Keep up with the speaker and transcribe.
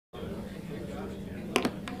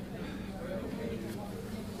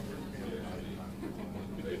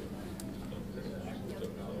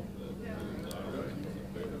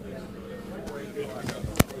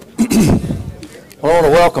Well, I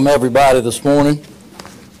want to welcome everybody this morning.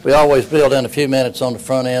 We always build in a few minutes on the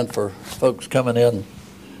front end for folks coming in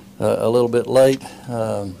a little bit late.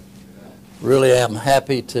 Really am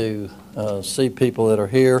happy to see people that are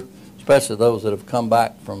here, especially those that have come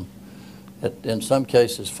back from, in some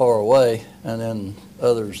cases, far away, and then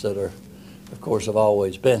others that are, of course, have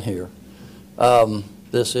always been here.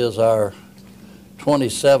 This is our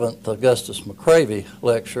 27th Augustus McCravey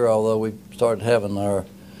lecture, although we started having our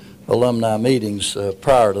alumni meetings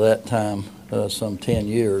prior to that time, some 10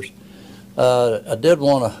 years. I did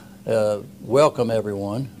want to welcome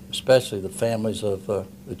everyone, especially the families of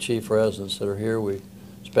the chief residents that are here. We're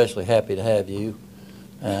especially happy to have you,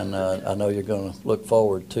 and I know you're going to look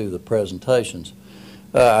forward to the presentations.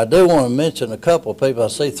 I do want to mention a couple of people. I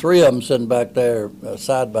see three of them sitting back there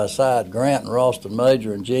side by side, Grant and Ralston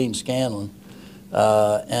Major and Gene Scanlon.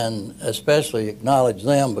 And especially acknowledge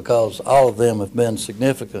them because all of them have been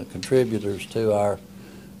significant contributors to our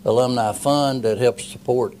alumni fund that helps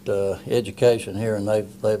support education here, and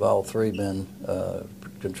they've all three been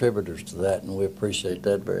contributors to that, and we appreciate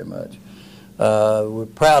that very much. We're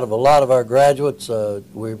proud of a lot of our graduates.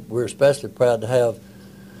 We're especially proud to have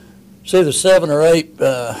either 7 or 8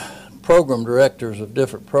 program directors of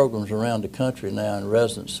different programs around the country now in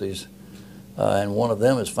residencies. And one of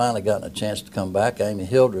them has finally gotten a chance to come back, Amy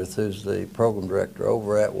Hildreth, who's the program director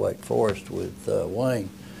over at Wake Forest with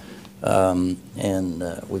Wayne.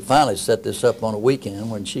 We finally set this up on a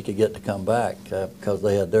weekend when she could get to come back because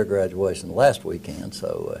they had their graduation last weekend,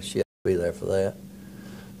 so she had to be there for that.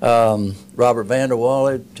 Robert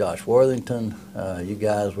Vanderwall, Josh Worthington, you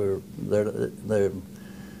guys, they're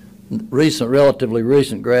relatively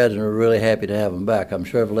recent grads, and we're really happy to have them back. I'm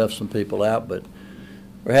sure I've left some people out, but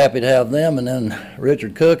we're happy to have them. And then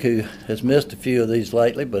Richard Cook, who has missed a few of these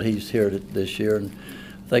lately, but he's here this year. And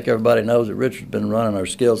I think everybody knows that Richard's been running our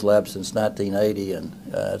skills lab since 1980, and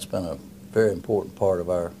it's been a very important part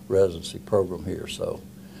of our residency program here. So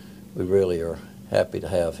we really are happy to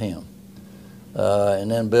have him.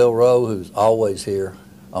 And then Bill Rowe, who's always here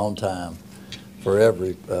on time for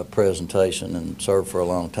every presentation and served for a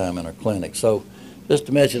long time in our clinic. So just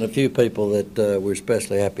to mention a few people that we're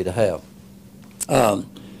especially happy to have.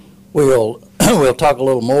 We'll talk a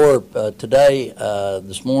little more today,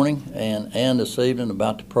 this morning, and this evening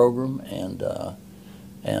about the program and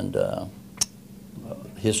the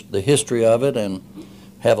history of it, and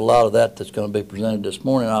have a lot of that's going to be presented this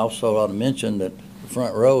morning. I also ought to mention that the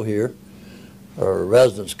front row here are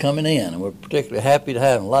residents coming in, and we're particularly happy to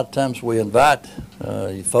have them. A lot of times we invite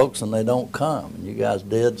you folks and they don't come, and you guys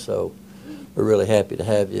did, so we're really happy to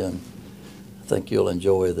have you. And I think you'll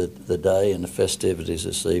enjoy the day and the festivities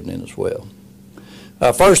this evening as well.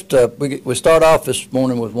 First, we start off this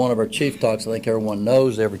morning with one of our chief talks. I think everyone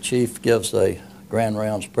knows every chief gives a Grand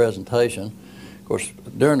Rounds presentation. Of course,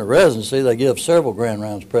 during the residency, they give several Grand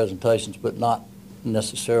Rounds presentations, but not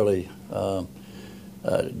necessarily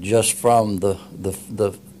just from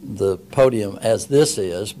the podium as this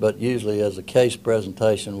is, but usually as a case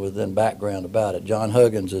presentation with then background about it. John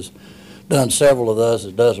Huggins has done several of those,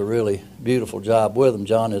 and does a really beautiful job with them.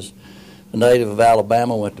 John is a native of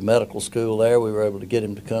Alabama, went to medical school there. We were able to get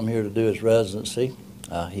him to come here to do his residency.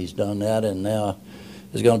 He's done that, and now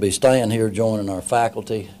is going to be staying here joining our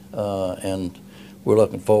faculty, and we're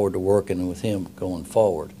looking forward to working with him going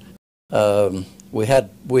forward. We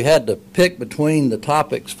had to pick between the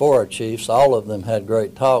topics for our chiefs. All of them had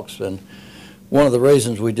great talks, and one of the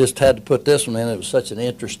reasons we just had to put this one in, it was such an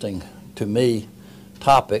interesting, to me,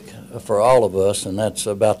 topic for all of us, and that's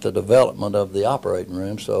about the development of the operating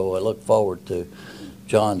room. So I look forward to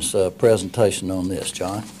John's presentation on this.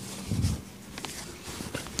 John.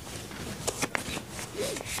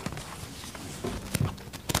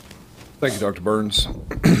 Thank you, Dr. Burns.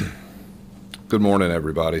 Good morning,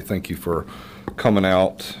 everybody. Thank you for coming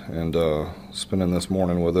out and spending this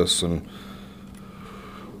morning with us and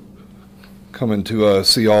coming to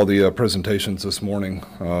see all the presentations this morning.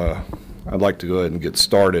 I'd like to go ahead and get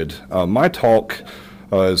started. My talk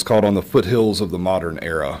is called On the Foothills of the Modern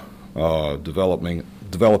Era, Developing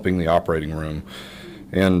the Operating Room.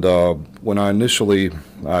 And when I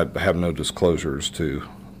have no disclosures to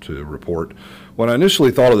report. When I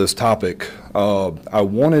initially thought of this topic, I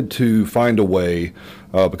wanted to find a way,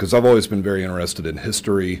 because I've always been very interested in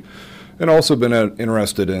history and also been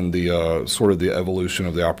interested in the sort of the evolution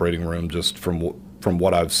of the operating room just from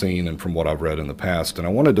what I've seen and from what I've read in the past. And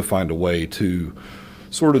I wanted to find a way to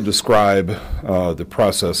sort of describe the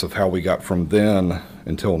process of how we got from then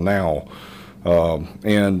until now.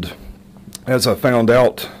 And as I found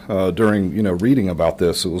out during reading about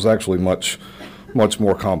this, it was actually much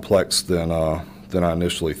more complex than I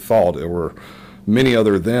initially thought. There were many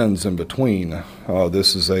other thens in between.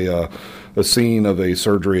 This is a scene of a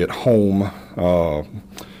surgery at home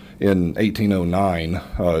in 1809.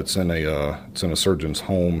 It's in a surgeon's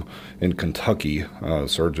home in Kentucky.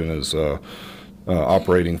 Surgeon is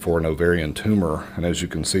operating for an ovarian tumor, and as you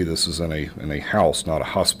can see, this is in a house, not a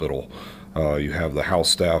hospital. You have the house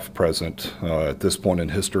staff present. At this point in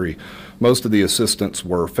history, most of the assistants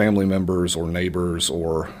were family members or neighbors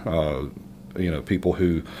or people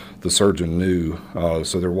who the surgeon knew.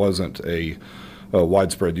 So there wasn't a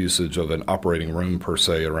widespread usage of an operating room per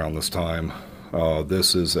se around this time.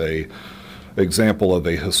 This is a example of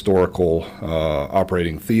a historical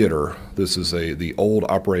operating theater. This is the old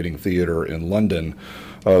operating theater in London.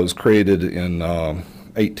 It was created in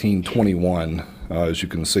 1821. As you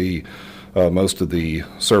can see, most of the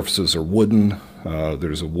surfaces are wooden.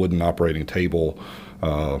 There's a wooden operating table,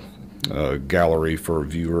 gallery for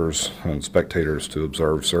viewers and spectators to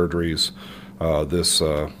observe surgeries. This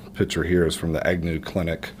picture here is from the Agnew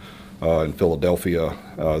Clinic in Philadelphia.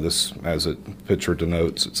 This, as it picture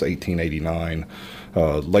denotes, it's 1889.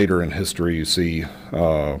 Later in history, you see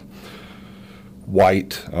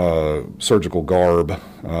white surgical garb.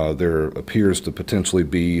 There appears to potentially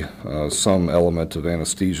be some element of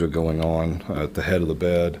anesthesia going on at the head of the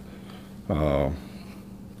bed.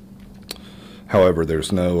 However,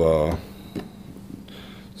 there's no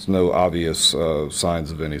obvious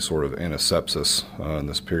signs of any sort of antisepsis in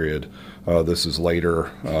this period. This is later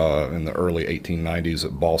in the early 1890s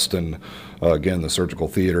at Boston. Again, the surgical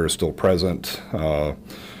theater is still present.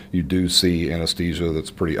 You do see anesthesia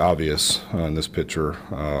that's pretty obvious in this picture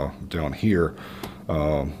down here.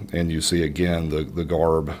 And you see again the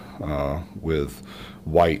garb with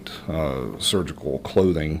white surgical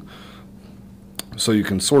clothing. So you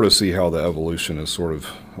can sort of see how the evolution is sort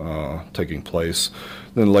of taking place.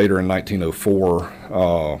 Then later in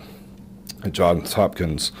 1904 at Johns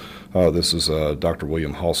Hopkins, this is Dr.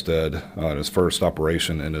 William Halstead in his first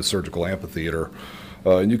operation in his surgical amphitheater.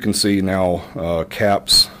 And you can see now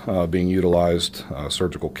caps being utilized,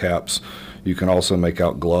 surgical caps. You can also make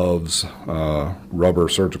out gloves, rubber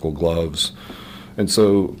surgical gloves. And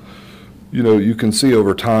so, you can see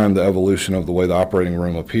over time the evolution of the way the operating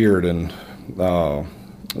room appeared, and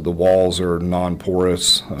the walls are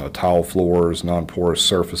non-porous, tile floors, non-porous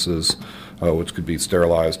surfaces, which could be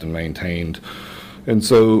sterilized and maintained. And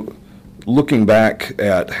so looking back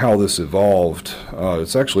at how this evolved,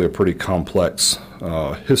 it's actually a pretty complex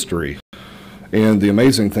history. And the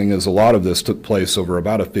amazing thing is a lot of this took place over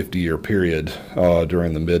about a 50-year period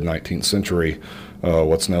during the mid-19th century,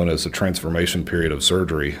 what's known as the transformation period of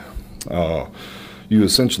surgery. You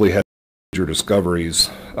essentially had major discoveries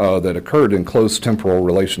that occurred in close temporal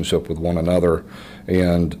relationship with one another,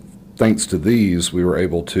 and thanks to these we were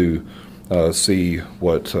able to see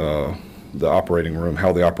what the operating room,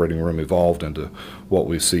 how the operating room evolved into what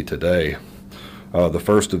we see today. The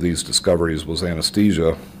first of these discoveries was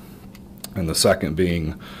anesthesia, and the second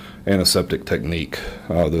being antiseptic technique.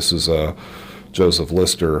 This is Joseph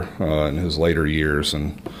Lister in his later years,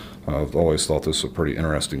 and I've always thought this was a pretty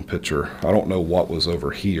interesting picture. I don't know what was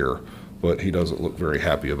over here, but he doesn't look very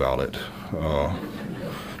happy about it.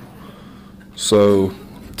 So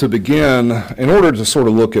to begin, in order to sort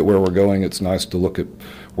of look at where we're going, it's nice to look at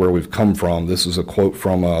where we've come from. This is a quote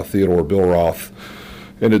from Theodore Billroth,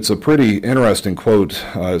 and it's a pretty interesting quote.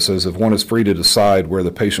 It says, "If one is free to decide where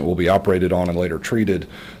the patient will be operated on and later treated,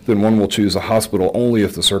 then one will choose a hospital only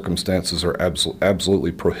if the circumstances are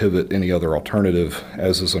absolutely prohibit any other alternative,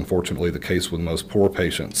 as is unfortunately the case with most poor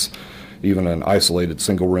patients. Even an isolated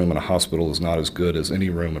single room in a hospital is not as good as any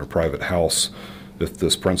room in a private house. If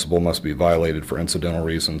this principle must be violated for incidental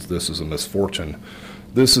reasons, this is a misfortune."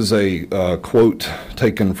 This is a quote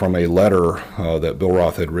taken from a letter that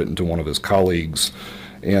Billroth had written to one of his colleagues,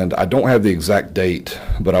 and I don't have the exact date,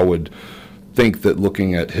 but I would think that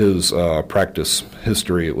looking at his practice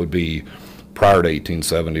history, it would be prior to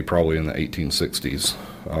 1870, probably in the 1860s.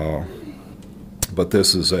 But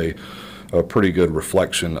this is a pretty good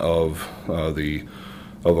reflection of a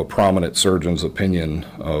prominent surgeon's opinion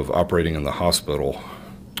of operating in the hospital.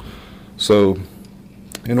 So,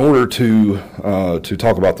 in order to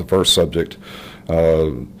talk about the first subject,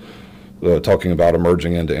 talking about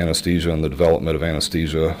emerging into anesthesia and the development of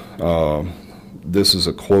anesthesia, this is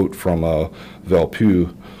a quote from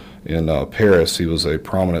Velpeau in Paris. He was a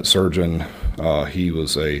prominent surgeon. He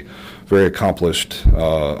was a very accomplished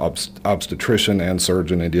obstetrician and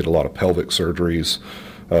surgeon. He did a lot of pelvic surgeries.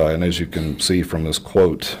 And as you can see from this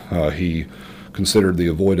quote, he considered the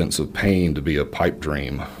avoidance of pain to be a pipe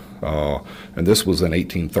dream. And this was in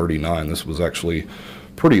 1839. This was actually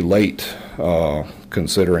pretty late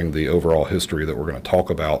considering the overall history that we're going to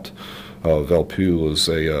talk about. Velpeau was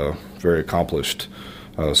a very accomplished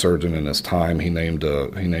surgeon in his time. He named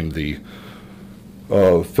the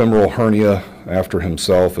femoral hernia after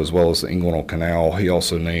himself, as well as the inguinal canal. He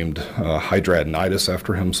also named hidradenitis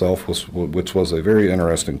after himself, which was a very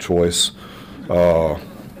interesting choice.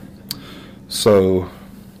 So,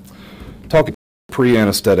 talking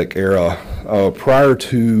pre-anesthetic era, prior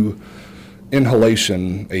to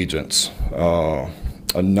inhalation agents,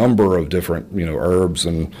 a number of different, herbs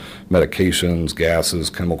and medications, gases,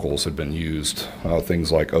 chemicals had been used.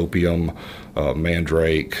 Things like opium,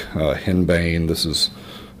 mandrake, henbane. This is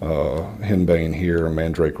henbane here,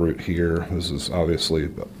 mandrake root here. This is obviously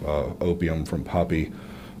opium from poppy.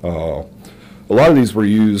 A lot of these were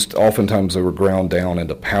used, oftentimes they were ground down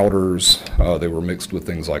into powders. They were mixed with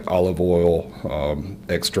things like olive oil,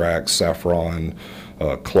 extracts, saffron,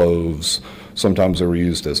 cloves. Sometimes they were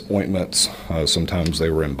used as ointments, sometimes they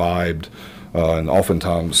were imbibed, and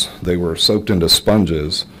oftentimes they were soaked into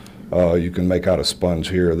sponges. You can make out a sponge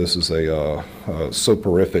here. This is a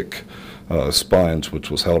soporific sponge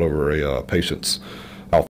which was held over a patient's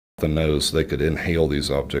mouth and nose so they could inhale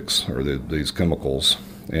these objects or these chemicals.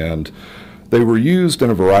 And they were used in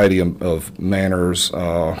a variety of manners.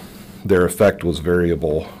 Their effect was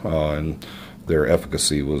variable, and their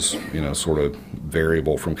efficacy was, sort of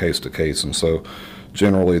variable from case to case. And so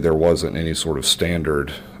generally there wasn't any sort of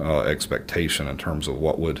standard expectation in terms of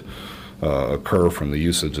what would occur from the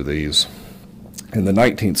usage of these. In the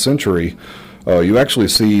 19th century, you actually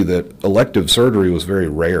see that elective surgery was very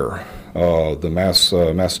rare. The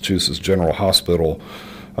Massachusetts General Hospital,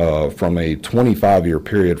 from a 25-year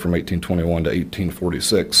period from 1821 to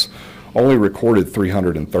 1846, only recorded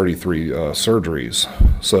 333 surgeries.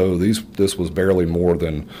 So this was barely more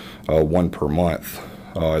than one per month.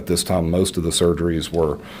 At this time, most of the surgeries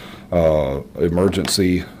were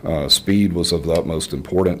emergency. Speed was of the utmost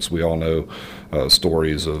importance. We all know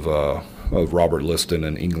stories of Robert Liston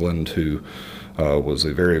in England, who was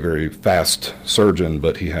a very, very fast surgeon,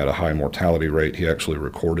 but he had a high mortality rate. He actually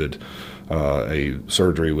recorded a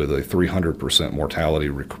surgery with a 300% mortality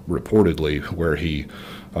reportedly, where he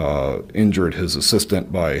injured his assistant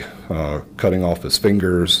by cutting off his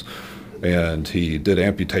fingers, and he did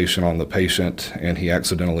amputation on the patient, and he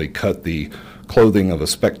accidentally cut the clothing of a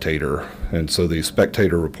spectator, and so the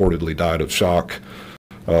spectator reportedly died of shock,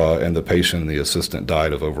 and the patient and the assistant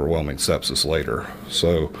died of overwhelming sepsis later.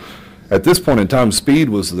 So at this point in time, speed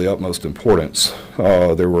was of the utmost importance.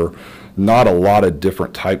 There were not a lot of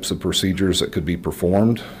different types of procedures that could be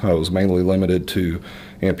performed. It was mainly limited to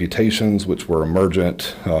amputations, which were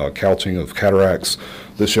emergent, couching of cataracts.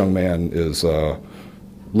 This young man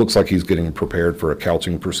looks like he's getting prepared for a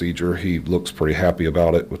couching procedure. He looks pretty happy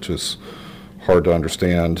about it, which is hard to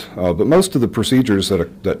understand. But most of the procedures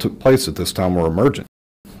that took place at this time were emergent.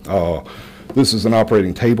 This is an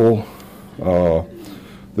operating table.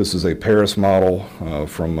 This is a Paris model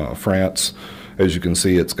from France. As you can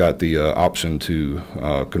see, it's got the option to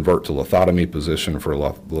convert to lithotomy position for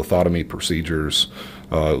lithotomy procedures.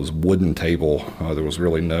 It was a wooden table. There was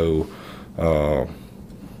really no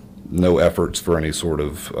efforts for any sort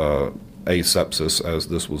of asepsis, as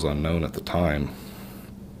this was unknown at the time.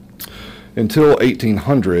 Until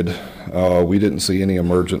 1800, we didn't see any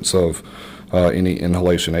emergence of any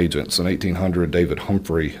inhalation agents. In 1800,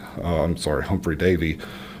 Humphrey Davy,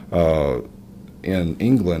 in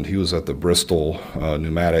England, he was at the Bristol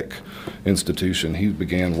Pneumatic Institution. He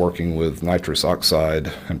began working with nitrous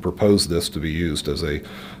oxide and proposed this to be used as a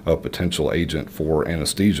potential agent for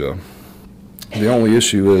anesthesia. The only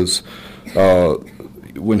issue is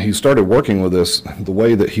when he started working with this, the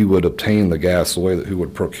way that he would obtain the gas, the way that he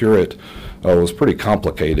would procure it, was pretty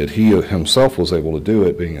complicated. He himself was able to do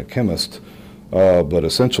it, being a chemist, but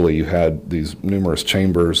essentially you had these numerous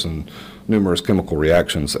chambers and numerous chemical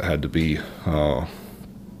reactions that had to be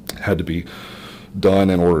done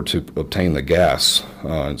in order to obtain the gas.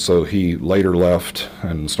 And so he later left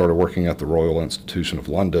and started working at the Royal Institution of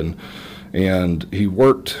London, and he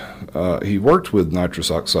worked with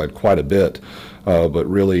nitrous oxide quite a bit, but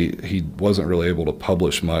really he wasn't really able to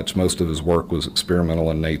publish much. Most of his work was experimental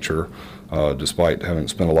in nature, despite having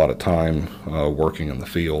spent a lot of time working in the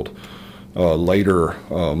field. Later,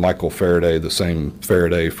 Michael Faraday, the same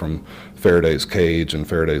Faraday from Faraday's cage and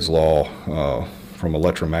Faraday's law from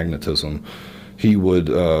electromagnetism, he would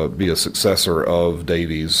be a successor of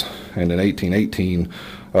Davies, and in 1818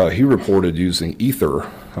 he reported using ether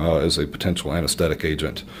as a potential anesthetic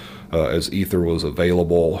agent, as ether was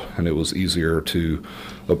available and it was easier to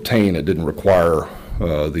obtain. It didn't require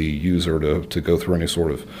the user to go through any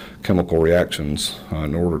sort of chemical reactions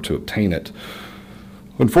in order to obtain it.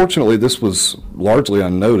 Unfortunately, this was largely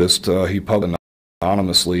unnoticed. He published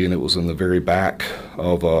anonymously, and it was in the very back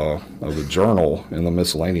of a journal in the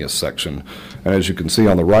miscellaneous section. And as you can see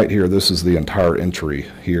on the right here, this is the entire entry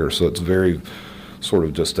here. So it's very sort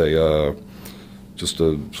of just a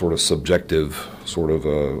sort of subjective sort of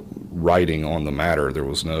writing on the matter. There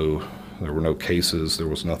were no cases. There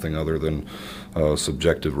was nothing other than a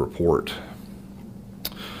subjective report.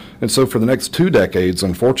 And so for the next 2 decades,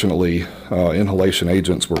 unfortunately, inhalation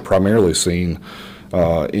agents were primarily seen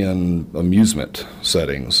in amusement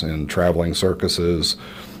settings, in traveling circuses,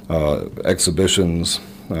 exhibitions.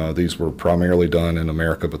 These were primarily done in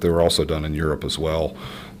America, but they were also done in Europe as well.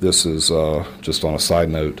 This is, just on a side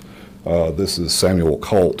note, this is Samuel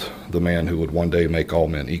Colt, the man who would one day make all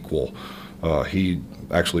men equal. He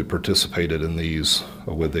actually participated in these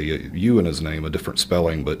with a U in his name, a different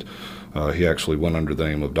spelling, but he actually went under the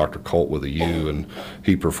name of Dr. Colt with a U, and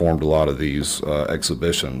he performed a lot of these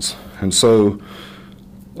exhibitions. And so,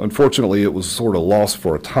 unfortunately, it was sort of lost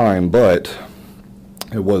for a time, but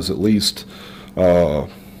it was at least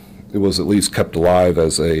kept alive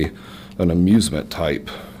as an amusement type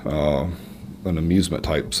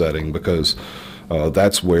setting, because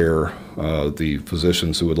that's where the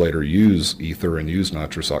physicians who would later use ether and use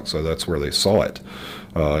nitrous oxide, that's where they saw it.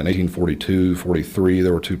 In 1842-43,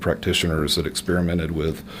 there were 2 practitioners that experimented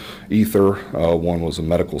with ether. One was a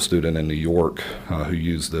medical student in New York who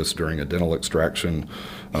used this during a dental extraction,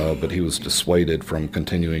 but he was dissuaded from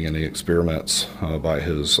continuing any experiments by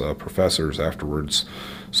his professors afterwards.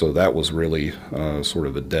 So that was really sort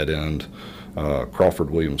of a dead end. Crawford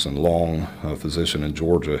Williamson Long, a physician in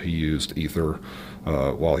Georgia, he used ether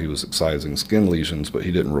while he was excising skin lesions, but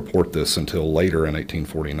he didn't report this until later in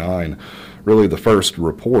 1849. Really, the first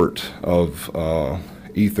report of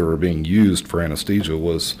ether being used for anesthesia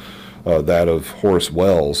was that of Horace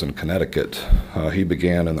Wells in Connecticut. He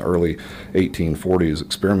began in the early 1840s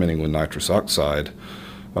experimenting with nitrous oxide,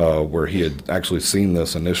 where he had actually seen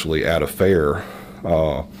this initially at a fair.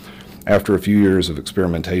 After a few years of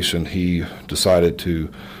experimentation, he decided to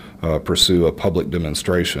pursue a public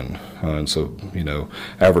demonstration. And so,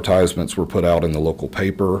 advertisements were put out in the local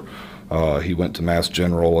paper. He went to Mass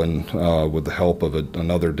General, and with the help of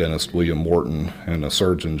another dentist, William Morton, and a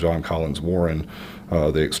surgeon, John Collins Warren,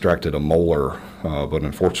 they extracted a molar. But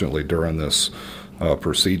unfortunately, during this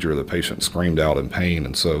procedure, the patient screamed out in pain.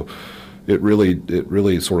 And so it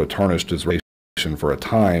really sort of tarnished his reputation for a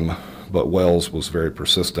time. But Wells was very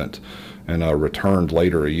persistent and returned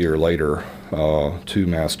a year later, to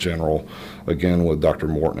Mass General, again with Dr.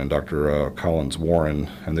 Morton and Dr. Collins Warren,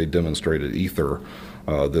 and they demonstrated ether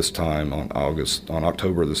this time on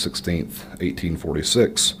October the 16th,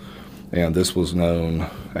 1846, and this was known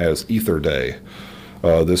as Ether Day.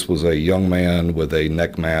 This was a young man with a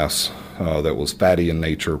neck mass that was fatty in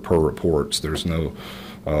nature per reports. There's no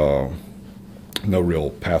real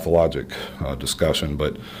pathologic discussion,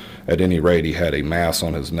 but at any rate, he had a mass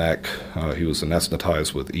on his neck. He was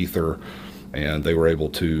anesthetized with ether, and they were able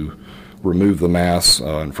to remove the mass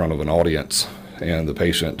in front of an audience. And the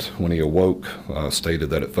patient, when he awoke,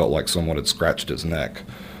 stated that it felt like someone had scratched his neck.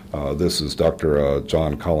 This is Dr.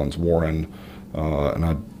 John Collins Warren, and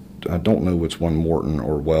I don't know which one Morton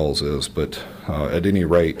or Wells is, but at any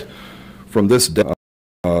rate, from this day,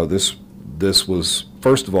 this was,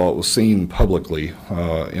 first of all, it was seen publicly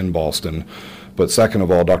in Boston. But second of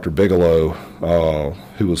all, Dr. Bigelow,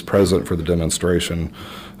 who was present for the demonstration,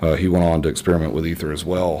 he went on to experiment with ether as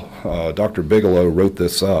well. Dr. Bigelow wrote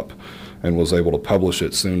this up and was able to publish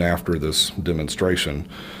it soon after this demonstration.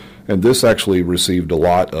 And this actually received a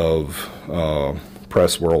lot of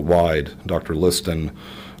press worldwide. Dr. Liston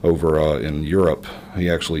over in Europe, he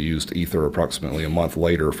actually used ether approximately a month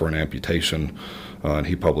later for an amputation, and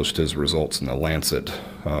he published his results in the Lancet.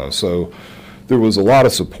 So there was a lot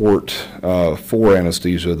of support for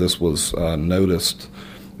anesthesia. This was noticed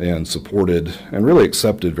and supported and really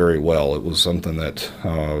accepted very well. It was something that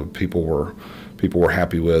people were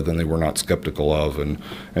happy with, and they were not skeptical of,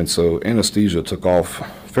 and so anesthesia took off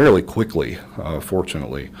fairly quickly,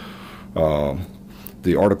 fortunately.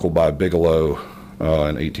 The article by Bigelow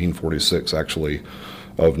in 1846, actually,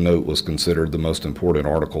 of note, was considered the most important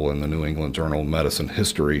article in the New England Journal of Medicine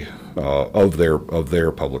history of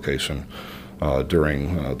their publication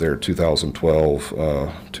during their 2012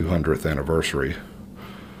 200th anniversary.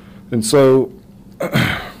 And so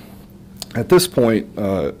at this point,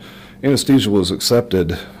 anesthesia was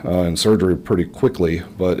accepted in surgery pretty quickly,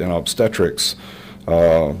 but in obstetrics,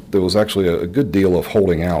 there was actually a good deal of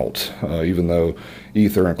holding out. Even though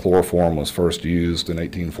ether and chloroform was first used in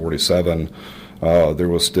 1847, there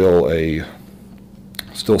was still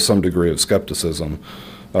some degree of skepticism.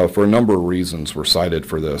 For a number of reasons were cited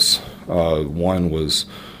for this. One was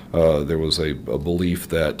there was a belief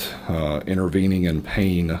that intervening in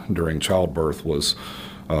pain during childbirth was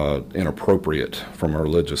inappropriate from a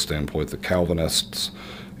religious standpoint. The Calvinists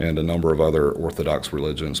and a number of other Orthodox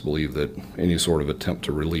religions believe that any sort of attempt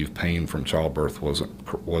to relieve pain from childbirth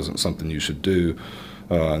wasn't something you should do,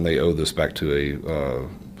 and they owe this back to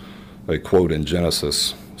a quote in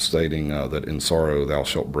Genesis stating that in sorrow thou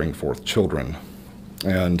shalt bring forth children.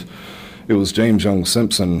 And it was James Young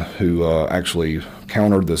Simpson who actually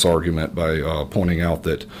countered this argument by pointing out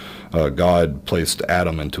that God placed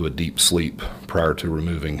Adam into a deep sleep prior to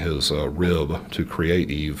removing his rib to create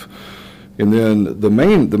Eve. And then the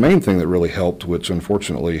main thing that really helped, which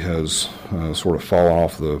unfortunately has sort of fallen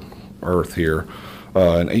off the earth here,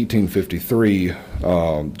 in 1853,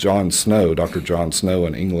 Dr. John Snow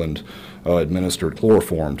in England administered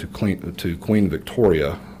chloroform to Queen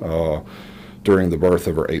Victoria during the birth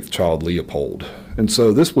of her 8th child, Leopold. And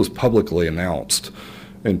so this was publicly announced,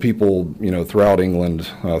 and people, throughout England,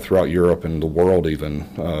 throughout Europe and the world even,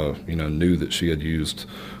 knew that she had used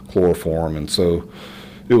chloroform, and so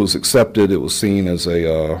it was accepted. It was seen as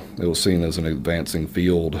an advancing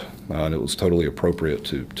field, and it was totally appropriate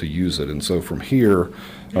to use it. And so from here,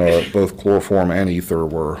 both chloroform and ether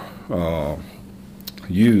were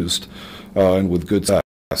used, and with good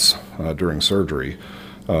success during surgery.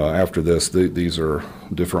 After this, these are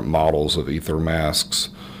different models of ether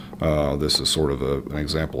masks. This is sort of an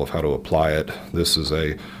example of how to apply it. This is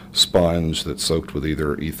a sponge that's soaked with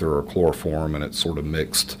either ether or chloroform, and it's sort of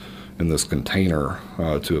mixed in this container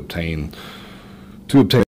to obtain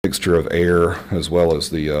a mixture of air as well as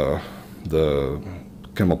the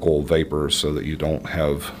chemical vapors, so that you don't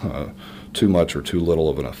have too much or too little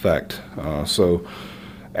of an effect. So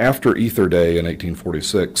after Ether Day in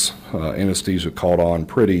 1846, anesthesia caught on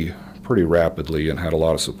pretty rapidly and had a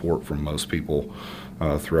lot of support from most people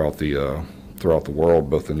throughout the world,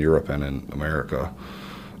 both in Europe and in America.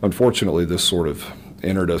 Unfortunately, this sort of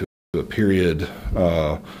entered a period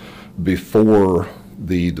before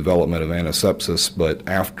the development of antisepsis, but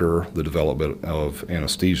after the development of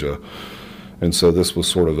anesthesia. And so this was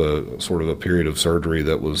sort of a period of surgery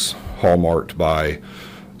that was hallmarked by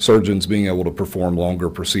surgeons being able to perform longer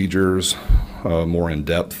procedures, more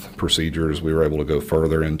in-depth procedures. We were able to go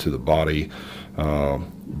further into the body,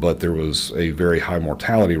 but there was a very high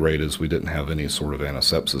mortality rate as we didn't have any sort of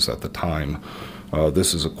antisepsis at the time.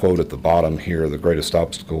 This is a quote at the bottom here: "The greatest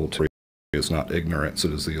obstacle to is not ignorance,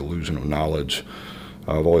 it is the illusion of knowledge."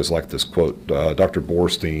 I've always liked this quote. Dr.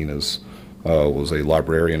 Borstein was a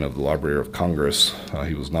librarian of the Library of Congress.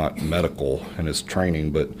 He was not medical in his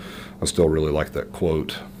training, but I still really like that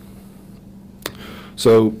quote.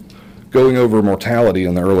 So, going over mortality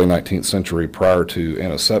in the early 19th century prior to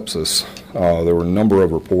antisepsis, there were a number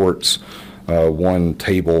of reports. One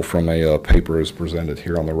table from a paper is presented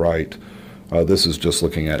here on the right. This is just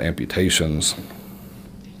looking at amputations.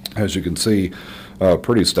 As you can see,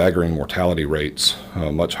 pretty staggering mortality rates,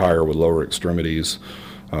 much higher with lower extremities.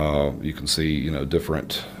 You can see,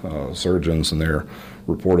 different surgeons and their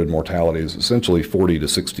reported mortalities, essentially 40 to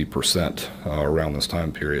 60% around this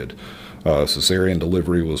time period. Cesarean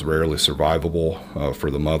delivery was rarely survivable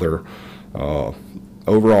for the mother.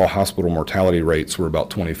 Overall hospital mortality rates were about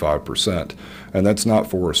 25%, and that's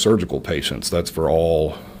not for surgical patients, that's for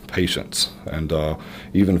all patients. And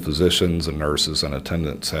even physicians and nurses and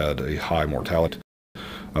attendants had a high mortality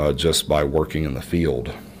just by working in the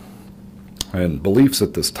field. And beliefs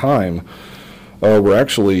at this time were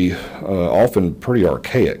actually often pretty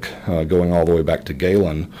archaic, going all the way back to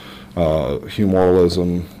Galen.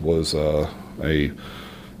 Humoralism was a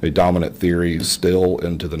dominant theory still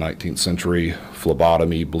into the 19th century.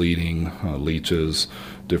 Phlebotomy, bleeding, leeches,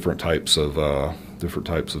 different types of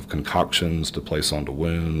concoctions to place onto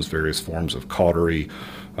wounds, various forms of cautery,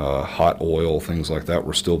 hot oil, things like that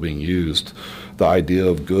were still being used. The idea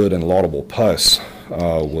of good and laudable pus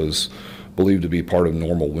was believed to be part of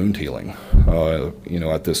normal wound healing.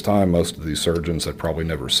 At this time, most of these surgeons had probably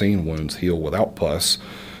never seen wounds heal without pus,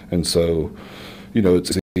 and so,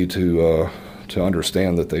 it's easy to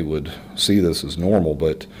understand that they would see this as normal,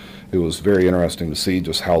 but it was very interesting to see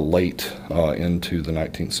just how late into the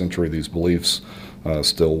 19th century these beliefs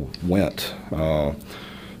still went.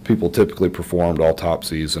 People typically performed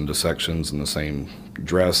autopsies and dissections in the same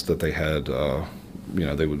dress that they had.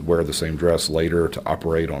 They would wear the same dress later to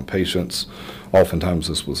operate on patients. Oftentimes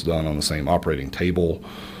this was done on the same operating table.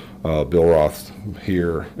 Bill Roth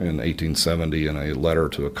here in 1870, in a letter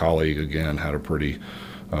to a colleague, again had a pretty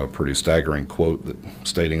staggering quote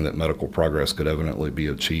stating that medical progress could evidently be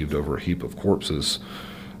achieved over a heap of corpses.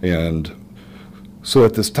 And so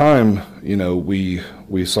at this time,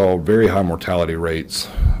 we saw very high mortality rates.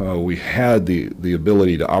 We had the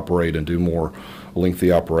ability to operate and do more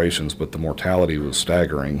lengthy operations, but the mortality was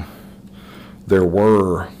staggering. There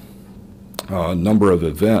were a number of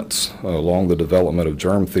events along the development of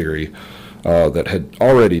germ theory that had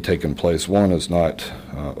already taken place. One is not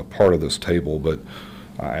a part of this table, but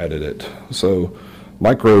I added it. So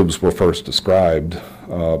microbes were first described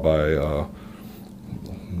by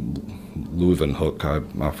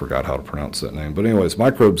Leeuwenhoek. I forgot how to pronounce that name. But anyways,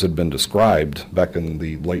 microbes had been described back in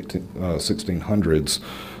the late 1600s.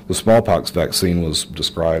 The smallpox vaccine was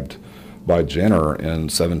described by Jenner in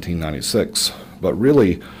 1796. But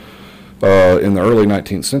really, in the early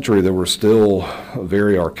 19th century, there were still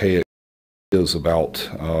very archaic ideas about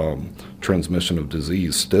transmission of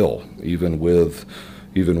disease still, even with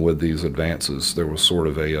these advances. There was sort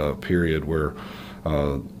of a period where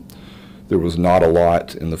there was not a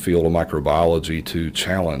lot in the field of microbiology to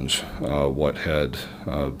challenge what had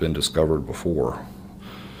been discovered before.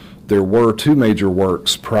 There were two major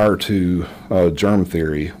works prior to germ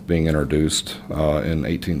theory being introduced in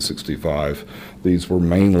 1865. These were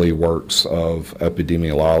mainly works of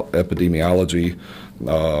epidemiology.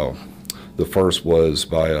 The first was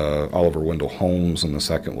by Oliver Wendell Holmes, and the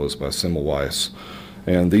second was by Semmelweis.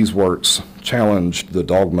 And these works challenged the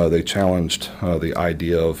dogma. They challenged the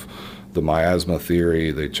idea of the miasma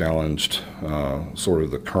theory. They challenged sort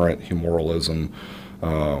of the current humoralism.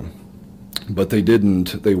 But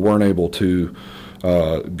they weren't able to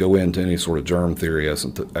go into any sort of germ theory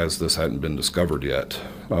as this hadn't been discovered yet.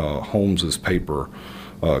 Holmes's paper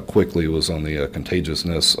quickly was on the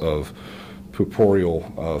contagiousness of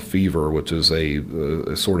puerperal fever, which is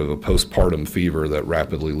a sort of a postpartum fever that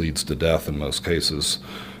rapidly leads to death in most cases.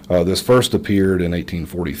 This first appeared in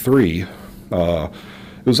 1843. It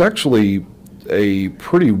was actually a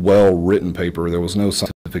pretty well-written paper. There was no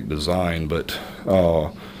scientific design, but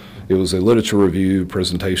it was a literature review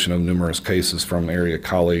presentation of numerous cases from area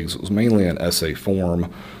colleagues. It was mainly an essay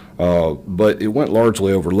form, but it went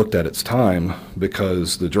largely overlooked at its time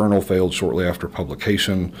because the journal failed shortly after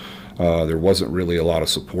publication. There wasn't really a lot of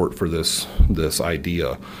support for this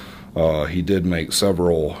idea. He did make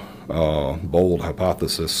several bold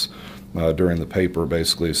hypotheses during the paper.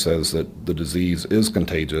 Basically says that the disease is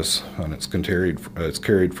contagious and it's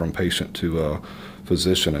carried from patient to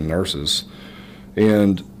physician and nurses.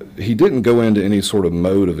 And he didn't go into any sort of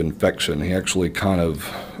mode of infection. He actually kind of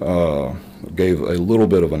gave a little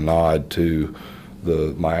bit of a nod to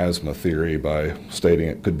the miasma theory by stating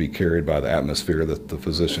it could be carried by the atmosphere that the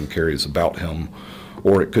physician carries about him,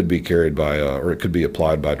 or it could be carried by, or it could be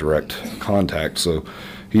applied by direct contact. So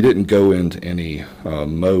he didn't go into any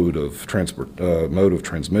mode of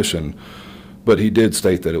transmission, but he did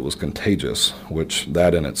state that it was contagious, which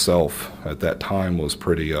that in itself at that time was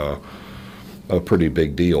a pretty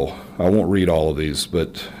big deal. I won't read all of these,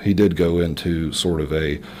 but he did go into sort of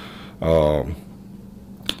a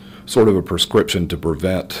prescription to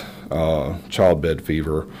prevent childbed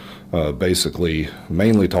fever, basically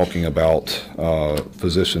mainly talking about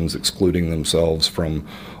physicians excluding themselves from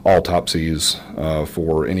autopsies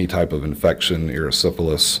for any type of infection,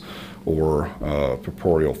 erysipelas, or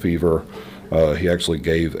puerperal fever. He actually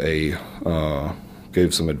gave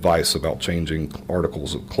some advice about changing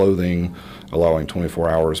articles of clothing, allowing 24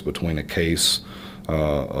 hours between a case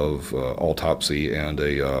of autopsy and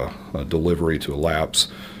a delivery to elapse.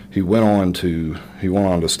 He went on to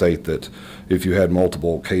state that if you had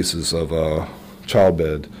multiple cases of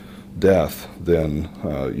childbed death, then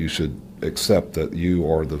you should accept that you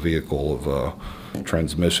are the vehicle of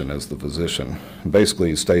transmission as the physician. Basically,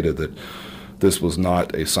 he stated that this was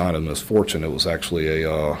not a sign of misfortune. It was actually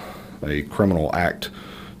a criminal act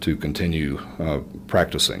to continue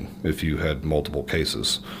practicing if you had multiple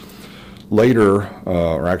cases. Later,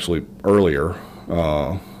 or actually earlier,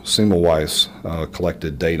 Semmelweis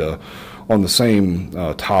collected data on the same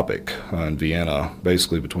topic in Vienna,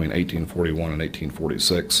 basically between 1841 and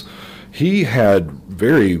 1846. He had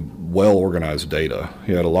very well-organized data.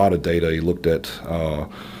 He had a lot of data. He looked at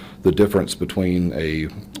the difference between a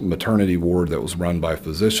maternity ward that was run by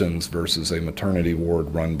physicians versus a maternity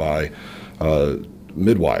ward run by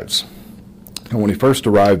midwives. And when he first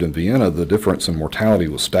arrived in Vienna, the difference in mortality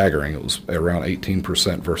was staggering. It was around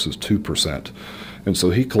 18% versus 2%. And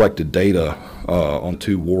so he collected data on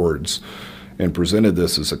two wards and presented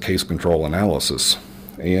this as a case control analysis.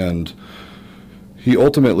 And He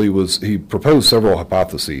proposed several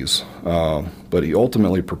hypotheses, but he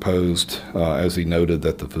ultimately proposed, as he noted,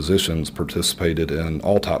 that the physicians participated in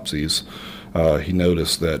autopsies. He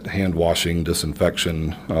noticed that hand washing,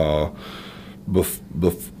 disinfection,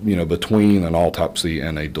 between an autopsy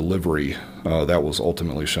and a delivery, that was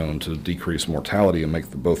ultimately shown to decrease mortality and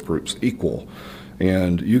make both groups equal.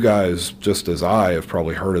 And you guys, just as I, have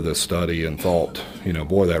probably heard of this study and thought,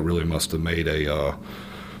 boy, that really must have made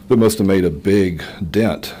a big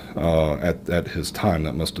dent at his time.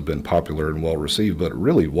 That must have been popular and well received, but it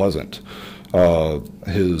really wasn't.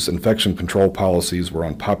 His infection control policies were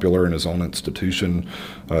unpopular in his own institution.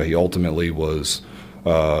 He ultimately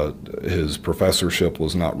his professorship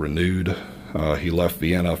was not renewed. He left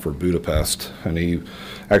Vienna for Budapest, and he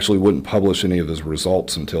actually wouldn't publish any of his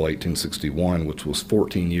results until 1861, which was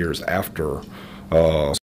 14 years after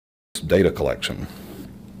data collection.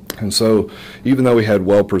 And so even though he had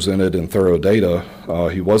well-presented and thorough data,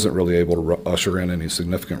 he wasn't really able to usher in any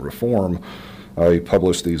significant reform. He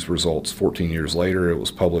published these results 14 years later. It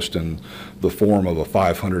was published in the form of a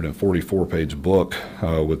 544-page book,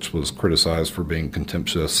 which was criticized for being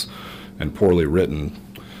contemptuous and poorly written.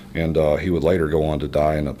 And he would later go on to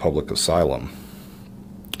die in a public asylum.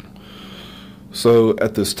 So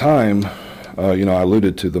at this time, I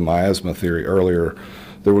alluded to the miasma theory earlier.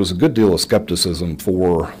 There was a good deal of skepticism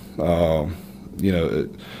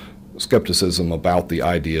skepticism about the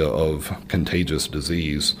idea of contagious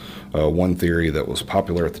disease. One theory that was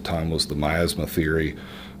popular at the time was the miasma theory.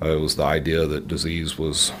 It was the idea that disease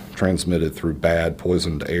was transmitted through bad,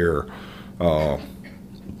 poisoned air.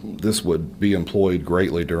 This would be employed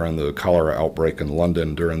greatly during the cholera outbreak in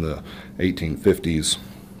London during the 1850s.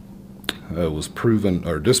 It was proven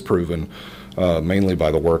or disproven mainly by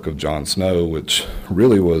the work of John Snow, which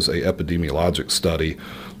really was an epidemiologic study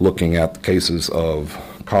looking at the cases of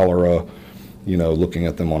cholera, looking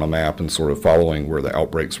at them on a map and sort of following where the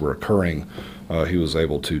outbreaks were occurring. He was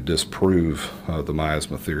able to disprove the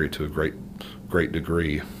miasma theory to a great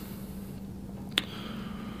degree.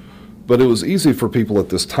 But it was easy for people at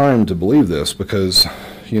this time to believe this because,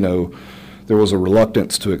 there was a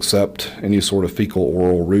reluctance to accept any sort of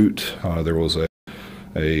fecal-oral route. There was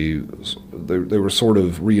they were sort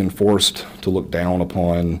of reinforced to look down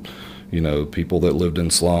upon, people that lived in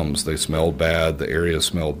slums. They smelled bad, the area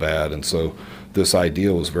smelled bad, and so this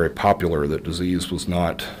idea was very popular that disease was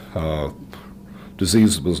not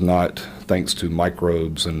thanks to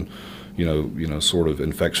microbes and sort of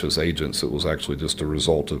infectious agents. It was actually just a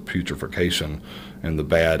result of putrefaction and the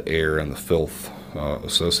bad air and the filth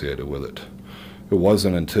associated with it. It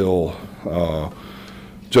wasn't until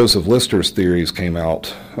Joseph Lister's theories came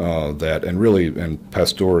out and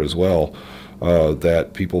Pasteur as well,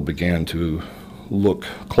 that people began to look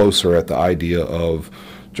closer at the idea of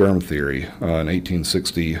germ theory. In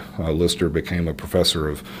 1860, Lister became a professor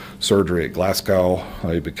of surgery at Glasgow.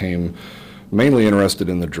 He became mainly interested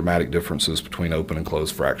in the dramatic differences between open and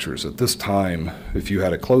closed fractures. At this time, if you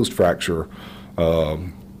had a closed fracture,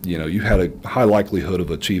 you had a high likelihood of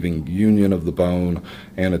achieving union of the bone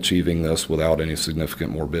and achieving this without any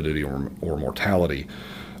significant morbidity or mortality.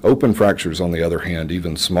 Open fractures, on the other hand,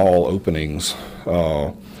 even small openings,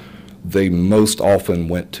 they most often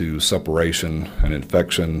went to separation and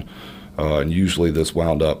infection, and usually this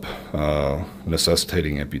wound up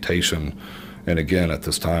necessitating amputation. And again, at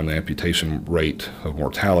this time, the amputation rate of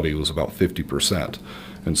mortality was about 50%.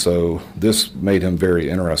 And so this made him very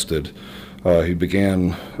interested. He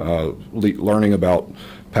began learning about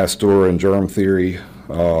Pasteur and germ theory.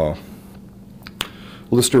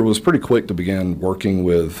 Lister was pretty quick to begin working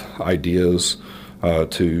with ideas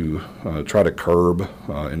to try to curb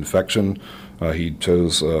infection. He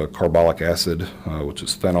chose carbolic acid, which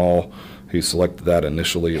is phenol. He selected that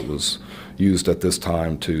initially. It was used at this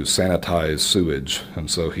time to sanitize sewage, and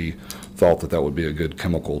so he thought that that would be a good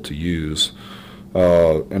chemical to use.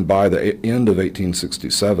 And by the end of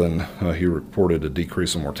 1867, he reported a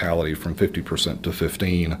decrease in mortality from 50% to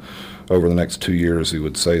 15%. Over the next 2 years, he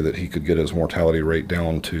would say that he could get his mortality rate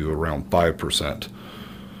down to around 5%.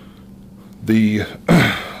 The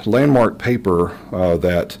landmark paper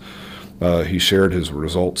that he shared his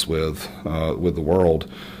results with the world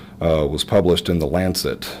was published in The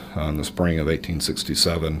Lancet in the spring of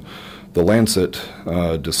 1867. The Lancet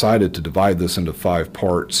decided to divide this into 5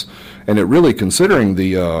 parts, and it really, considering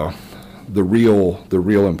the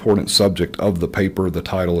real important subject of the paper, the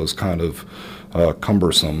title is kind of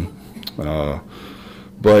cumbersome,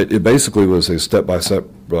 but it basically was a step-by-step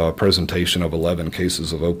presentation of 11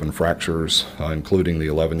 cases of open fractures, including the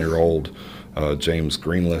 11-year-old James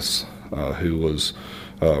Greenless, who was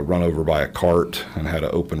run over by a cart and had an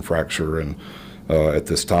open fracture, and At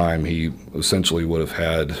this time, he essentially would have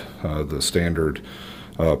had the standard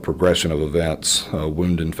progression of events,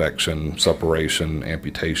 wound infection, suppuration,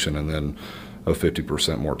 amputation, and then a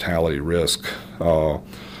 50% mortality risk.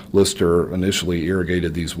 Lister initially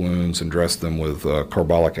irrigated these wounds and dressed them with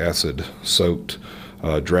carbolic acid soaked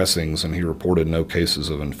dressings, and he reported no cases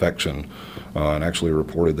of infection and actually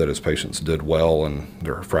reported that his patients did well and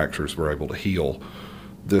their fractures were able to heal.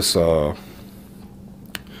 This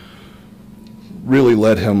really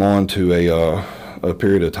led him on to a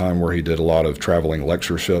period of time where he did a lot of traveling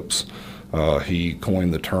lectureships. He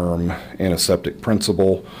coined the term antiseptic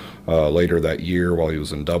principle later that year while he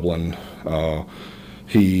was in Dublin.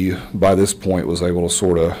 He, by this point, was able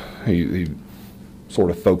to he sort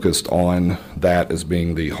of focused on that as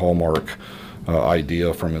being the hallmark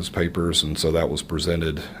idea from his papers, and so that was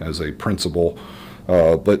presented as a principle.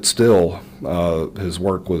 But still, his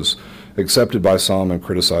work was accepted by some and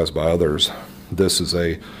criticized by others. This is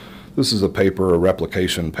a paper, a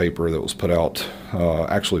replication paper that was put out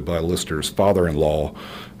actually by Lister's father-in-law,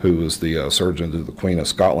 who was the surgeon to the Queen of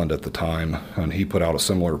Scotland at the time, and he put out a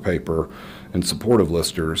similar paper in support of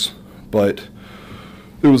Lister's. But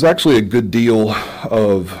there was actually a good deal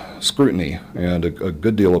of scrutiny and a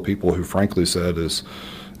good deal of people who frankly said, as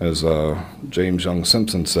James Young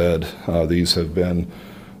Simpson said, these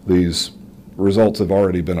results have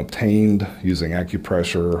already been obtained using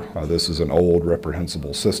acupressure. This is an old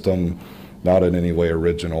reprehensible system, not in any way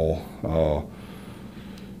original.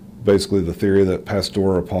 Basically, the theory that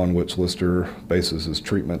Pasteur, upon which Lister bases his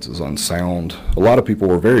treatments, is unsound. A lot of people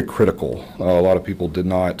were very critical. A lot of people did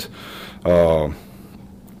not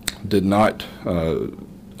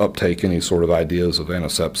uptake any sort of ideas of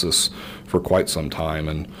antisepsis for quite some time,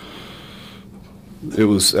 and it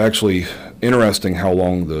was actually interesting how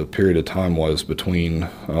long the period of time was between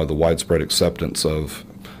the widespread acceptance of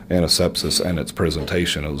antisepsis and its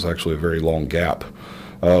presentation. It was actually a very long gap.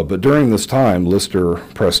 But during this time, Lister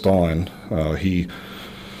pressed on. He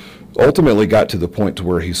ultimately got to the point to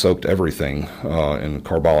where he soaked everything in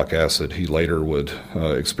carbolic acid. He later would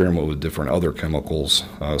experiment with different other chemicals,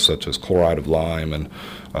 such as chloride of lime and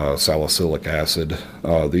salicylic acid.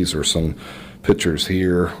 These are some pictures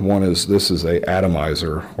here. This is a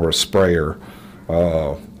atomizer or a sprayer.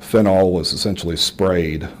 Phenol was essentially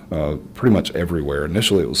sprayed pretty much everywhere.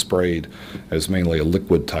 Initially it was sprayed as mainly a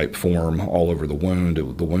liquid type form all over the wound.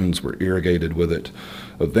 The wounds were irrigated with it.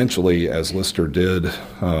 Eventually, as Lister did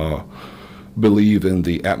believe in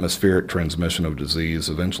the atmospheric transmission of disease,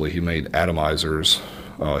 eventually he made atomizers.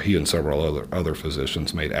 He and several other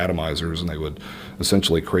physicians made atomizers, and they would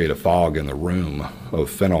essentially create a fog in the room of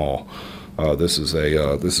phenol. This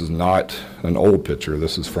is not an old picture.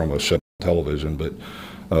 This is from a show on television, but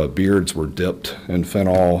beards were dipped in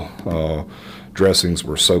phenol, dressings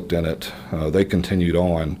were soaked in it. They continued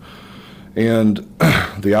on, and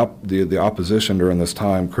the opposition during this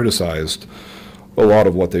time criticized a lot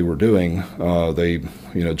of what they were doing.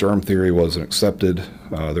 Germ theory wasn't accepted.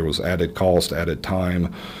 There was added cost, added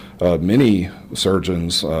time. Many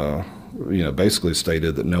surgeons, basically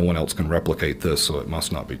stated that no one else can replicate this, so it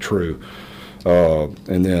must not be true.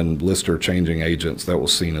 And then Lister changing agents, that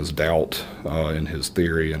was seen as doubt in his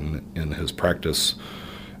theory and in his practice.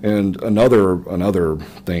 And another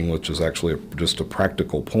thing, which is actually just a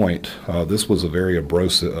practical point, this was a very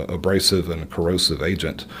abrasive and corrosive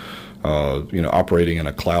agent. Operating in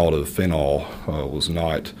a cloud of phenol was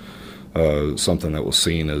not something that was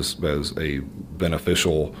seen as a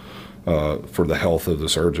beneficial for the health of the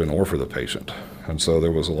surgeon or for the patient. And so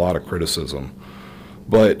there was a lot of criticism.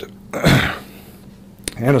 But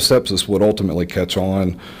antisepsis would ultimately catch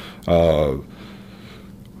on.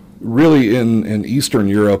 Really in Eastern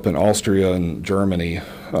Europe and Austria and Germany,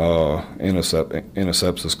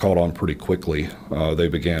 antisepsis caught on pretty quickly. They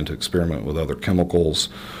began to experiment with other chemicals.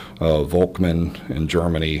 Volkmann in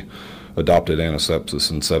Germany adopted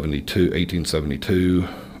antisepsis in 1872.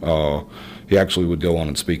 He actually would go on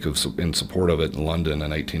and speak in support of it in London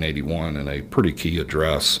in 1881 in a pretty key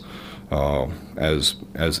address, as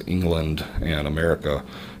England and America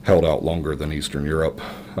held out longer than Eastern Europe.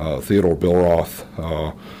 Theodore Billroth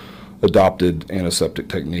adopted antiseptic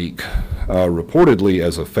technique, reportedly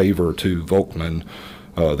as a favor to Volkmann.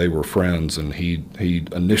 They were friends, and he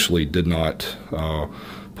initially did not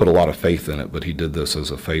put a lot of faith in it, but he did this as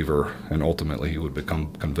a favor, and ultimately he would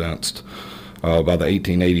become convinced. By the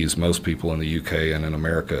 1880s, most people in the UK and in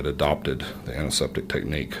America had adopted the antiseptic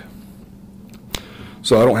technique.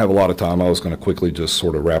 So I don't have a lot of time. I was going to quickly just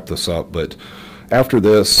sort of wrap this up, but after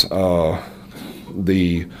this,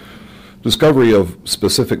 the discovery of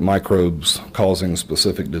specific microbes causing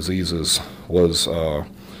specific diseases was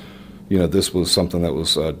This was something that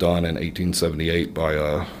was done in 1878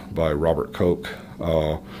 by Robert Koch.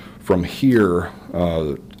 From here,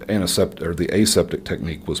 the aseptic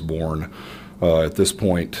technique was born. At this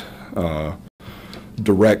point,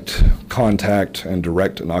 direct contact and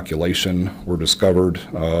direct inoculation were discovered.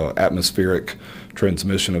 Atmospheric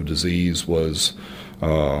transmission of disease was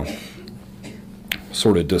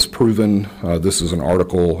sort of disproven. This is an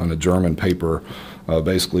article in a German paper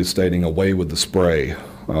basically stating away with the spray.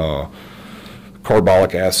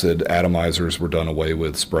 Carbolic acid atomizers were done away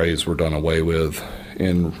with, sprays were done away with.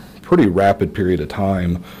 In pretty rapid period of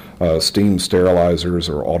time, steam sterilizers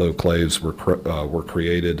or autoclaves were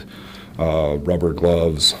created. Rubber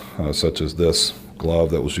gloves, such as this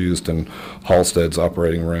glove that was used in Halstead's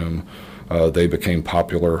operating room, they became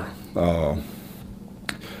popular. And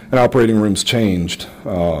operating rooms changed.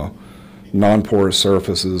 Non-porous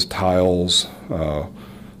surfaces, tiles,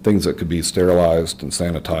 things that could be sterilized and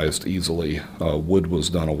sanitized easily. Wood was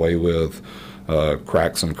done away with.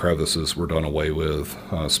 Cracks and crevices were done away with.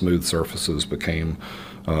 Smooth surfaces became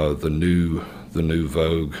the new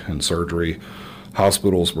vogue in surgery.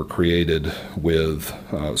 Hospitals were created with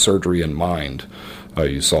surgery in mind.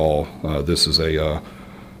 You saw this is a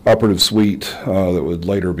operative suite that would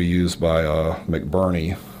later be used by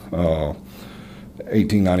McBurney.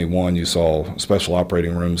 1891, you saw special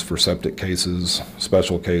operating rooms for septic cases,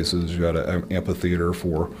 special cases. You had an amphitheater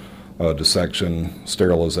for dissection,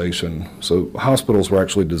 sterilization. So hospitals were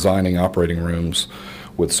actually designing operating rooms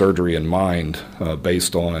with surgery in mind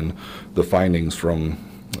based on the findings from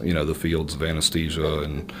the fields of anesthesia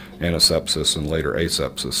and antisepsis and later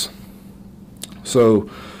asepsis. So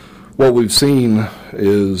what we've seen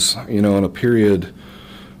is, in a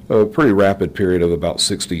pretty rapid period of about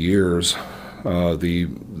 60 years, the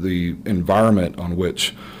environment on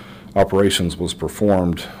which operations was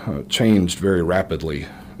performed changed very rapidly.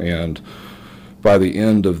 And by the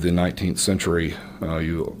end of the 19th century,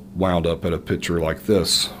 you wound up at a picture like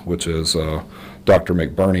this, which is Dr.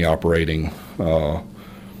 McBurney operating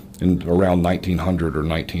in around 1900 or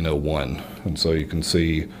 1901. And so you can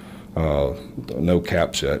see no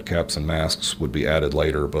caps yet. Caps and masks would be added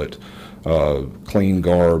later, but clean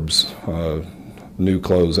garbs, new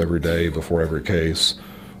clothes every day before every case,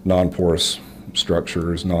 non-porous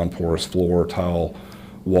structures, non-porous floor, tile,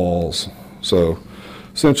 walls. So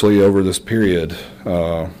essentially over this period,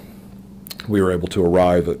 we were able to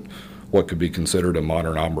arrive at what could be considered a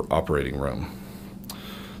modern operating room.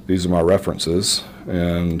 These are my references,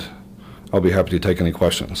 and I'll be happy to take any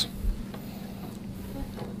questions.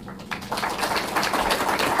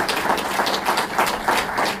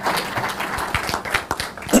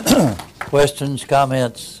 Questions,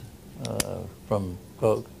 comments from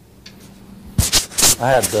folks? I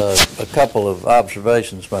had a couple of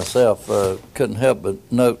observations myself. Couldn't help but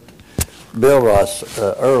note Bill Ross'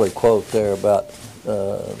 early quote there about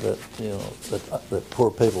that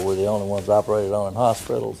poor people were the only ones operated on in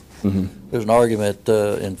hospitals. Mm-hmm. There's an argument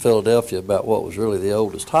in Philadelphia about what was really the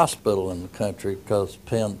oldest hospital in the country, because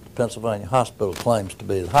Pennsylvania Hospital claims to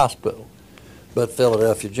be the hospital. But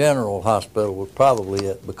Philadelphia General Hospital was probably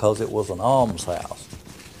it because it was an almshouse.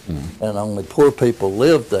 Mm-hmm. And only poor people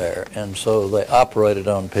lived there, and so they operated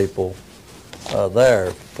on people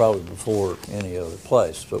there probably before any other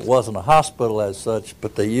place. So it wasn't a hospital as such,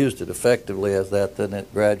 but they used it effectively as that. Then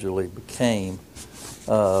it gradually became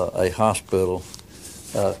a hospital,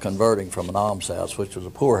 converting from an almshouse, which was a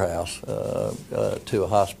poorhouse, to a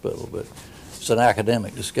hospital. But it's an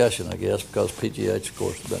academic discussion, I guess, because PGH, of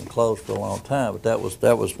course, has been closed for a long time. But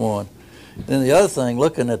that was one. And the other thing,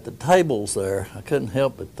 looking at the tables there, I couldn't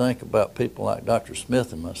help but think about people like Dr.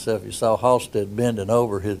 Smith and myself. You saw Halstead bending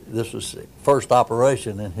over this was his first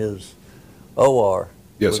operation in his OR.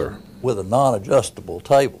 Yes, sir. With a non-adjustable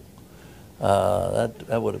table.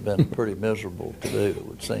 That would have been pretty miserable to do, it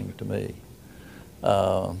would seem to me.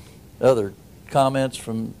 Other comments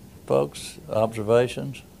from folks,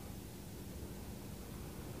 observations?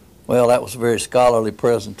 Well, that was a very scholarly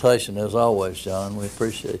presentation, as always, John. We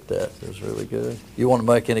appreciate that. It was really good. You want to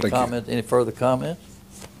make any comment, any further comments?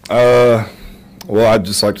 Well, I'd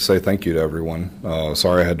just like to say thank you to everyone.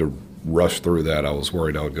 Sorry I had to rush through that. I was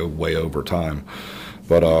worried I would go way over time.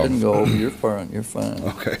 But didn't go over. You're fine. You're fine.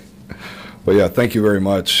 Okay. But yeah, thank you very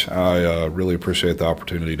much. I really appreciate the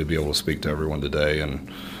opportunity to be able to speak to everyone today, and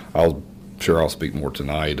I'll speak more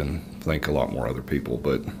tonight and thank a lot more other people,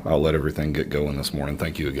 but I'll let everything get going this morning.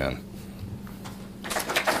 Thank you again.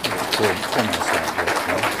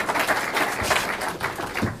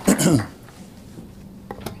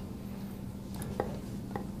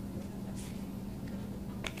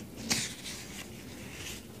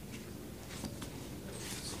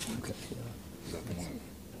 Okay.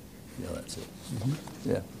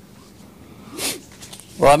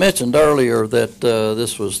 Well, I mentioned earlier that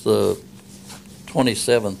this was the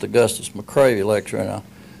 27th Augustus McCravey lecture, and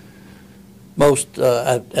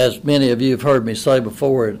as many of you have heard me say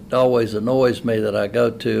before, it always annoys me that I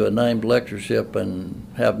go to a named lectureship and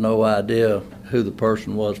have no idea who the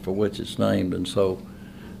person was for which it's named, and so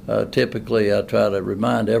typically I try to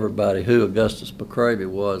remind everybody who Augustus McCravey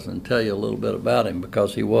was and tell you a little bit about him,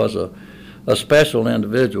 because he was a special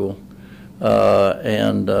individual,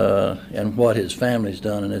 and what his family's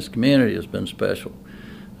done in his community has been special.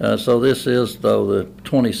 So this is, though, the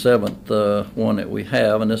 27th one that we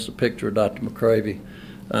have, and this is a picture of Dr. McCravey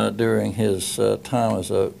during his time as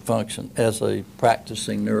a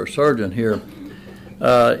practicing neurosurgeon here.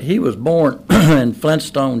 He was born in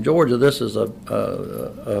Flintstone, Georgia. This is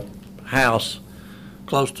a house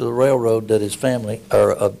close to the railroad that his family,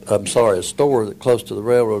 a store that close to the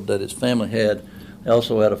railroad that his family had. They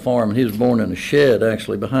also had a farm, and he was born in a shed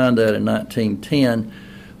actually behind that in 1910.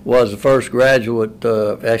 Was the first graduate,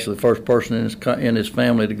 actually the first person in his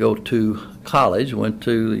family to go to college. Went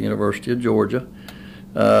to the University of Georgia,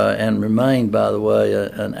 and remained, by the way,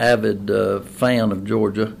 an avid fan of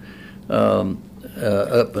Georgia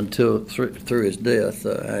up until through his death.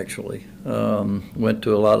 Actually, went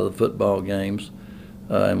to a lot of the football games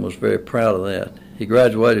and was very proud of that. He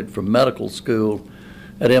graduated from medical school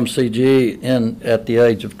at MCG at the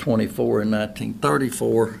age of 24 in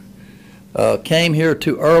 1934. Came here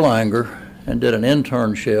to Erlanger and did an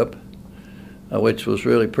internship, which was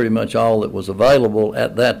really pretty much all that was available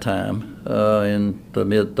at that time in the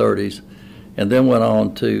mid-30s, and then went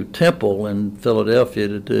on to Temple in Philadelphia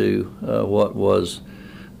to do what was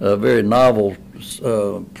a very novel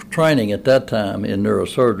training at that time in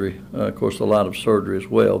neurosurgery, of course a lot of surgery as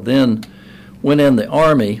well. Then went in the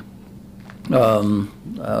Army,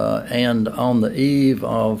 and on the eve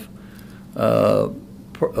of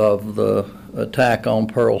the attack on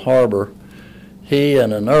Pearl Harbor, he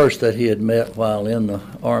and a nurse that he had met while in the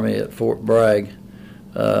Army at Fort Bragg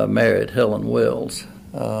married Helen Wells.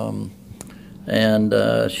 And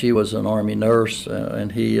she was an Army nurse,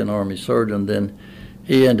 and he an Army surgeon. Then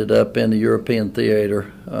he ended up in the European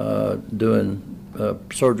theater doing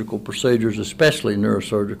surgical procedures, especially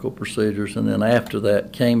neurosurgical procedures, and then after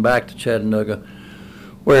that came back to Chattanooga,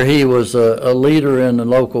 where he was a leader in the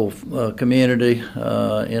local community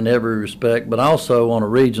in every respect, but also on a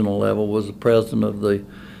regional level was the president of the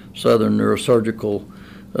Southern Neurosurgical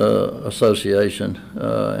Association,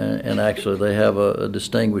 and actually they have a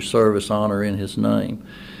distinguished service honor in his name.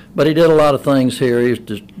 But he did a lot of things here. He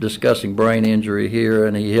was discussing brain injury here,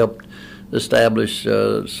 and he helped establish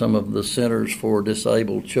some of the centers for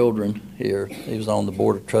disabled children here. He was on the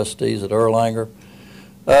board of trustees at Erlanger.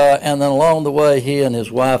 And then along the way, he and his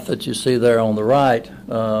wife that you see there on the right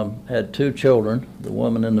had two children, the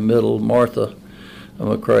woman in the middle, Martha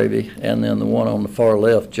McCravey, and then the one on the far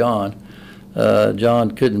left, John.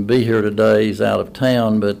 John couldn't be here today. He's out of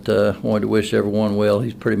town, but wanted to wish everyone well.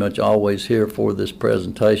 He's pretty much always here for this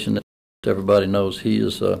presentation. Everybody knows he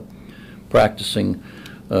is a practicing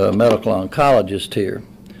medical oncologist here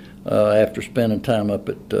after spending time up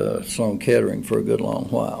at Sloan Kettering for a good long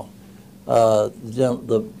while.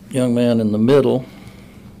 The young man in the middle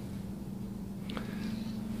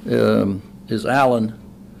is Alan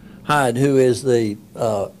Hyde, who is the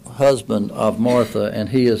husband of Martha, and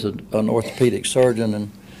he is an orthopedic surgeon.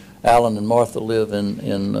 And Alan and Martha live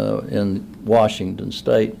in Washington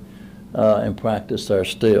State and practice there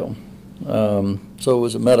still. So it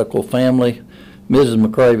was a medical family. Mrs.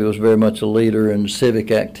 McCravey was very much a leader in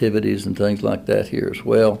civic activities and things like that here as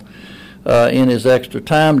well. In his extra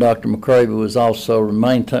time, Dr. McCravey was also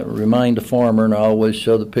remained a farmer, and I always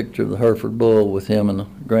show the picture of the Hereford bull with him and the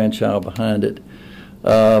grandchild behind it.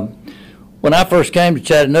 When I first came to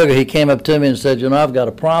Chattanooga, he came up to me and said, "You know, I've got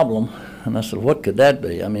a problem." And I said, "What could that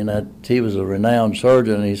be?" I mean, he was a renowned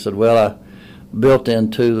surgeon, and he said, "Well, I built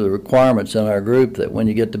into the requirements in our group that when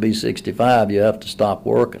you get to be 65, you have to stop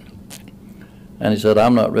working." And he said,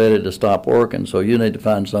 "I'm not ready to stop working, so you need to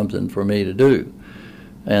find something for me to do."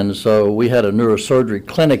 And so we had a neurosurgery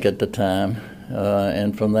clinic at the time,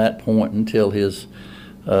 and from that point until his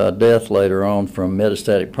death later on from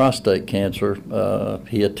metastatic prostate cancer,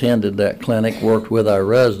 he attended that clinic, worked with our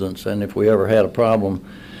residents, and if we ever had a problem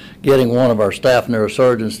getting one of our staff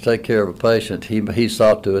neurosurgeons to take care of a patient, he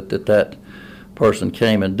saw to it that that person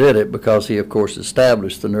came and did it, because he, of course,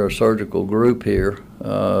 established the neurosurgical group here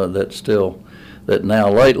that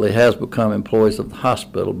now lately has become employees of the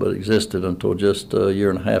hospital, but existed until just a year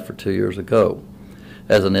and a half or 2 years ago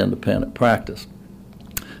as an independent practice.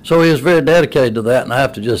 So he was very dedicated to that, and I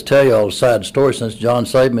have to just tell you all a side story since John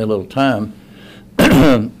saved me a little time.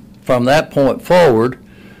 From that point forward,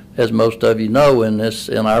 as most of you know, in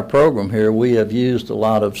our program here, we have used a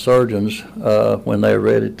lot of surgeons when they're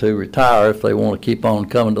ready to retire. If they want to keep on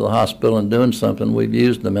coming to the hospital and doing something, we've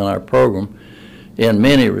used them in our program in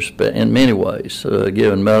many ways,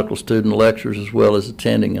 giving medical student lectures as well as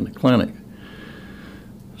attending in the clinic.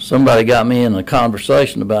 Somebody got me in a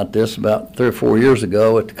conversation about this about 3 or 4 years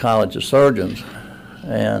ago at the College of Surgeons,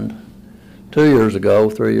 and 3 years ago,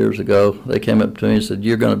 they came up to me and said,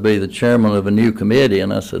 "You're going to be the chairman of a new committee."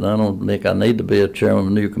 And I said, "I don't think I need to be a chairman of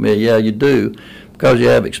a new committee." "Yeah, you do, because you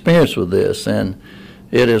have experience with this." And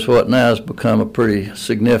it is what now has become a pretty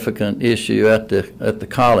significant issue at the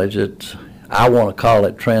college. I want to call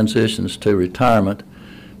it transitions to retirement,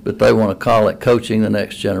 but they want to call it coaching the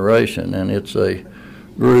next generation. And it's a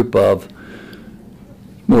group of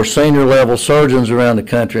more senior level surgeons around the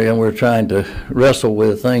country, and we're trying to wrestle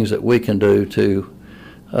with things that we can do to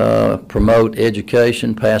promote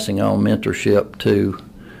education, passing on mentorship to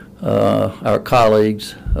our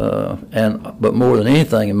colleagues, but more than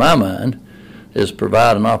anything in my mind is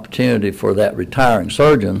provide an opportunity for that retiring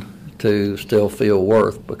surgeon to still feel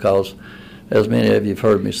worth, because as many of you have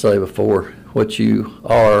heard me say before, what you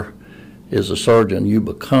are is a surgeon. You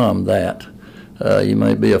become that. You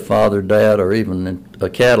may be a father, dad, or even a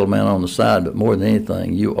cattleman on the side, but more than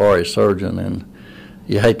anything, you are a surgeon, and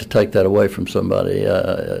you hate to take that away from somebody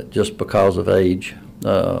just because of age.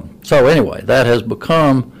 So anyway, that has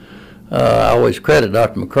become, I always credit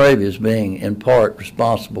Dr. McCravy as being in part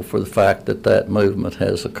responsible for the fact that that movement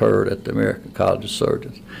has occurred at the American College of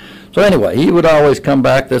Surgeons. So anyway, he would always come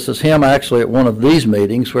back. This is him actually at one of these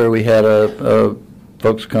meetings where we had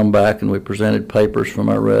folks come back and we presented papers from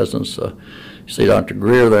our residents. You see Dr.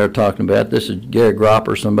 Greer there talking about. This is Gary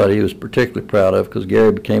Gropper, somebody he was particularly proud of, because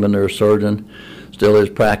Gary became a neurosurgeon, still is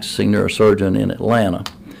practicing neurosurgeon in Atlanta.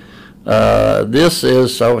 I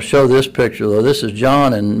will show this picture though. This is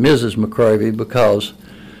John and Mrs. McCravy, because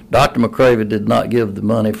Dr. McCravy did not give the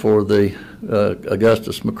money for the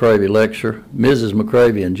Augustus McCravy lecture. Mrs.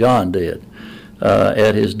 McCravy and John did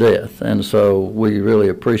at his death, and so we really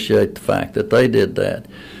appreciate the fact that they did that.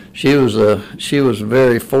 She was a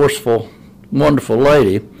very forceful, wonderful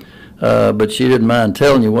lady, but she didn't mind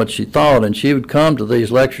telling you what she thought, and she would come to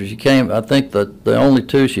these lectures. She came, I think that the only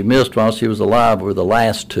two she missed while she was alive were the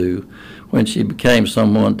last two when she became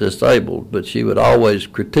somewhat disabled, but she would always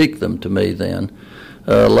critique them to me then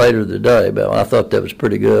later the day about, I thought that was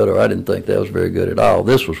pretty good, or I didn't think that was very good at all.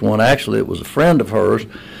 This was one, actually, it was a friend of hers,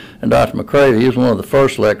 and Dr. McCravy, he was one of the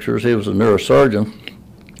first lecturers. He was a neurosurgeon.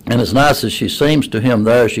 And as nice as she seems to him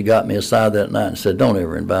there, she got me aside that night and said, "Don't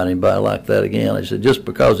ever invite anybody like that again." I said, just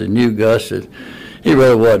because he knew Gus, he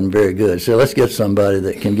really wasn't very good. So let's get somebody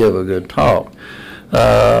that can give a good talk.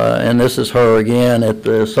 And this is her again at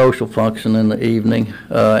the social function in the evening,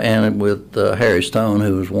 and with Harry Stone,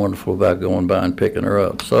 who was wonderful about going by and picking her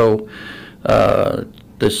up. So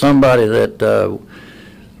there's somebody that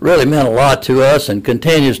really meant a lot to us and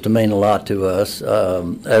continues to mean a lot to us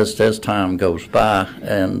as time goes by.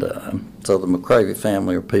 And so the McCravy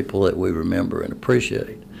family are people that we remember and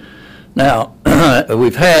appreciate. Now,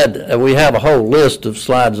 we have a whole list of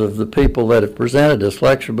slides of the people that have presented this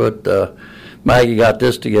lecture, but Maggie got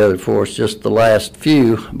this together for us, just the last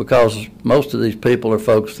few, because most of these people are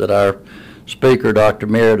folks that our speaker, Dr.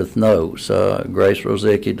 Meredith, knows. Grace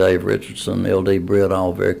Rosicki, Dave Richardson, L.D. Britt,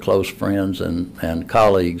 all very close friends and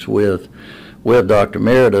colleagues with Dr.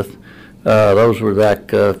 Meredith. Those were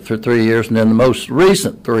back for 3 years. And then the most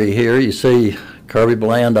recent three here, you see Kirby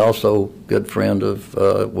Bland, also good friend of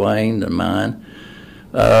Wayne and mine,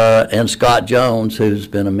 and Scott Jones, who's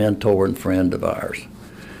been a mentor and friend of ours.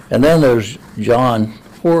 And then there's John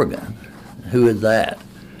Horgan. Who is that?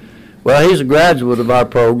 Well, he's a graduate of our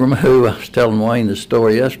program who, I was telling Wayne this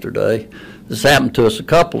story yesterday. This happened to us a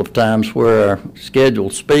couple of times where our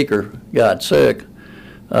scheduled speaker got sick,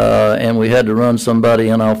 and we had to run somebody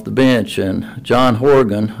in off the bench. And John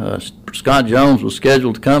Horgan, Scott Jones was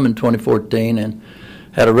scheduled to come in 2014 and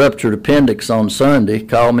had a ruptured appendix on Sunday,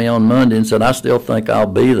 called me on Monday and said, "I still think I'll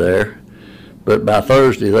be there." But by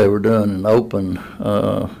Thursday, they were doing an open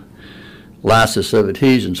lysis of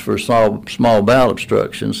adhesions for small bowel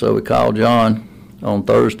obstruction. So we called John on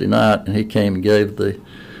Thursday night, and he came and gave the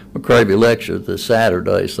McCravy lecture this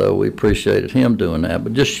Saturday, so we appreciated him doing that.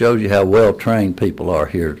 But just shows you how well-trained people are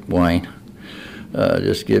here, Wayne.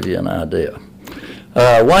 Just give you an idea.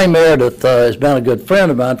 Wayne Meredith has been a good friend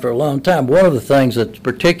of mine for a long time. One of the things that's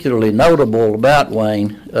particularly notable about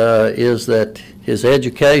Wayne is that his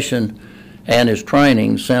education and his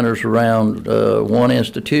training centers around one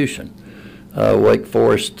institution. Wake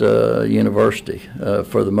Forest University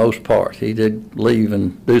for the most part. He did leave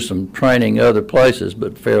and do some training other places,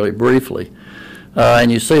 but fairly briefly.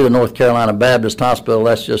 And you see the North Carolina Baptist Hospital.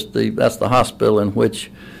 That's the hospital in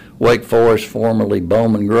which Wake Forest, formerly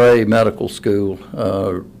Bowman Gray Medical School,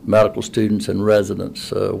 medical students and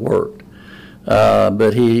residents worked.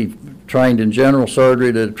 But he trained in general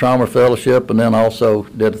surgery, did a trauma fellowship, and then also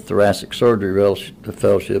did a thoracic surgery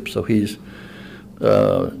fellowship. So he's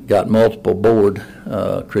got multiple board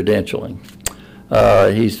credentialing.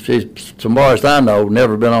 He's, so far as I know,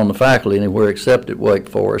 never been on the faculty anywhere except at Wake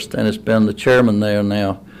Forest, and has been the chairman there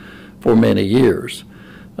now for many years.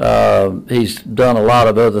 He's done a lot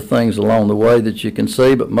of other things along the way that you can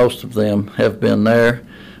see, but most of them have been there.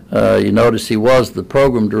 You notice he was the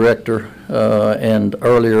program director, and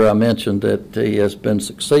earlier I mentioned that he has been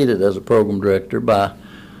succeeded as a program director by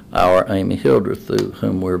our Amy Hildreth,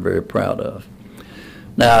 whom we're very proud of.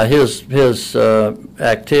 Now, his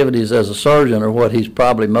activities as a surgeon are what he's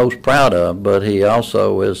probably most proud of, but he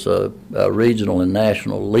also is a regional and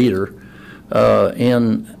national leader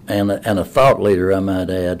and a thought leader, I might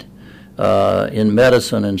add, in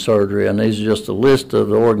medicine and surgery. And these are just a list of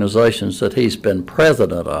the organizations that he's been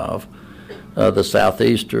president of. The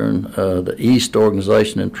Southeastern, the East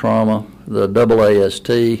Organization in Trauma, the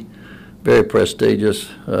AAST, very prestigious,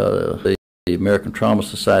 the American Trauma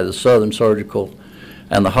Society, the Southern Surgical,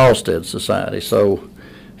 and the Halstead Society. So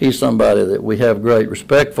he's somebody that we have great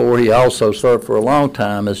respect for. He also served for a long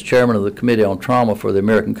time as chairman of the Committee on Trauma for the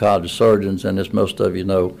American College of Surgeons, and as most of you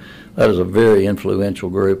know, that is a very influential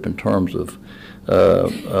group in terms of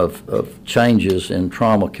changes in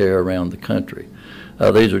trauma care around the country.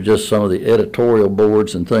 These are just some of the editorial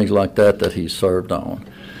boards and things like that he's served on.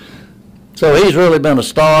 So he's really been a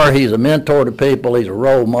star. He's a mentor to people. He's a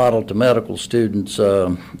role model to medical students.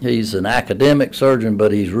 He's an academic surgeon,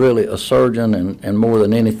 but he's really a surgeon, and more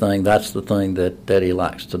than anything, that's the thing that he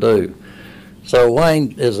likes to do. So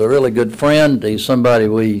Wayne is a really good friend. He's somebody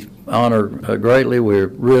we honor greatly. We're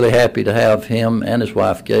really happy to have him and his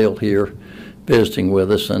wife Gail here visiting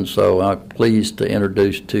with us, and so I'm pleased to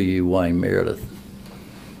introduce to you Wayne Meredith.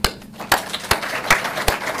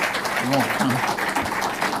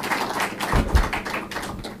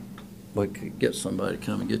 We could get somebody to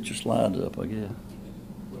come and get your slides up, I guess.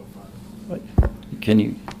 Wait, can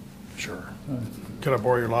you? Sure. Can I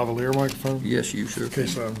borrow your lavalier microphone? Yes, you sure In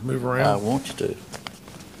case can. I move around. I want you to.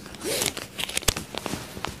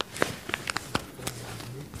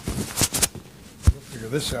 We'll figure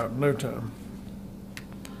this out in no time.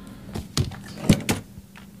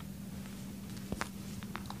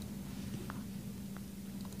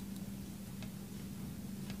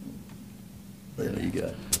 There you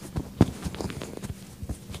go.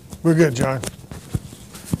 We're good, John.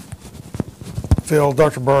 Phil,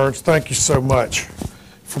 Dr. Burns, thank you so much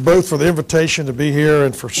for the invitation to be here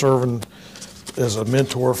and for serving as a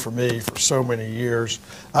mentor for me for so many years.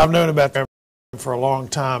 I've known about them for a long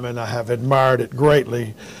time, and I have admired it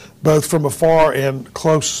greatly, both from afar and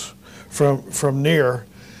close from near.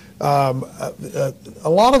 A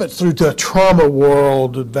lot of it through the trauma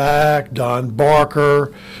world, back, Don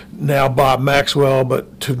Barker, now Bob Maxwell,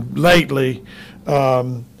 but lately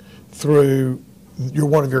through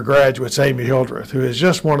one of your graduates, Amy Hildreth, who is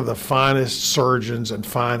just one of the finest surgeons and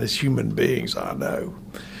finest human beings I know.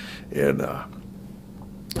 And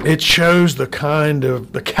it shows the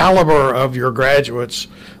caliber of your graduates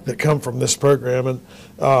that come from this program, and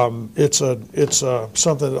it's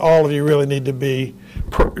something that all of you really need to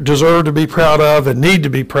deserve to be proud of and need to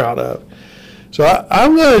be proud of. So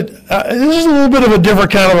this is a little bit of a different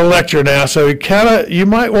kind of a lecture now, so you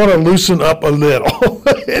might want to loosen up a little.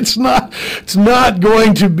 It's not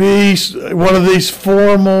going to be one of these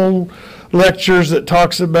formal lectures that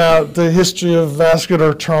talks about the history of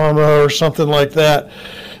vascular trauma or something like that.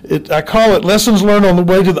 I call it Lessons Learned on the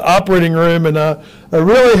Way to the Operating Room, and I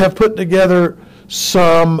really have put together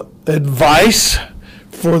some advice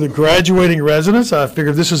for the graduating residents. I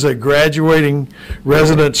figured this is a graduating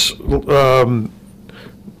residents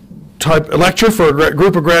type lecture for a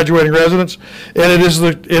group of graduating residents, and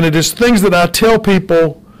it is things that I tell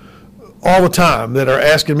people all the time that are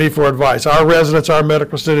asking me for advice. Our residents, our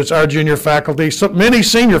medical students, our junior faculty, many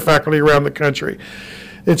senior faculty around the country.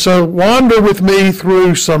 And so wander with me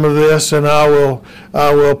through some of this, and I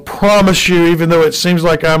will promise you, even though it seems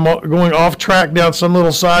like I'm going off track down some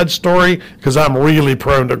little side story, because I'm really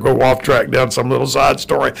prone to go off track down some little side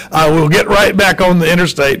story, I will get right back on the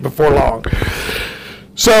interstate before long.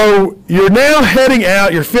 So you're now heading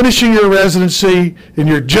out, you're finishing your residency, and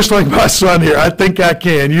you're just like my son here. I think I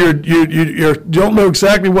can. You don't know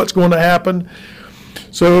exactly what's going to happen.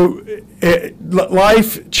 So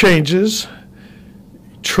life changes.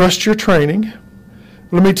 Trust your training.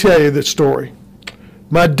 Let me tell you this story.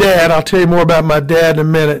 My dad, I'll tell you more about my dad in a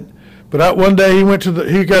minute, but one day he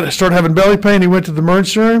started having belly pain. He went to the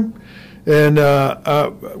emergency room and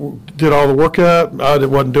did all the workup. I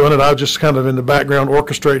wasn't doing it. I was just kind of in the background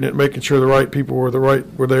orchestrating it, making sure the right people were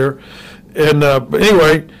there. And but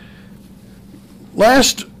anyway,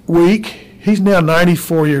 last week, he's now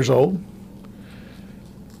 94 years old.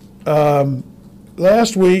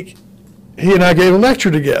 Last week, he and I gave a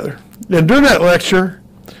lecture together. And during that lecture,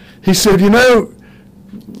 he said,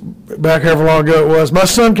 back however long ago it was, my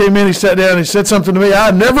son came in, he sat down, and he said something to me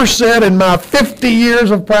I never said in my 50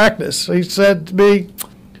 years of practice. He said to me,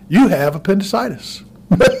 "You have appendicitis."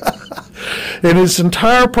 In his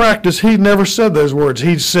entire practice, he never said those words.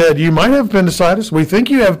 He said, "You might have appendicitis. We think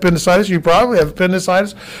you have appendicitis. You probably have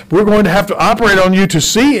appendicitis. We're going to have to operate on you to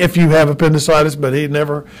see if you have appendicitis." But he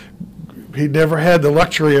never had the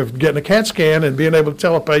luxury of getting a CAT scan and being able to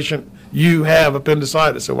tell a patient, "You have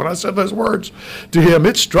appendicitis." So when I said those words to him,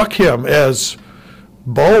 it struck him as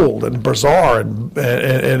bold and bizarre and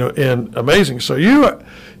amazing. So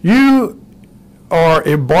you are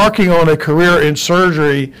embarking on a career in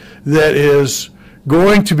surgery that is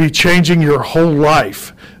going to be changing your whole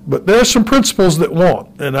life. But there are some principles that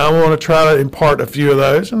won't, and I want to try to impart a few of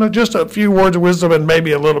those, and just a few words of wisdom and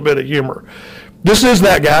maybe a little bit of humor. This is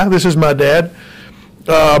that guy. This is my dad.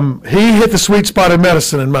 He hit the sweet spot in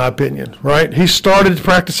medicine, in my opinion, right? He started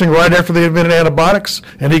practicing right after they invented antibiotics,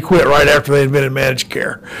 and he quit right after they invented managed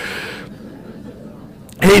care.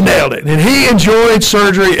 He nailed it, and he enjoyed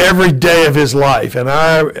surgery every day of his life, and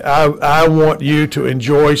I want you to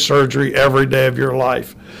enjoy surgery every day of your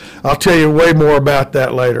life. I'll tell you way more about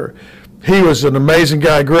that later. He was an amazing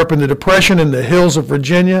guy. Grew up in the Depression in the hills of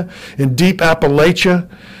Virginia, in deep Appalachia,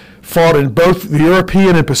 fought in both the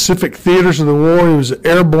European and Pacific theaters of the war. He was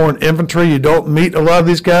airborne infantry. You don't meet a lot of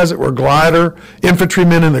these guys that were glider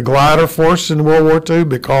infantrymen in the glider force in World War II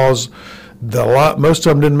because most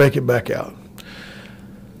of them didn't make it back out.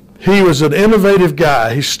 He was an innovative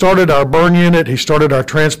guy. He started our burn unit. He started our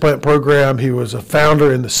transplant program. He was a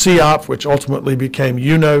founder in the CEOP, which ultimately became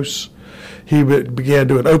UNOS. He began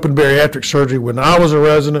doing open bariatric surgery when I was a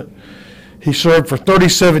resident. He served for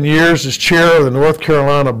 37 years as chair of the North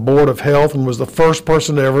Carolina Board of Health and was the first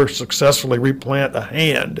person to ever successfully replant a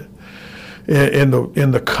hand in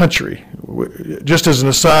the country. Just as an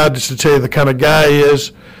aside, just to tell you the kind of guy he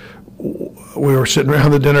is, we were sitting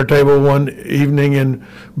around the dinner table one evening, and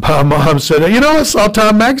my mom said, I saw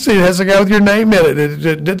Time Magazine. It has a guy with your name in it.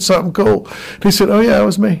 It did something cool. And he said, "Oh, yeah, it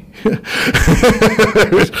was me."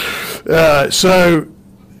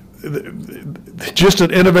 Just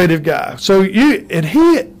an innovative guy. So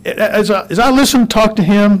as I listen, talk to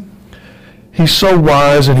him, he's so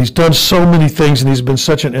wise, and he's done so many things, and he's been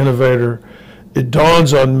such an innovator. It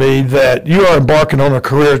dawns on me that you are embarking on a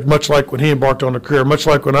career, much like when he embarked on a career, much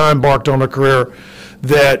like when I embarked on a career,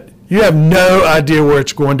 that you have no idea where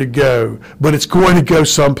it's going to go, but it's going to go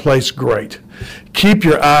someplace great. Keep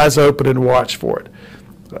your eyes open and watch for it.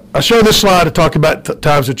 I show this slide to talk about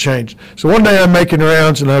times have changed. So one day I'm making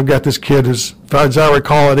rounds, and I've got this kid who's, as I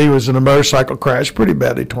recall it, he was in a motorcycle crash, pretty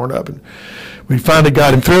badly torn up. And we finally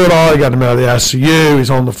got him through it all. He got him out of the ICU. He's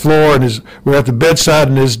on the floor, and we're at the bedside,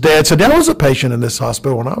 and his dad said, "I was a patient in this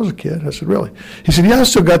hospital when I was a kid." I said, "Really?" He said, "Yeah, I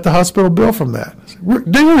still got the hospital bill from that." I said,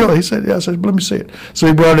 "Do you really?" He said, "Yeah." I said, "Let me see it." So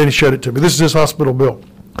he brought it in and showed it to me. This is his hospital bill.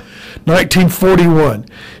 1941.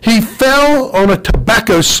 He fell on a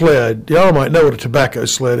tobacco sled. Y'all might know what a tobacco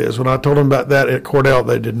sled is. When I told them about that at Cornell,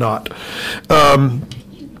 they did not.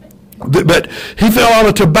 But he fell on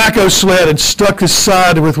a tobacco sled and stuck his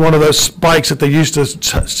side with one of those spikes that they used to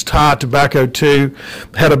tie tobacco to.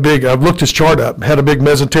 Had a big, I looked his chart up, had a big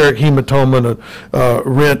mesenteric hematoma and a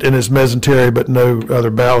rent in his mesentery, but no other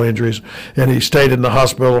bowel injuries. And he stayed in the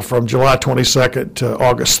hospital from July 22nd to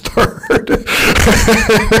August 3rd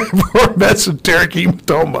for mesenteric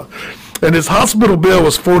hematoma. And his hospital bill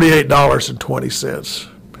was $48.20.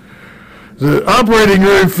 The operating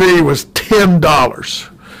room fee was $10.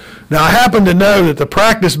 Now, I happen to know that the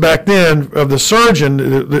practice back then of the surgeon,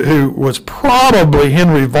 who was probably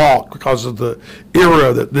Henry Valk because of the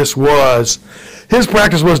era that this was, his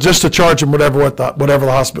practice was just to charge him whatever the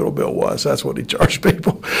hospital bill was. That's what he charged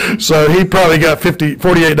people. So he probably got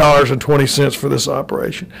 $48.20 for this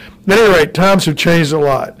operation. At any rate, times have changed a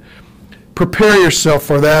lot. Prepare yourself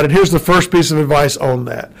for that. And here's the first piece of advice on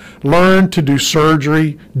that. Learn to do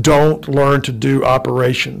surgery. Don't learn to do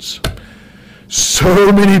operations.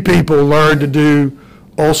 So many people learn to do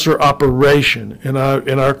ulcer operation. And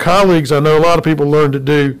our colleagues, I know a lot of people learn to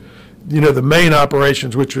do the main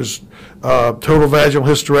operations, which was total vaginal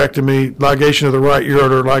hysterectomy, ligation of the right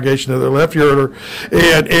ureter, ligation of the left ureter,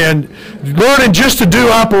 and learning just to do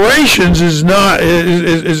operations is not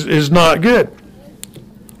good.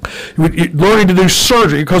 Learning to do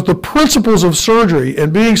surgery, because the principles of surgery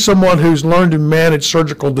and being someone who's learned to manage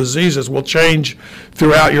surgical diseases will change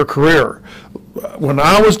throughout your career. When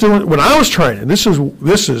I was training, this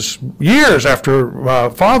is years after my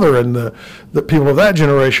father and the people of that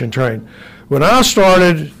generation trained. When I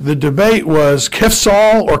started, the debate was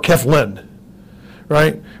Kefsol or Keflin,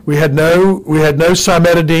 right? We had no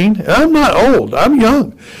cimetidine. I'm not old. I'm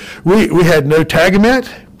young. We had no Tagamet.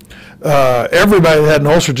 Everybody that had an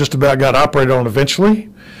ulcer just about got operated on eventually.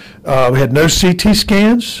 We had no CT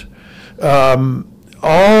scans.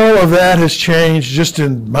 All of that has changed just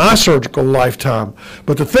in my surgical lifetime.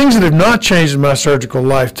 But the things that have not changed in my surgical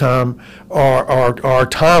lifetime are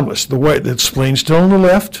timeless. The way that spleen's still on the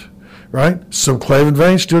left, right? Subclavian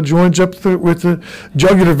vein still joins up with the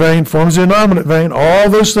jugular vein, forms the innominate vein. All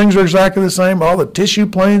those things are exactly the same. All the tissue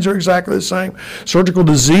planes are exactly the same. Surgical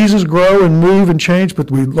diseases grow and move and change, but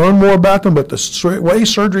we learn more about them. But the way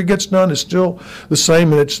surgery gets done is still the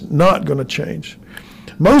same, and it's not going to change.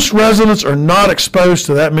 Most residents are not exposed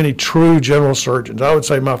to that many true general surgeons. I would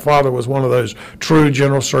say my father was one of those true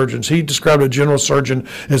general surgeons. He described a general surgeon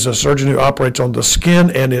as a surgeon who operates on the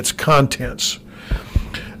skin and its contents.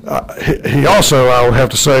 He also, I would have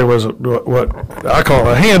to say, was what I call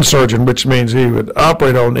a hand surgeon, which means he would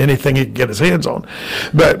operate on anything he could get his hands on.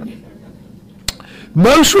 But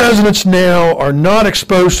most residents now are not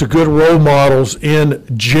exposed to good role models in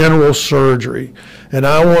general surgery. And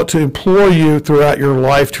I want to implore you throughout your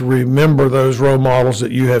life to remember those role models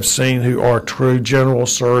that you have seen who are true general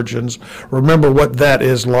surgeons. Remember what that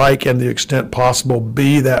is like, and the extent possible,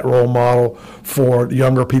 be that role model for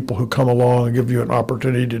younger people who come along and give you an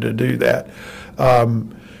opportunity to do that.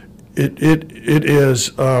 It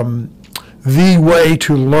is the way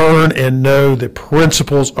to learn and know the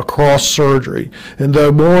principles across surgery. And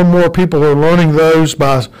though more and more people are learning those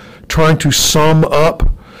by trying to sum up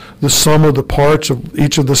the sum of the parts of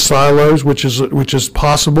each of the silos, which is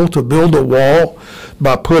possible to build a wall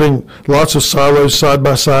by putting lots of silos side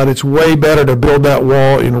by side. It's way better to build that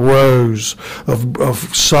wall in rows of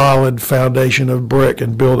solid foundation of brick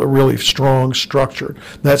and build a really strong structure.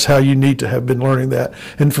 That's how you need to have been learning that.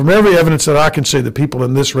 And from every evidence that I can see, the people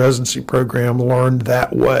in this residency program learned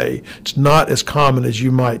that way. It's not as common as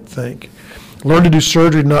you might think. Learn to do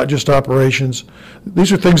surgery, not just operations.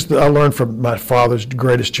 These are things that I learned from my father's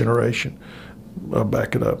greatest generation. I'll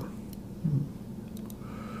back it up.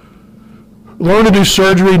 Learn to do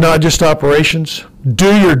surgery, not just operations.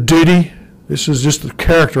 Do your duty. This is just what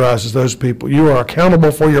characterizes those people. You are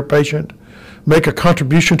accountable for your patient. Make a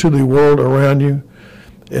contribution to the world around you,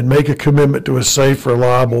 and make a commitment to a safe,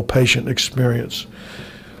 reliable patient experience.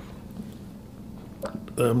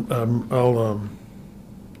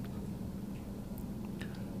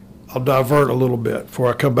 I'll divert a little bit before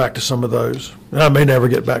I come back to some of those. And I may never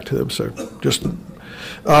get back to them, so just...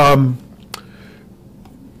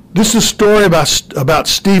 this is a story about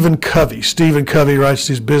Stephen Covey. Stephen Covey writes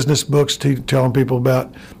these business books telling people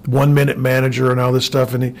about 1 Minute Manager and all this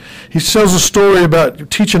stuff. And he tells a story about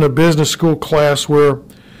teaching a business school class where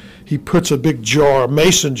he puts a big jar, a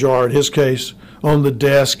mason jar in his case, on the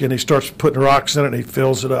desk, and he starts putting rocks in it, and he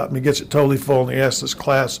fills it up. And he gets it totally full, and he asks this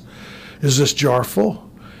class, is this jar full?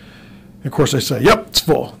 And of course, they say, yep, it's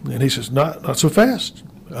full. And he says, not so fast.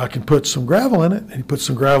 I can put some gravel in it. And he puts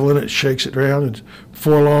some gravel in it, shakes it around, and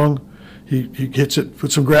before long, he gets it,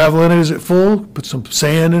 put some gravel in it, is it full? Put some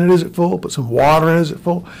sand in it, is it full? Put some water in it, is it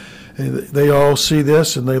full? And they all see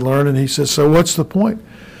this, and they learn, and he says, so what's the point?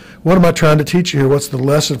 What am I trying to teach you here? What's the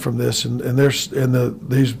lesson from this? And these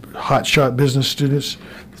hotshot business students,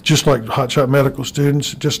 just like hotshot medical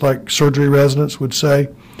students, just like surgery residents would say,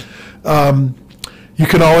 you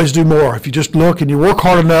can always do more. If you just look and you work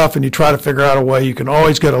hard enough and you try to figure out a way, you can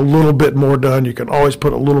always get a little bit more done. You can always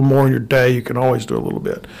put a little more in your day. You can always do a little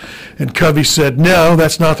bit. And Covey said, no,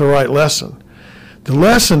 that's not the right lesson. The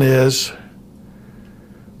lesson is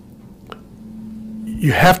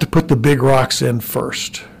you have to put the big rocks in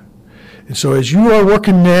first. And so as you are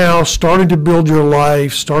working now, starting to build your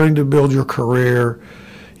life, starting to build your career,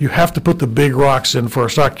 you have to put the big rocks in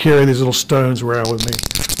first. I carry these little stones around with me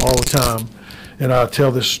all the time. And I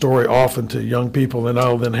tell this story often to young people, and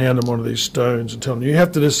I'll then hand them one of these stones and tell them, you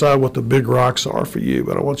have to decide what the big rocks are for you,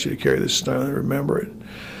 but I want you to carry this stone and remember it.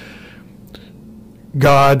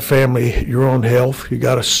 God, family, your own health, you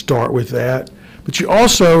got to start with that. But you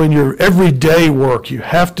also, in your everyday work, you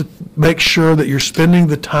have to make sure that you're spending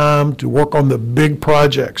the time to work on the big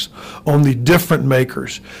projects, on the different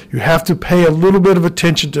makers. You have to pay a little bit of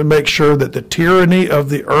attention to make sure that the tyranny of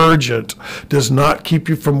the urgent does not keep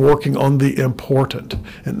you from working on the important.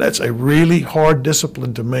 And that's a really hard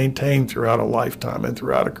discipline to maintain throughout a lifetime and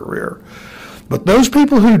throughout a career. But those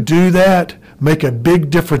people who do that make a big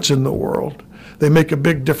difference in the world. They make a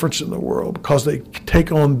big difference in the world because they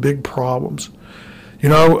take on big problems. You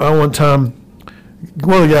know, one time,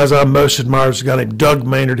 one of the guys I most admired was a guy named Doug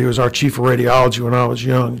Maynard. He was our chief of radiology when I was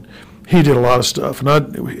young. He did a lot of stuff,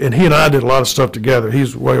 and he and I did a lot of stuff together.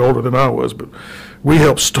 He's way older than I was, but we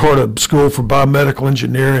helped start a school for biomedical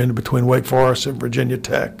engineering between Wake Forest and Virginia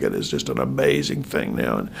Tech. It is just an amazing thing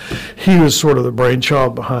now. And he was sort of the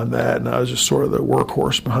brainchild behind that, and I was just sort of the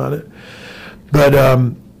workhorse behind it. But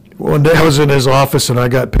one day I was in his office, and I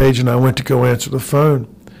got paged, and I went to go answer the phone.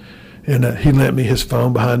 And he lent me his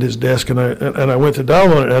phone behind his desk, and I went to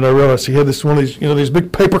dial on it, and I realized he had this one of these, you know, these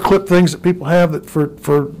big paper clip things that people have that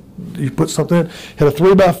for you put something in. It had a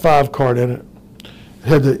 3x5 card in it.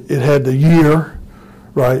 It had the year,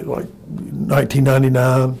 right, like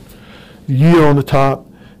 1999, the year on the top.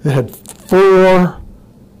 It had 4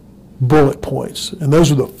 bullet points, and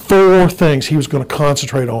those are the 4 things he was going to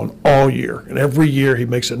concentrate on all year. And every year he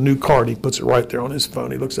makes a new card. He puts it right there on his phone.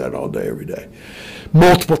 He looks at it all day, every day,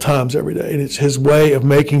 multiple times every day. And it's his way of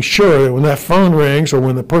making sure that when that phone rings, or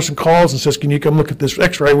when the person calls and says, "Can you come look at this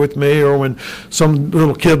x-ray with me?" or when some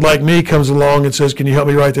little kid like me comes along and says, "Can you help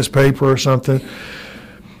me write this paper?" or something,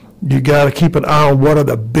 you got to keep an eye on what are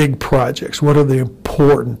the big projects, what are the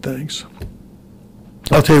important things.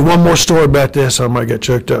 I'll tell you one more story about this. I might get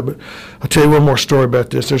choked up, but I'll tell you one more story about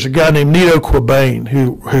this. There's a guy named Nito Quabain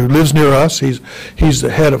who lives near us. He's the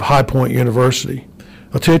head of High Point University.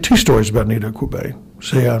 I'll tell you 2 stories about Nito Quabain.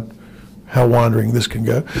 See how wandering this can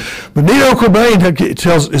go. But Nito Quabain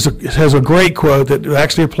has a great quote that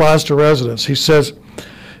actually applies to residents. He says,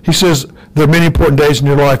 there are many important days in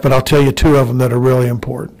your life, but I'll tell you 2 of them that are really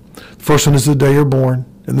important. The first one is the day you're born,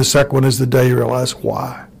 and the second one is the day you realize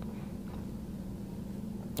why.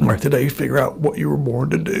 Right, the day you figure out what you were born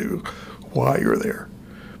to do, why you're there.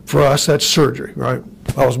 For us, that's surgery, right?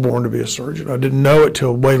 I was born to be a surgeon. I didn't know it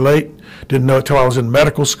till way late. Didn't know it till I was in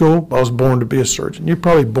medical school. I was born to be a surgeon. You're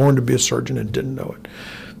probably born to be a surgeon and didn't know it.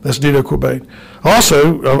 That's Nito Quabain.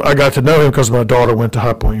 Also, I got to know him because my daughter went to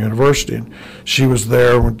High Point University, and she was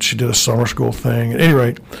there when she did a summer school thing. At any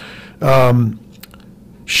rate,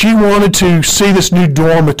 she wanted to see this new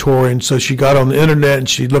dormitory, and so she got on the internet and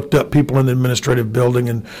she looked up people in the administrative building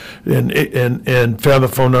and found the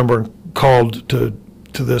phone number and called to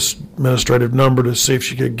this administrative number to see if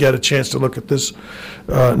she could get a chance to look at this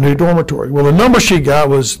new dormitory. Well, the number she got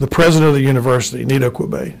was the president of the university, Nito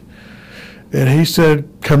Quabain. And he said,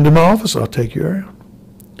 "Come to my office, I'll take you around."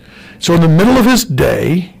 So in the middle of his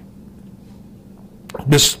day,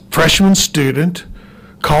 this freshman student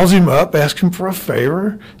calls him up, asks him for a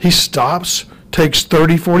favor. He stops, takes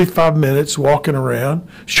 30, 45 minutes walking around,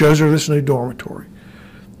 shows her this new dormitory.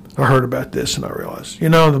 I heard about this and I realized,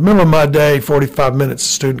 in the middle of my day, 45 minutes, a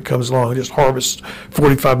student comes along and just harvests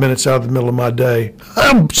 45 minutes out of the middle of my day.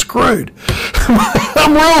 I'm screwed.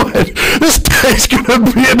 I'm ruined. This day's going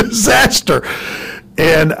to be a disaster.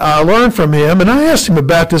 And I learned from him, and I asked him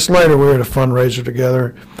about this later. We were at a fundraiser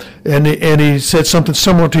together, and he said something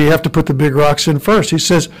similar to, you have to put the big rocks in first. He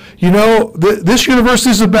says, this university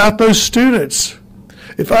is about those students.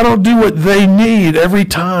 If I don't do what they need every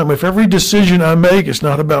time, if every decision I make is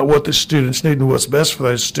not about what the students need and what's best for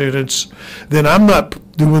those students, then I'm not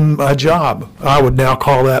doing my job. I would now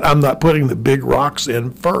call that, I'm not putting the big rocks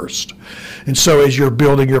in first. And so as you're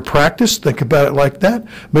building your practice, think about it like that.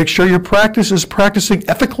 Make sure your practice is practicing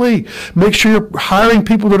ethically. Make sure you're hiring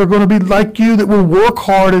people that are going to be like you, that will work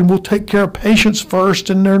hard and will take care of patients first,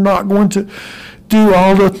 and they're not going to do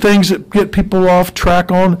all the things that get people off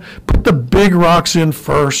track on. Put the big rocks in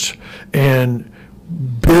first and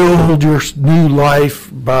build your new life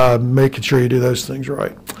by making sure you do those things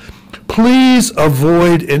right. Please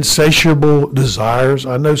avoid insatiable desires.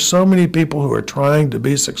 I know so many people who are trying to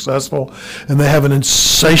be successful, and they have an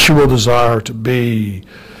insatiable desire to be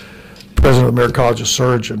president of the American College of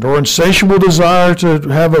Surgeons, or insatiable desire to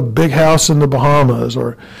have a big house in the Bahamas.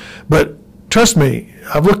 But trust me,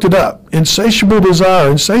 I've looked it up. Insatiable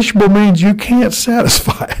desire. Insatiable means you can't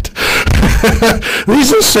satisfy it.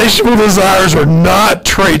 These insatiable desires are not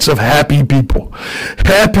traits of happy people.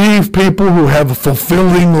 Happy people who have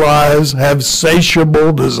fulfilling lives have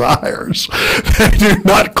satiable desires. They do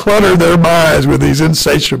not clutter their minds with these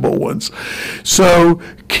insatiable ones. So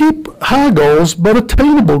keep high goals, but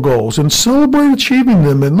attainable goals, and celebrate achieving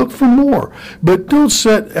them and look for more. But don't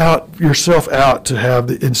set yourself out to have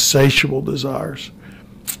the insatiable desires.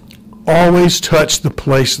 Always touch the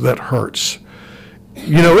place that hurts.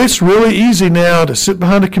 You know, it's really easy now to sit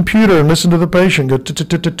behind a computer and listen to the patient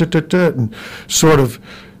go and sort of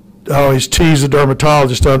always tease the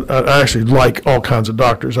dermatologist. I actually like all kinds of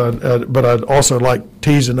doctors, but I'd also like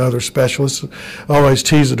teasing other specialists. I always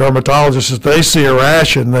tease the dermatologist if they see a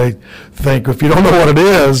rash and they think, if you don't know what it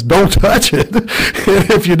is, don't touch it.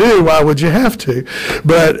 If you do, why would you have to?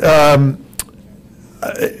 But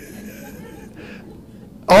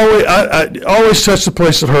always touch the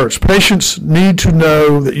place that hurts. Patients need to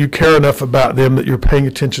know that you care enough about them that you're paying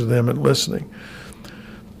attention to them and listening.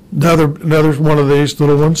 Another one of these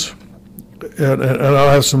little ones, and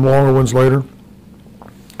I'll have some longer ones later.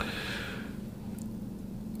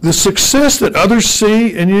 The success that others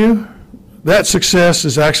see in you, that success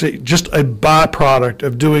is actually just a byproduct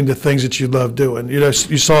of doing the things that you love doing. You know,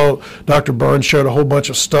 you saw Dr. Burns showed a whole bunch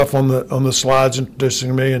of stuff on the slides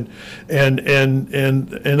introducing me, and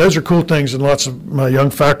those are cool things, and lots of my young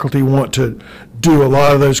faculty want to do a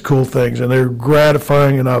lot of those cool things, and they're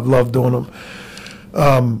gratifying, and I've loved doing them.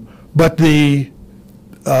 But the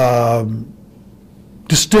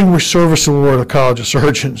Distinguished Service Award of the College of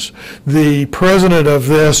Surgeons, the president of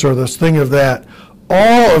this or the thing of that,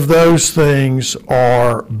 all of those things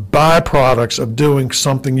are byproducts of doing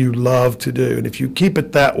something you love to do. And if you keep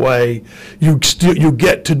it that way, you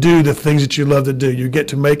get to do the things that you love to do. You get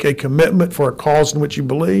to make a commitment for a cause in which you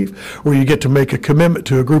believe, or you get to make a commitment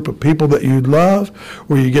to a group of people that you love,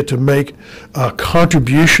 or you get to make a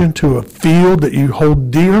contribution to a field that you hold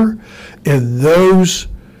dear. And those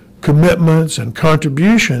commitments and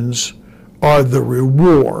contributions are the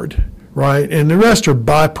reward, right? And the rest are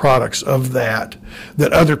byproducts of that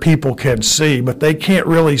other people can see, but they can't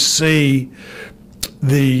really see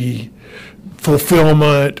the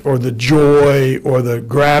fulfillment or the joy or the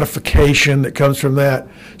gratification that comes from that.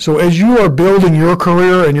 So as you are building your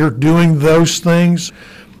career and you're doing those things,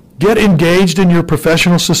 get engaged in your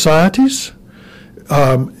professional societies.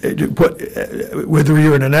 Whether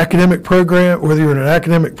you're in an academic program, whether you're in an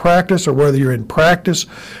academic practice, or whether you're in practice,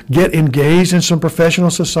 get engaged in some professional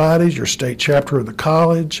societies, your state chapter of the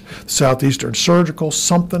college, Southeastern Surgical,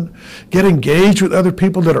 something. Get engaged with other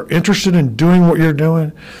people that are interested in doing what you're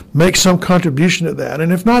doing. Make some contribution to that.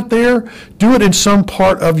 And if not there, do it in some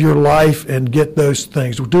part of your life and get those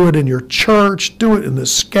things. Do it in your church, do it in the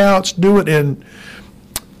Scouts, do it in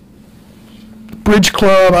Bridge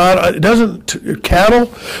Club, it doesn't, cattle,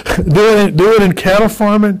 do it in cattle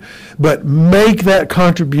farming, but make that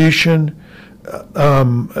contribution.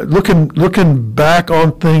 Looking back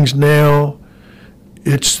on things now,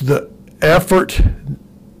 it's the effort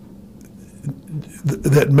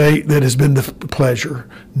that has been the pleasure,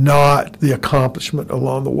 not the accomplishment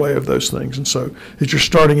along the way of those things. And so as you're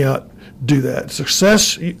starting out, do that.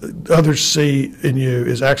 Success others see in you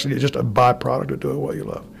is actually just a byproduct of doing what you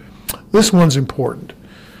love. This one's important.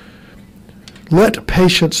 Let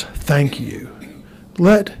patients thank you.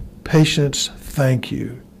 Let patients thank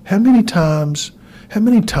you. How many times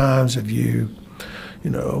have you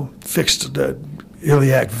fixed the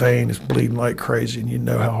iliac vein is bleeding like crazy, and you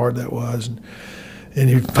know how hard that was, and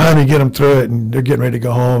you finally get them through it, and they're getting ready to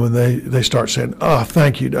go home, and they start saying, "Oh,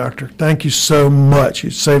 thank you, doctor. Thank you so much. You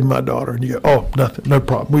saved my daughter." And you go, "Oh, nothing, no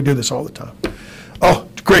problem. We do this all the time." "Oh,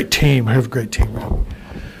 great team. I have a great team."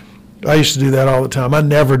 I used to do that all the time. I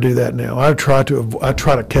never do that now. I try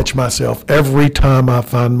to catch myself every time I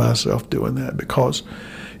find myself doing that, because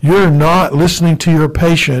you're not listening to your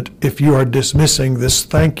patient if you are dismissing this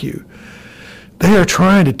thank you. They are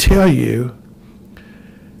trying to tell you,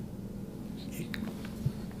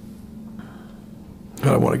 I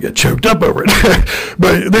don't want to get choked up over it,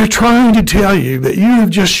 but they're trying to tell you that you have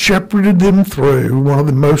just shepherded them through one of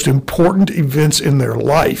the most important events in their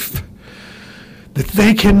life, that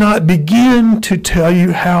they cannot begin to tell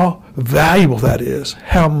you how valuable that is,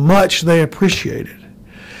 how much they appreciate it.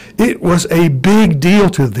 It was a big deal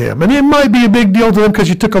to them. And it might be a big deal to them because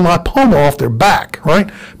you took a lipoma off their back, right?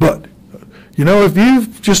 But, if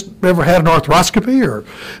you've just ever had an arthroscopy or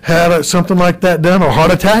had something like that done, or a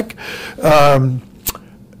heart attack,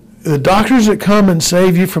 the doctors that come and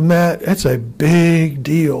save you from that, that's a big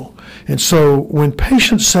deal. And so when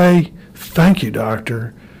patients say, "Thank you,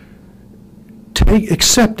 doctor,"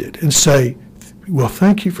 accept it and say, well,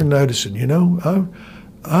 thank you for noticing.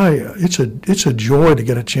 It's a joy to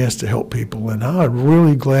get a chance to help people, and I'm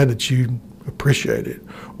really glad that you appreciate it.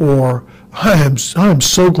 Or I am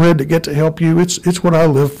so glad to get to help you. It's what I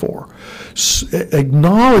live for.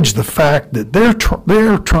 Acknowledge the fact that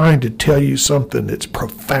they're trying to tell you something that's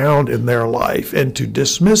profound in their life, and to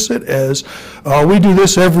dismiss it as, oh, we do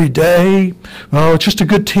this every day, oh, it's just a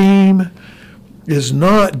good team, is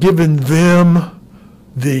not giving them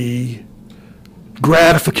the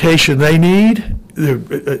gratification they need,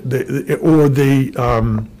 or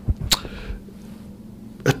the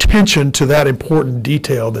attention to that important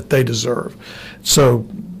detail that they deserve. So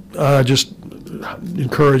I just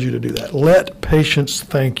encourage you to do that. Let patients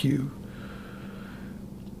thank you.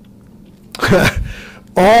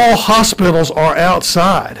 All hospitals are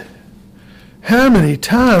outside. How many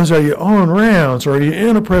times are you on rounds, or are you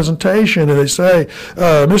in a presentation and they say,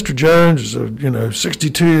 Mr. Jones is a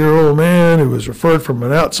 62-year-old man who was referred from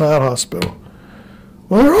an outside hospital?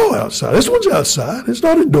 Well, they're all outside. This one's outside. It's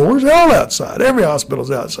not indoors. They're all outside. Every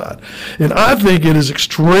hospital's outside. And I think it is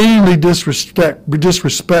extremely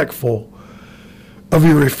disrespectful of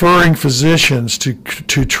your referring physicians to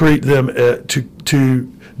treat them,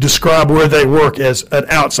 to describe where they work as an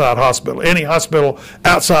outside hospital. Any hospital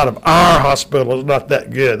outside of our hospital is not that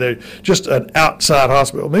good. They're just an outside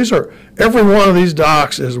hospital. Every one of these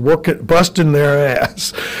docs is working, busting their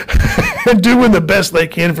ass and doing the best they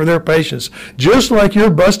can for their patients, just like you're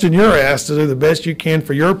busting your ass to do the best you can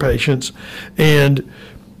for your patients. And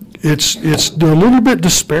it's a little bit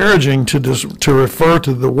disparaging to refer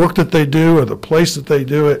to the work that they do or the place that they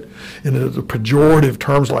do it in the pejorative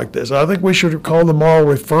terms like this. I think we should call them all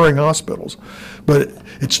referring hospitals. But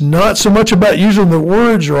it's not so much about using the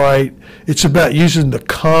words right, it's about using the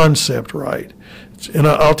concept right. And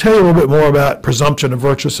I'll tell you a little bit more about presumption of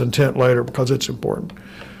virtuous intent later, because it's important.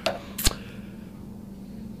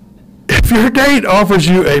 If your date offers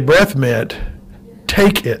you a breath mint,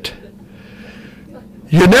 take it.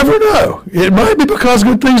 You never know. It might be because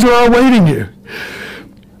good things are awaiting you.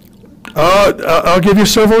 I'll give you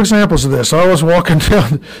several examples of this. I was walking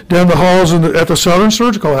down the halls at the Southern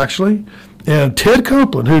Surgical, actually, and Ted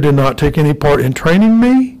Copeland, who did not take any part in training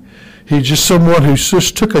me, he's just someone who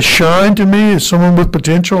just took a shine to me as someone with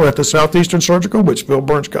potential at the Southeastern Surgical, which Phil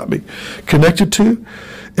Burns got me connected to.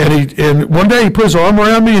 And one day he put his arm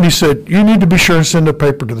around me and he said, "You need to be sure and send a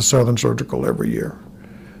paper to the Southern Surgical every year."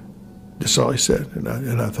 That's all he said.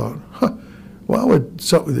 And I thought, why would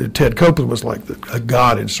Ted Copeland was like a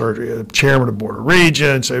god in surgery, a chairman of the board of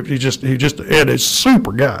regents. He just and a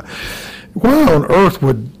super guy. Why on earth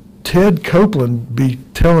would Ted Copeland be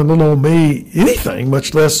telling little old me anything,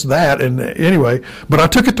 much less that? And anyway, but I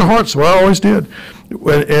took it to heart, so I always did.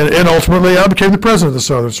 And ultimately, I became the president of the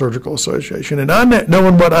Southern Surgical Association. And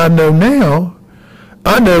knowing what I know now,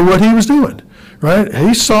 I know what he was doing. Right?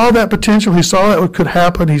 He saw that potential. He saw that what could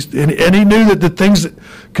happen. And he knew that the things that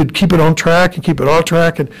could keep it on track and keep it off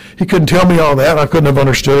track. And he couldn't tell me all that. I couldn't have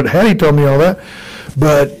understood it had he told me all that.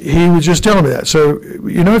 But he was just telling me that. So,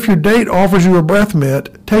 if your date offers you a breath mint,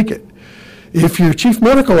 take it. If your chief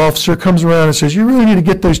medical officer comes around and says, you really need to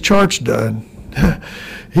get those charts done,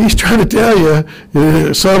 he's trying to tell you in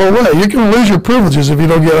a subtle way, you're going to lose your privileges if you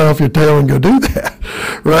don't get off your tail and go do that.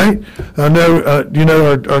 Right? I know,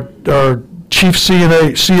 our chief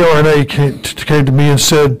CRNA came to me and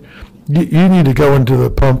said, you need to go into the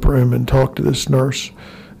pump room and talk to this nurse,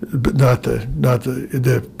 but not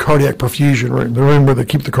the cardiac perfusion room, the room where they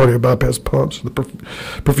keep the cardiac bypass pumps, the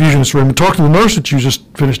perfusionist room, and talk to the nurse that you just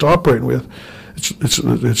finished operating with.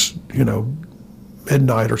 It's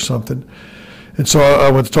midnight or something. And so I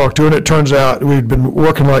went to talk to her, and it turns out we'd been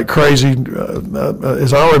working like crazy.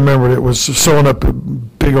 As I remembered, it was sewing up a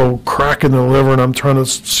big old crack in the liver, and I'm trying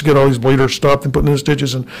to get all these bleeders stopped and putting in the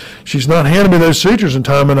stitches, and she's not handing me those sutures in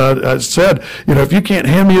time. And I said, if you can't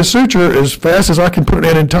hand me a suture as fast as I can put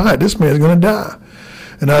it in and tie it, this man's going to die.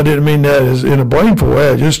 And I didn't mean that as in a blameful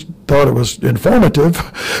way. I just thought it was informative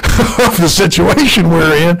of the situation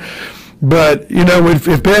we're in. But,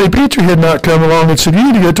 if Patty Petrie had not come along and said, you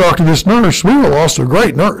need to go talk to this nurse, we would have lost a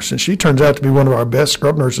great nurse. And she turns out to be one of our best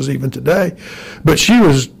scrub nurses even today. But she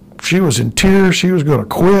was in tears. She was going to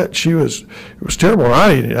quit. It was terrible.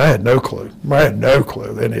 I had no clue. I had no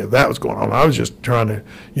clue any of that was going on. I was just trying to,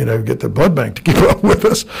 get the blood bank to keep up with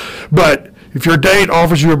us. But if your date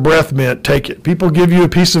offers you a breath mint, take it. People give you a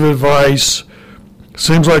piece of advice,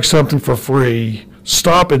 seems like something for free.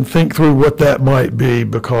 Stop and think through what that might be,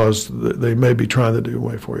 because they may be trying to do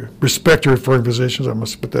away for you. Respect your referring physicians. I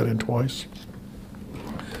must put that in twice.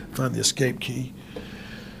 Find the escape key.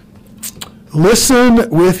 Listen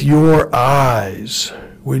with your eyes.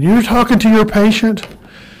 when you're talking to your patient,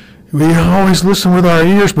 we always listen with our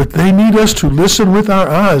ears, but they need us to listen with our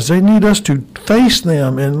eyes. They need us to face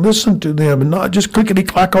them and listen to them and not just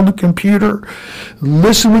clickety-clack on the computer.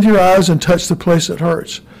 Listen with your eyes and touch the place that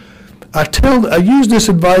hurts. I use this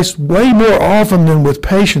advice way more often than with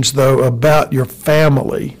patients, though, about your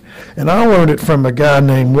family. And I learned it from a guy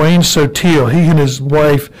named Wayne Sotil. He and his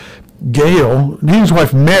wife, Gail, he and his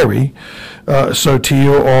wife, Mary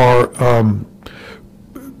Sotil, are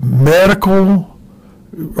medical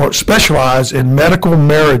or specialize in medical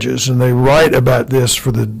marriages, and they write about this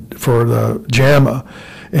for the JAMA,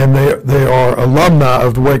 and they are alumni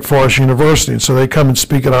of the Wake Forest University, and so they come and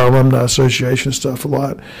speak at our alumni association stuff a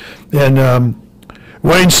lot. And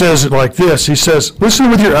Wayne says it like this. He says,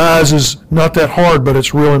 "Listening with your eyes is not that hard, but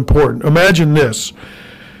it's real important. Imagine this.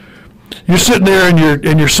 You're sitting there,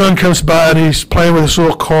 and your son comes by, and he's playing with this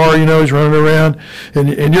little car, he's running around, and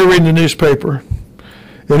you're reading the newspaper.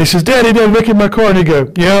 And he says, Daddy, look at my car. And you go,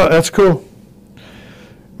 yeah, that's cool.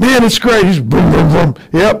 Man, it's great. He's boom, boom, boom.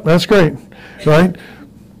 Yep, that's great. Right?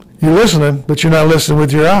 You're listening, but you're not listening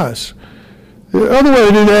with your eyes. The other way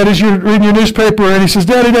to do that is you're reading your newspaper, and he says,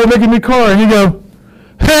 Daddy, look at my car. And you go,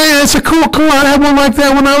 hey, that's a cool car. I had one like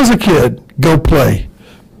that when I was a kid. Go play.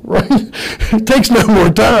 Right? It takes no more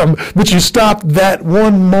time, but you stop that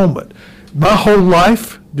one moment. My whole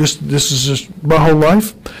life, this is just my whole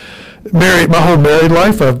life. My whole married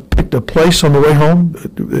life, I've picked a place on the way home.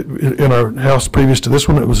 In our house previous to this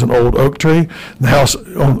one, it was an old oak tree. The house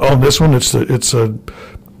on this one, it's a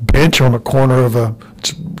bench on the corner of a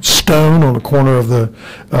stone on the corner of the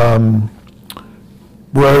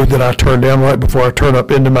road that I turned down right before I turn up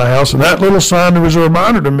into my house. And that little sign was a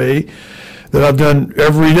reminder to me that I've done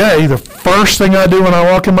every day. The first thing I do when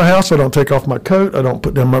I walk in my house, I don't take off my coat, I don't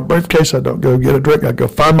put down my briefcase, I don't go get a drink, I go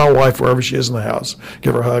find my wife wherever she is in the house,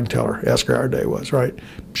 give her a hug, tell her, ask her how her day was, right?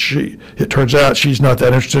 It turns out she's not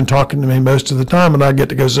that interested in talking to me most of the time, and I get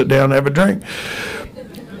to go sit down and have a drink.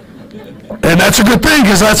 And that's a good thing,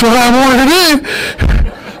 because that's what I wanted to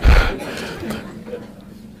do.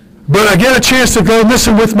 But I get a chance to go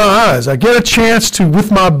listen with my eyes. I get a chance to, with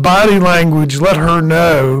my body language, let her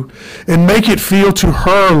know and make it feel to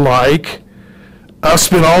her like I've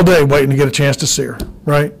spent all day waiting to get a chance to see her,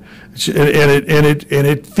 right? And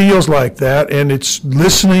it feels like that, and it's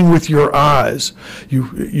listening with your eyes.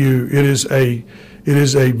 It is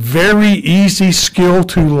a very easy skill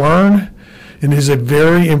to learn. It is a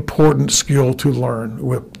very important skill to learn.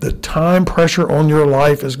 The time pressure on your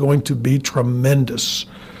life is going to be tremendous.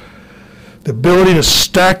 The ability to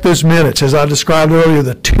stack those minutes, as I described earlier,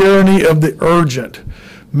 the tyranny of the urgent,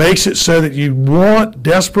 makes it so that you want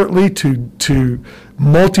desperately to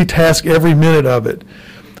multitask every minute of it.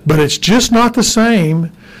 But it's just not the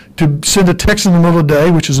same to send a text in the middle of the day,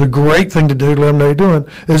 which is a great thing to do to let them know you're doing,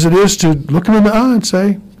 as it is to look them in the eye and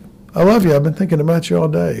say, I love you, I've been thinking about you all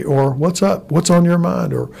day, or what's up, what's on your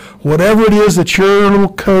mind, or whatever it is that's your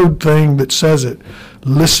little code thing that says it.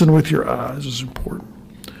 Listen with your eyes is important.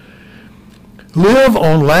 Live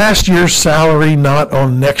on last year's salary, not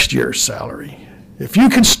on next year's salary. If you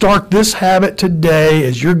can start this habit today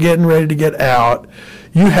as you're getting ready to get out,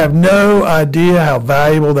 you have no idea how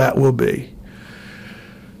valuable that will be.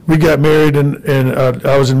 We got married, and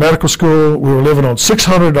I was in medical school. We were living on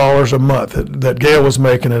 $600 a month that Gail was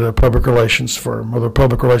making at a public relations firm, or the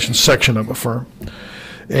public relations section of a firm.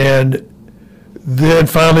 And then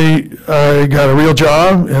finally, I got a real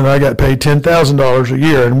job, and I got paid $10,000 a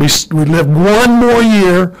year. And we lived one more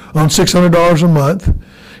year on $600 a month,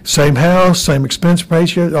 same house, same expense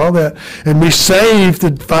ratio, all that. And we saved the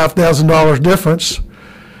 $5,000 difference,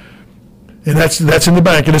 and that's in the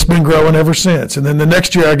bank, and it's been growing ever since. And then the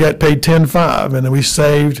next year, I got paid $10,500, and then we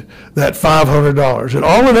saved that $500. And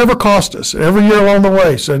all it ever cost us, every year along the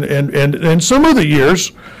way. And some of the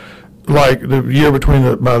years, like the year between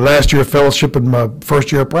my last year of fellowship and my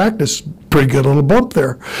first year of practice, pretty good little bump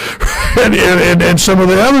there. and some of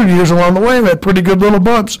the other years along the way, we had pretty good little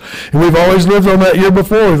bumps. And we've always lived on that year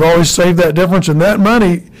before. We've always saved that difference. And that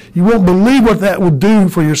money, you won't believe what that will do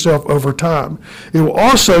for yourself over time. It will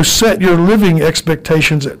also set your living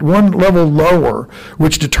expectations at one level lower,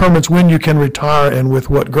 which determines when you can retire and with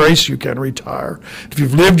what grace you can retire. If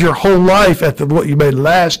you've lived your whole life at what you made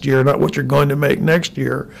last year, not what you're going to make next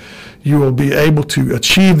year, you will be able to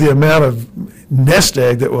achieve the amount of nest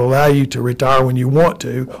egg that will allow you to retire when you want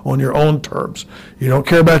to on your own terms. You don't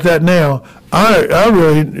care about that now. I'm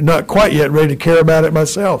really not quite yet ready to care about it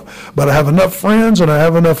myself, but I have enough friends and I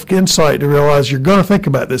have enough insight to realize you're going to think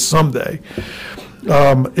about this someday.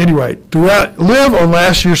 Anyway, live on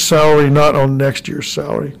last year's salary, not on next year's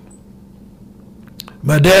salary.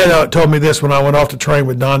 My dad told me this when I went off to train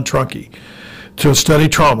with Don Trunke to study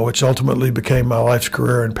trauma, which ultimately became my life's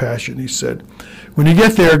career and passion. He said, when you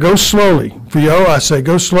get there, go slowly. For yo, I say,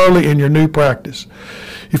 go slowly in your new practice.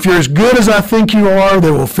 If you're as good as I think you are, they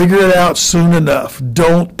will figure it out soon enough.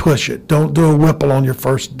 Don't push it. Don't do a Whipple on your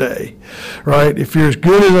first day, right? If you're as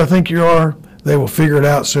good as I think you are, they will figure it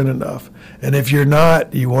out soon enough. And if you're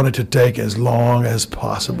not, you want it to take as long as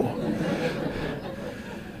possible.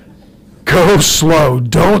 Go slow.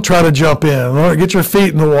 Don't try to jump in. Get your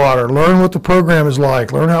feet in the water. Learn what the program is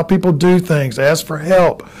like. Learn how people do things. Ask for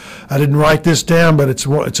help. I didn't write this down, but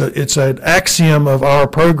it's an axiom of our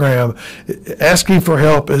program. Asking for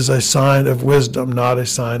help is a sign of wisdom, not a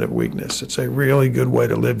sign of weakness. It's a really good way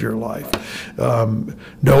to live your life.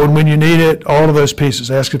 Knowing when you need it, all of those pieces.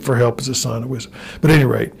 Asking for help is a sign of wisdom. But at any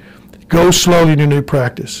rate, go slowly in your new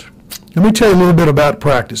practice. Let me tell you a little bit about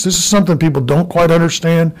practice. This is something people don't quite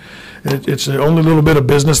understand. It's the only little bit of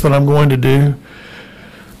business that I'm going to do.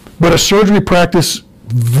 But a surgery practice,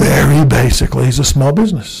 very basically, is a small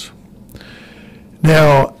business.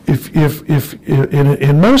 Now, if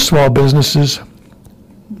in most small businesses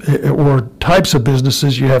or types of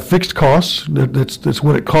businesses, you have fixed costs. That's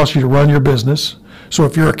what it costs you to run your business. So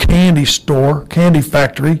if you're a candy store, candy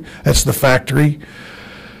factory, that's the factory.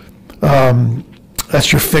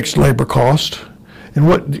 That's your fixed labor cost. And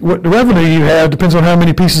what the revenue you have depends on how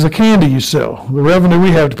many pieces of candy you sell. The revenue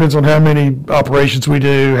we have depends on how many operations we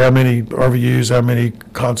do, how many RVUs, how many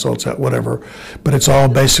consults, whatever. But it's all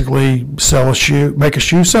basically sell a shoe, make a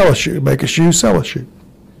shoe, sell a shoe, make a shoe, sell a shoe.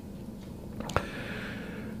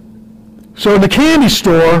 So in the candy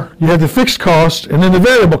store, you have the fixed cost and then the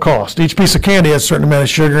variable cost. Each piece of candy has a certain amount of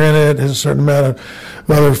sugar in it, has a certain amount of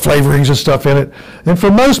other flavorings and stuff in it. And for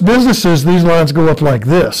most businesses, these lines go up like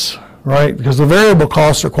this, right? Because the variable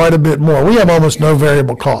costs are quite a bit more. We have almost no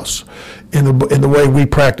variable costs in the way we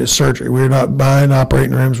practice surgery. We're not buying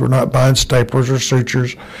operating rooms. We're not buying staplers or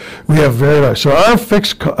sutures. We have very low. So our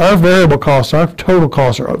variable costs, our total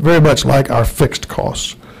costs are very much like our fixed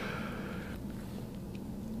costs.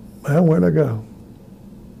 Well, where'd I go?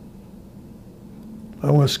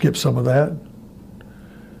 I want to skip some of that.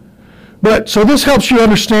 But so this helps you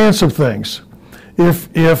understand some things. If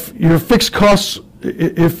your fixed costs,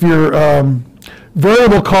 if your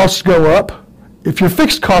variable costs go up, if your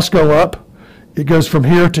fixed costs go up, it goes from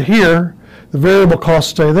here to here. The variable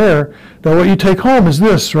costs stay there. Now what you take home is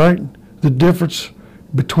this, right? The difference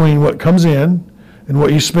between what comes in and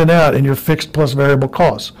what you spend out in your fixed plus variable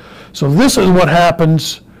costs. So this is what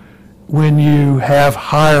happens when you have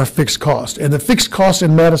higher fixed costs. And the fixed costs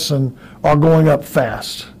in medicine are going up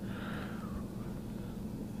fast.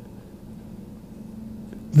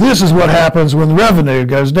 This is what happens when the revenue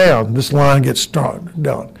goes down. This line gets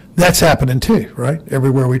down. That's happening too, right?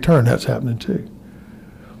 Everywhere we turn, that's happening too.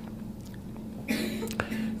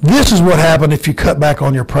 This is what happens if you cut back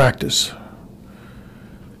on your practice.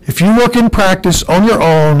 If you work in practice on your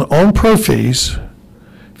own, on pro fees,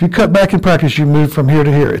 if you cut back in practice, you move from here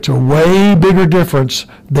to here. It's a way bigger difference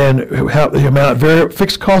than how the amount of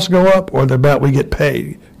fixed costs go up or the amount we get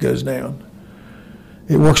paid goes down.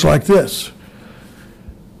 It works like this.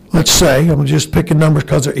 Let's say, I'm just picking numbers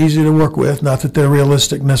because they're easy to work with, not that they're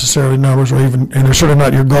realistic necessarily numbers, or even, and they're certainly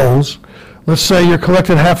not your goals. Let's say you're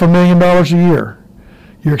collecting $500,000 a year.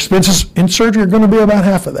 Your expenses in surgery are going to be about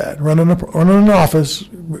half of that. Running an office,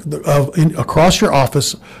 across your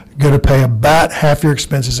office, you're going to pay about half your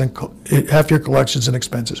expenses and half your collections and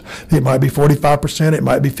expenses. It might be 45%, it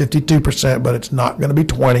might be 52%, but it's not going to be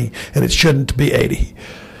 20, and it shouldn't be 80.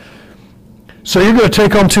 So you're going to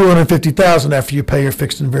take home $250,000 after you pay your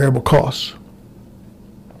fixed and variable costs.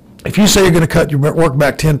 If you say you're going to cut your work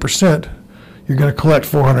back 10%, you're going to collect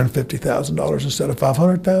 $450,000 instead of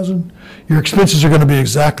 $500,000. Your expenses are going to be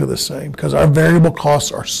exactly the same because our variable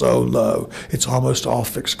costs are so low. It's almost all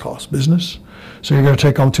fixed cost business. So you're going to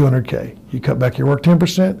take home $200K. You cut back your work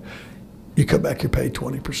 10%, you cut back your pay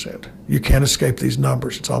 20%. You can't escape these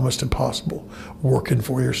numbers. It's almost impossible working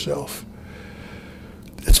for yourself.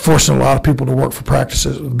 It's forcing a lot of people to work for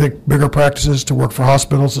practices, bigger practices, to work for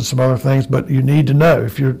hospitals and some other things. But you need to know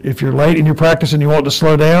if you're late in your practice and you want to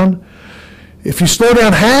slow down. If you slow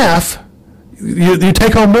down half, you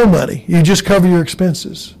take home no money. You just cover your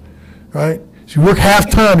expenses, right? So you work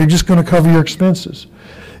half time, you're just going to cover your expenses.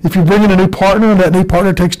 If you bring in a new partner and that new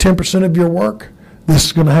partner takes 10% of your work, this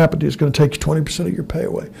is going to happen to you. It's going to take 20% of your pay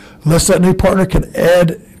away. Unless that new partner can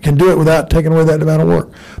do it without taking away that amount of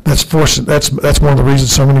work. That's one of the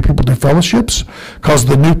reasons so many people do fellowships, because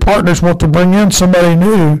the new partners want to bring in somebody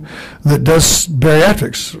new that does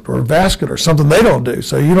bariatrics or vascular, something they don't do.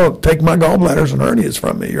 So you don't take my gallbladders and hernias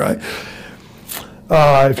from me, right?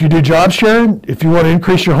 If you do job sharing, if you want to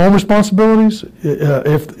increase your home responsibilities,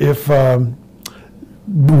 if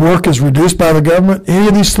work is reduced by the government, any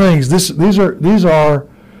of these things, these are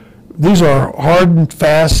hard and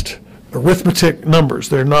fast arithmetic numbers.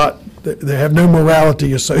 They have no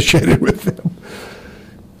morality associated with them.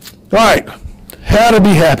 All right, how to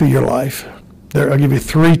be happy in your life. I'll give you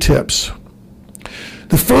 3 tips.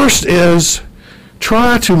 The first is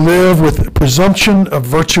try to live with a presumption of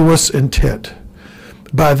virtuous intent.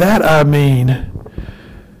 By that I mean,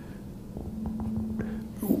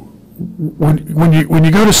 when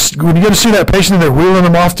you go to see that patient and they're wheeling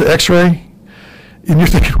them off to X-ray, and you're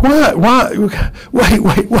thinking, what? Why?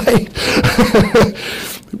 Wait.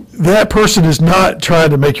 That person is not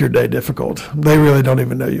trying to make your day difficult. They really don't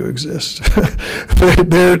even know you exist.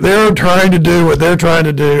 They're trying to do what they're trying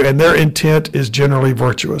to do, and their intent is generally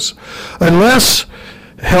virtuous. Unless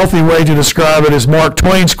a healthy way to describe it is Mark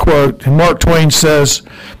Twain's quote, and Mark Twain says,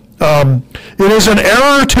 it is an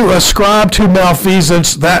error to ascribe to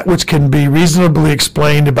malfeasance that which can be reasonably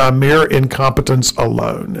explained by mere incompetence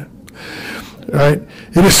alone. Right?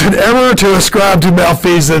 It is an error to ascribe to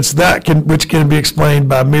malfeasance which can be explained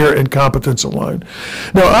by mere incompetence alone.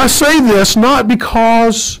 Now, I say this not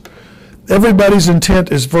because everybody's intent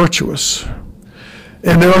is virtuous.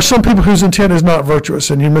 And there are some people whose intent is not virtuous,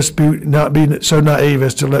 and you must not be so naive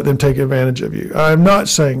as to let them take advantage of you. I'm not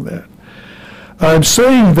saying that. I'm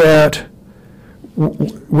saying that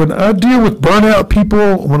when I deal with burnout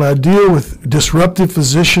people, when I deal with disruptive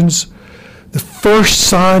physicians, the first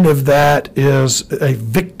sign of that is a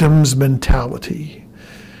victim's mentality.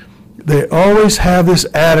 They always have this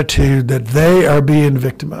attitude that they are being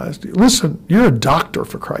victimized. Listen, you're a doctor,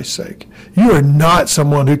 for Christ's sake. You are not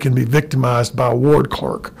someone who can be victimized by a ward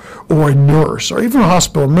clerk or a nurse or even a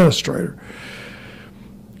hospital administrator.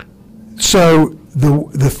 So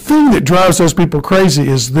the thing that drives those people crazy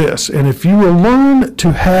is this, and if you will learn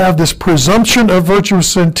to have this presumption of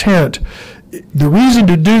virtuous intent, the reason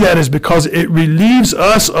to do that is because it relieves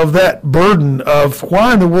us of that burden of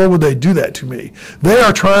why in the world would they do that to me? They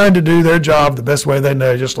are trying to do their job the best way they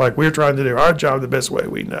know, just like we're trying to do our job the best way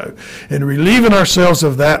we know. And relieving ourselves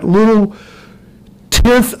of that little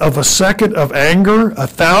 1/10 of a second of anger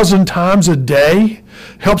 1,000 times a day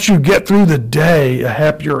helps you get through the day a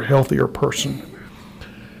happier, healthier person.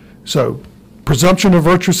 So, presumption of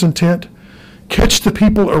virtuous intent. Catch the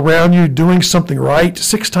people around you doing something right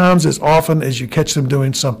 6 times as often as you catch them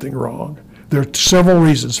doing something wrong. There are several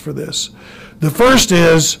reasons for this. The first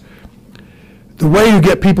is the way you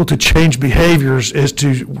get people to change behaviors is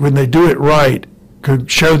to, when they do it right,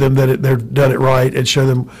 show them that they've done it right and show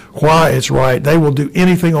them why it's right. They will do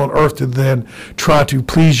anything on earth to then try to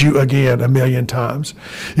please you again 1,000,000 times.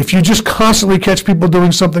 If you just constantly catch people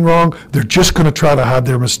doing something wrong, they're just going to try to hide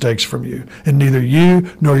their mistakes from you. And neither you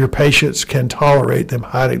nor your patients can tolerate them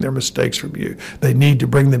hiding their mistakes from you. They need to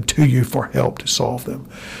bring them to you for help to solve them.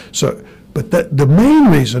 But the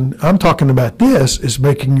main reason I'm talking about this is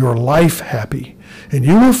making your life happy. And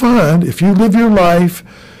you will find if you live your life,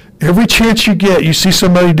 every chance you get, you see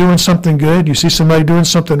somebody doing something good, you see somebody doing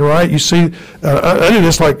something right, you see, I do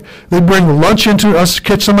this like, they bring lunch into us,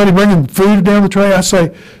 catch somebody bringing food down the tray, I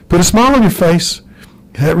say, put a smile on your face.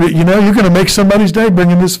 You know, you're going to make somebody's day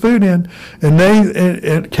bringing this food in, and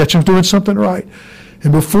they catch them doing something right.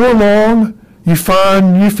 And before long, you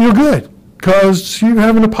find you feel good because you're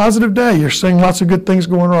having a positive day. You're seeing lots of good things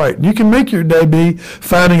going right. And you can make your day be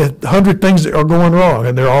finding 100 things that are going wrong,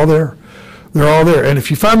 and they're all there. They're all there. And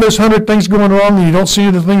if you find those 100 things going wrong and you don't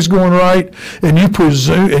see the things going right, and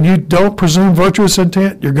you don't presume virtuous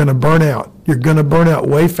intent, you're going to burn out. You're going to burn out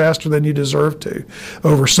way faster than you deserve to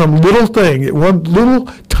over some little thing, one little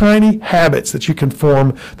tiny habits that you can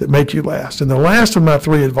form that make you last. And the last of my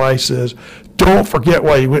 3 advice is don't forget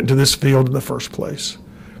why you went into this field in the first place.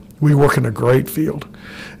 We work in a great field.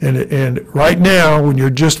 And right now, when you're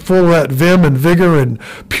just full of that vim and vigor and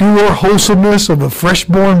pure wholesomeness of a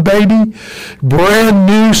fresh-born baby, brand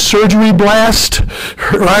new surgery blast,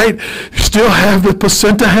 right? You still have the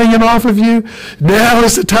placenta hanging off of you. Now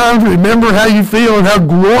is the time to remember how you feel and how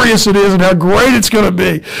glorious it is and how great it's going to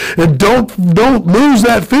be. And don't lose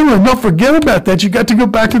that feeling. Don't forget about that. You got to go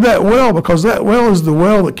back to that well, because that well is the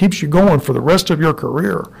well that keeps you going for the rest of your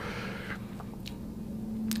career.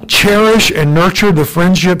 Cherish and nurture the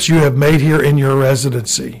friendships you have made here in your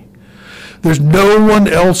residency. There's no one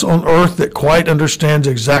else on earth that quite understands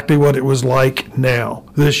exactly what it was like now,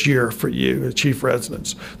 this year for you, the chief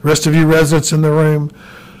residents. The rest of you residents in the room,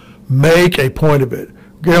 make a point of it.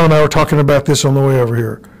 Gail and I were talking about this on the way over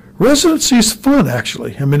here. Residency is fun,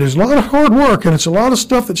 actually. I mean, there's a lot of hard work, and it's a lot of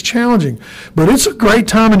stuff that's challenging, but it's a great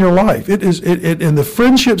time in your life. It is, and the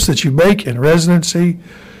friendships that you make in residency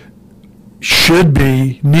should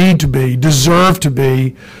be, need to be, deserve to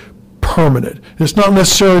be permanent. It's not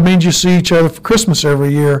necessarily means you see each other for Christmas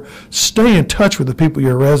every year. Stay in touch with the people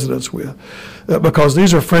you're residents with, because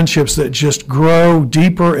these are friendships that just grow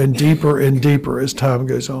deeper and deeper and deeper as time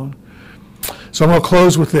goes on. So I'm going to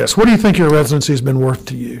close with this. What do you think your residency has been worth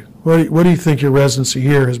to you? What do you think your residency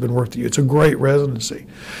here has been worth to you? It's a great residency.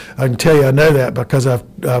 I can tell you I know that because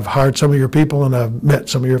I've hired some of your people and I've met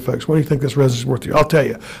some of your folks. What do you think this residency is worth to you? I'll tell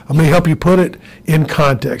you. Let me help you put it in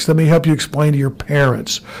context. Let me help you explain to your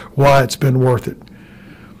parents why it's been worth it.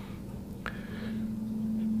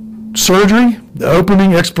 Surgery, the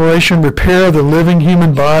opening, exploration, repair of the living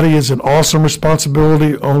human body is an awesome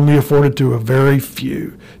responsibility only afforded to a very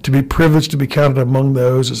few. To be privileged to be counted among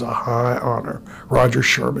those is a high honor. Roger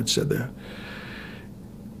Sherman said that.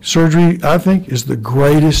 Surgery, I think, is the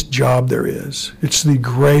greatest job there is. It's the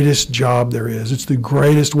greatest job there is. It's the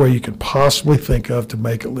greatest way you can possibly think of to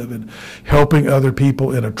make a living. Helping other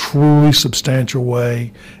people in a truly substantial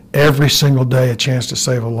way, every single day a chance to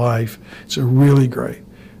save a life. It's a really great.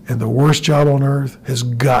 And the worst job on earth has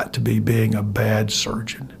got to be being a bad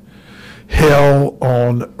surgeon. Hell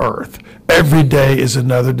on earth. Every day is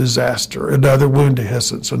another disaster, another wound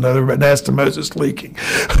dehiscence, another anastomosis leaking,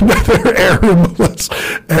 another air ambulance.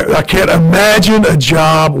 I can't imagine a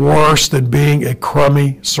job worse than being a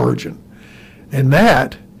crummy surgeon. And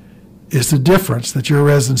that is the difference that your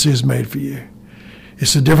residency has made for you.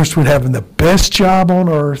 It's the difference between having the best job on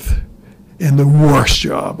earth and the worst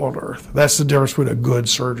job on earth. That's the difference between a good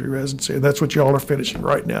surgery residency. And that's what y'all are finishing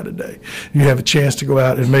right now today. You have a chance to go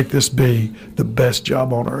out and make this be the best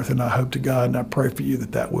job on earth. And I hope to God and I pray for you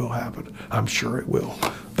that that will happen. I'm sure it will.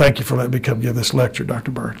 Thank you for letting me come give this lecture, Dr.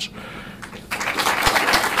 Burns.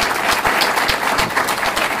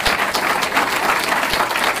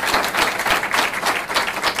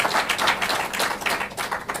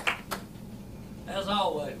 As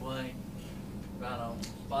always, Wayne, right on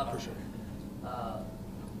spot on.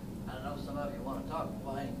 I know some of you want to talk to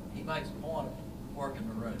Wayne. He makes a point of working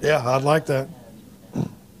the room. Yeah, I'd like that. Avail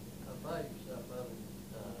yourself of it.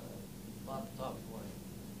 Want to talk to Wayne.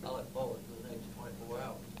 I look forward to the next 24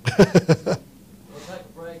 hours. We'll take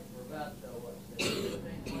a break for about, 15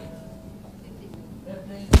 minutes, and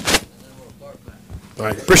then we'll start back. All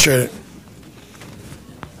right, appreciate it.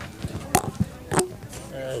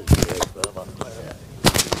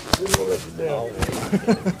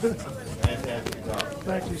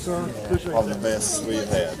 Thank you, sir. Appreciate One of the best we've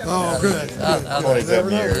had. Oh, good. I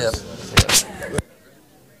 27 years. Yep.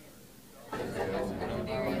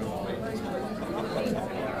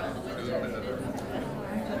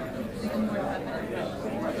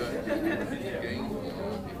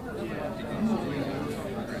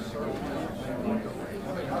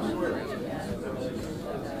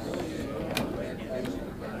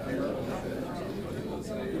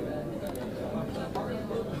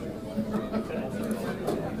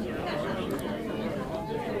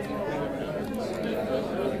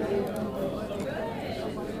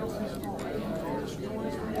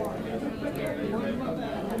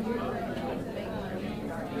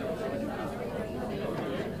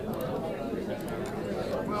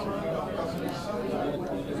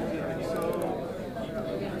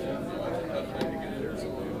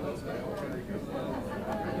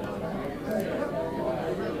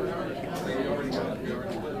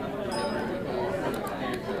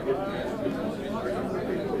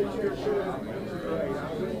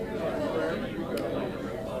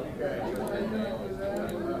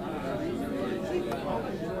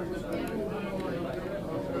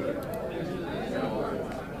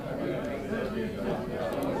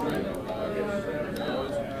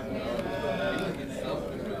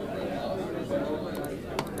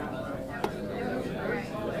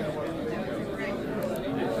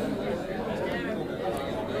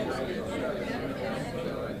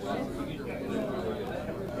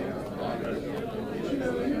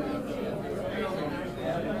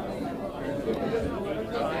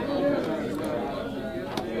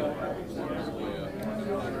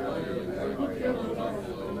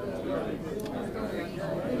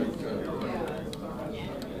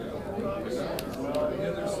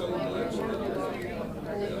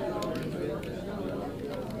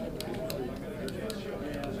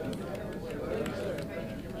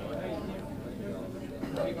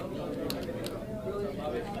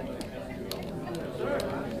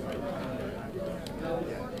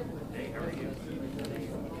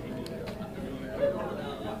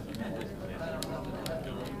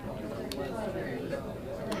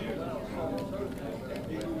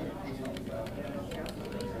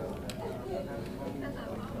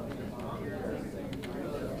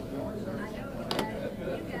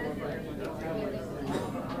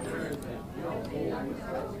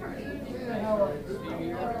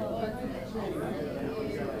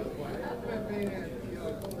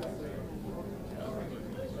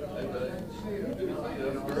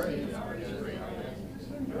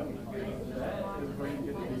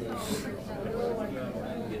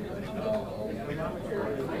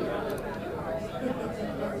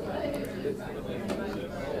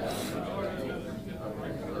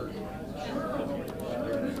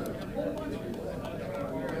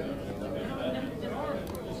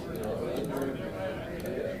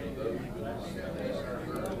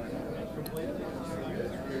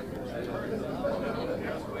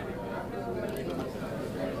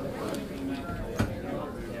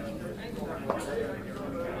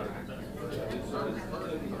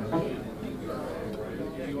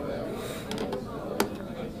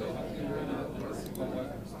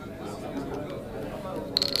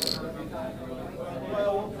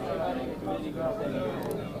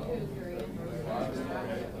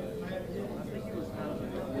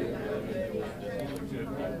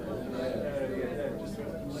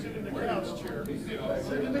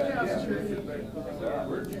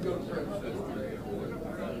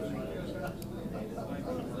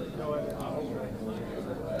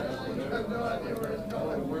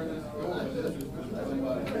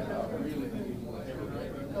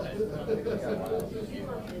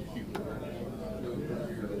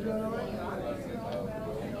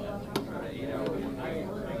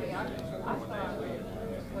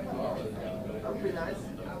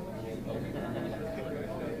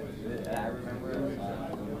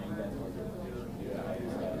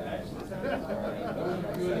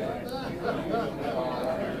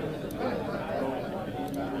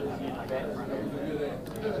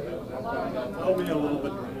 Help me a little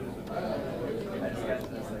bit.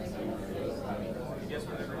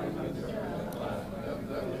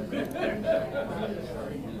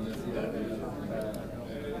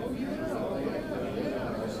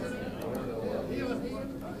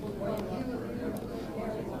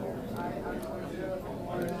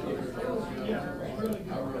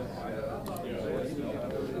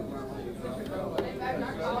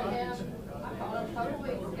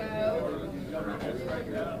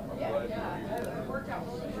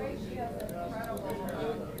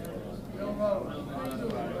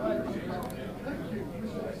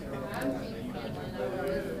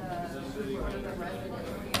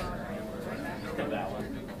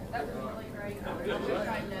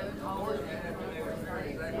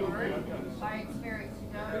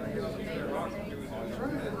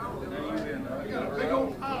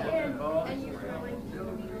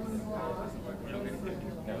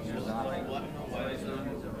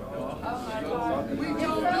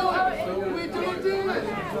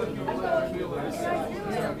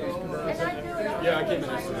 Yeah, I came in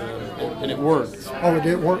and it worked. Oh, it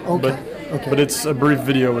did work? Okay. Okay. But it's a brief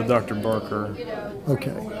video with Dr. Barker.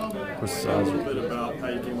 Okay. Was a little bit about how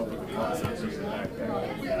you came up with the concept.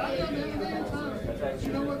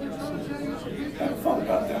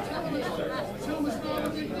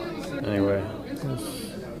 Anyway.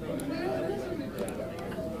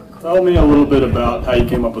 Tell me a little bit about how you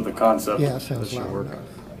came up with the concept. Yeah, sounds That should loud work. enough.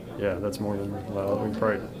 Yeah, that's more than loud. We can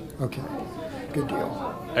probably. Okay. Good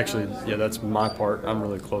deal. Actually, yeah, that's my part. I'm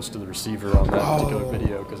really close to the receiver on that particular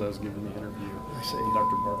video because I was giving the interview. I see. And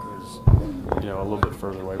Dr. Barker is, a little bit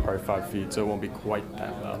further away, probably 5 feet, so it won't be quite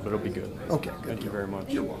that loud, but it'll be good. Okay, good Thank you deal. very much.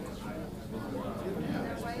 You're welcome.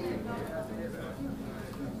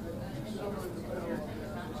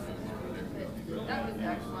 That was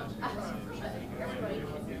excellent.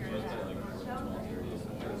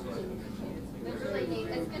 It's really neat.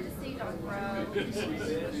 It's good to see y'all grow.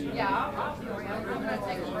 Yeah, I'll be around. I'm gonna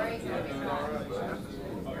take a break. It'll be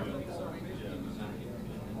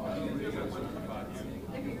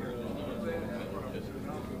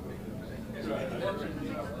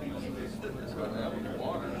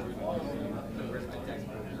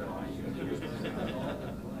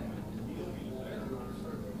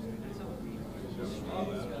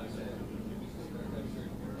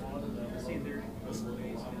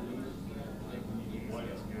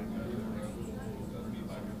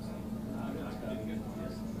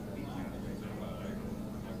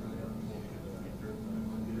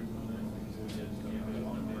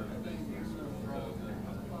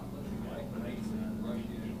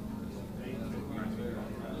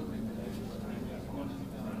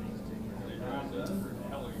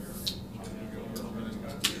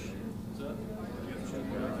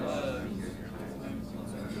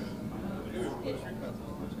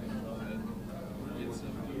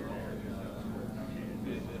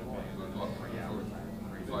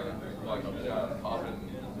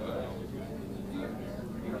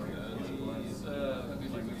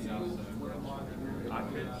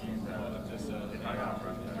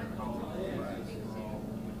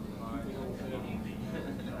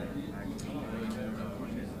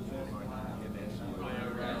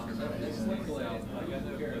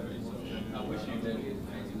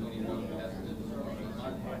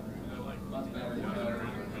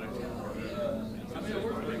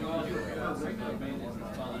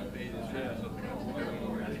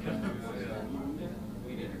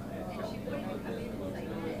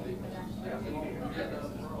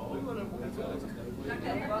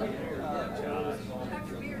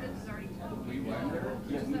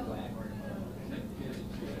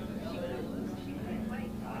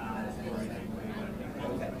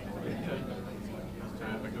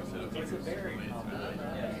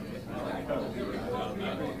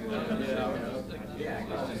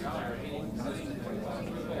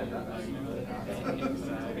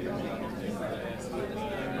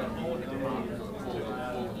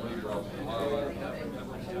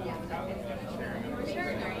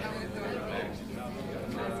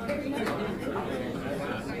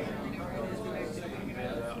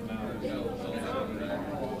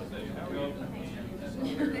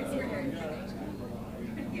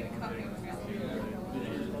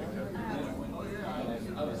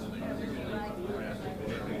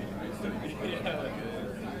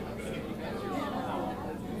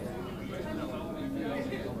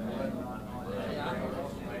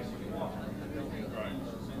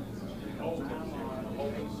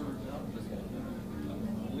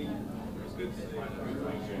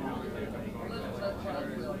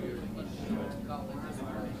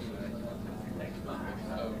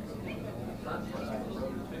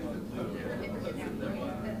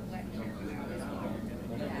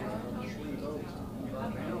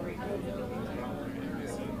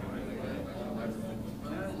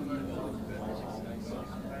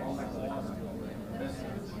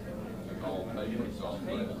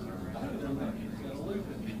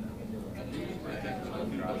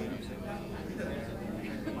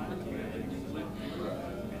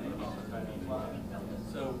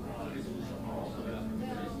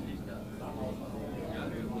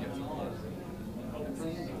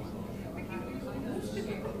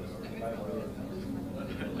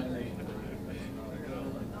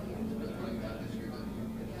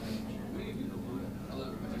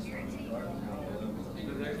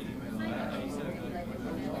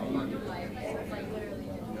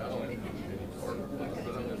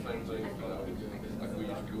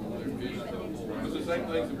Same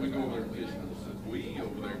things that we go over there fishing. We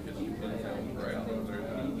over there fishing on ground over there,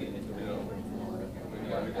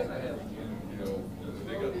 you know,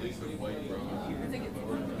 they got at least a weight from us.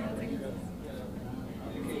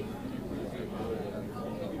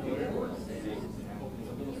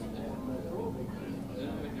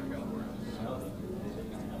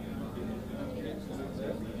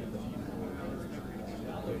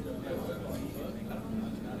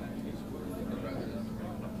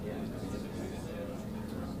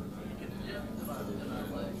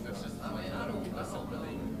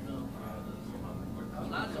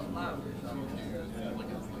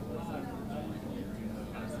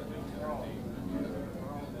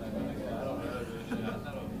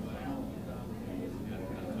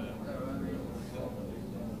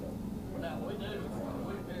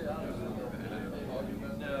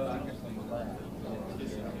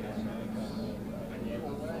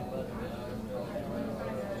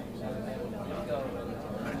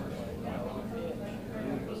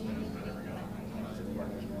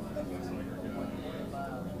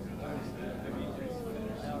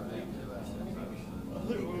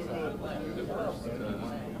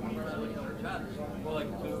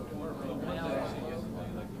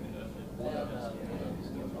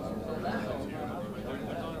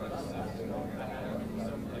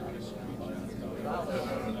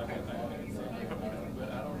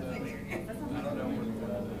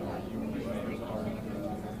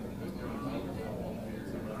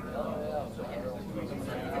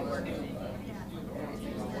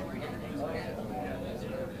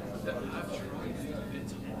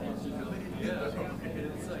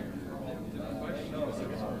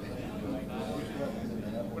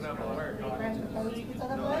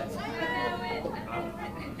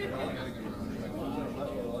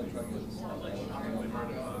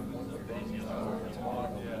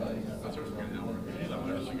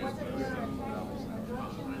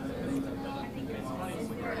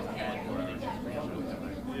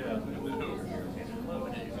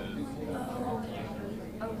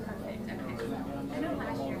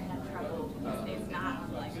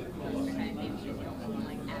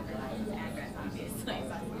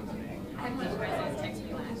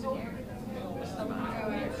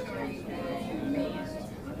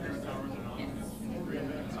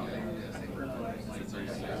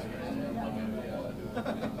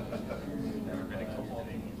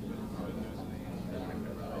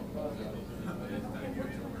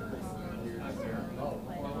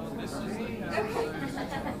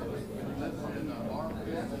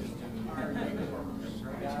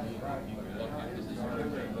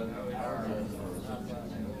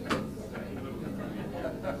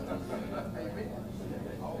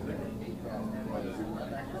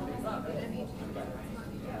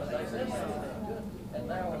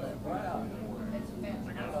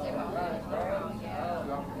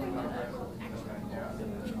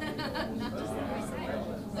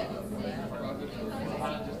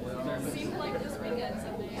 Seemed like this weekend, so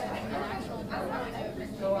they had an actual in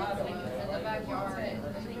the backyard and I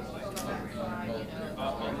think people go outside, you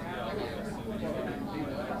know.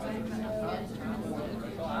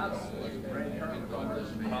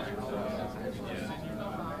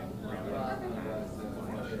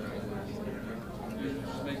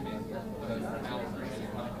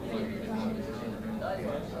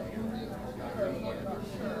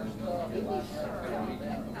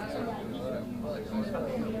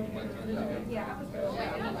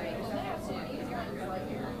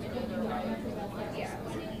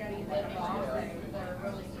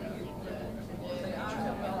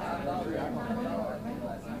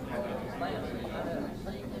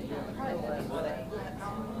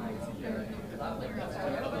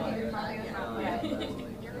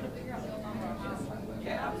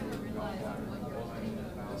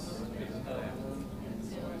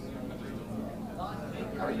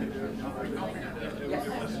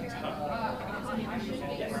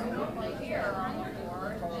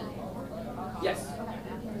 Yes.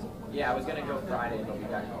 Yeah, I was gonna go Friday, but we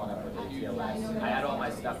got caught up with ATLS. I had all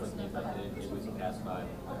my stuff with me, but it was past 5.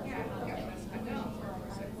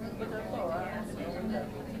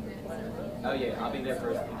 Oh yeah, I'll be there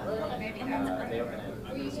first. They open it.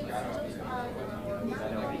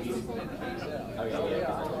 Oh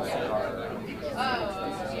yeah,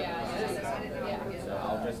 so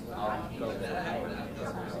I'll go there.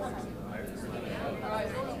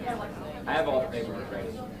 I have all the paperwork ready.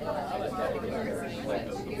 I just gotta get it.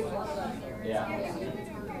 Yeah.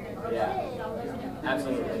 Yeah.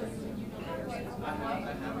 Absolutely.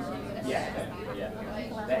 Yeah. Yeah.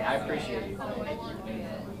 I appreciate you.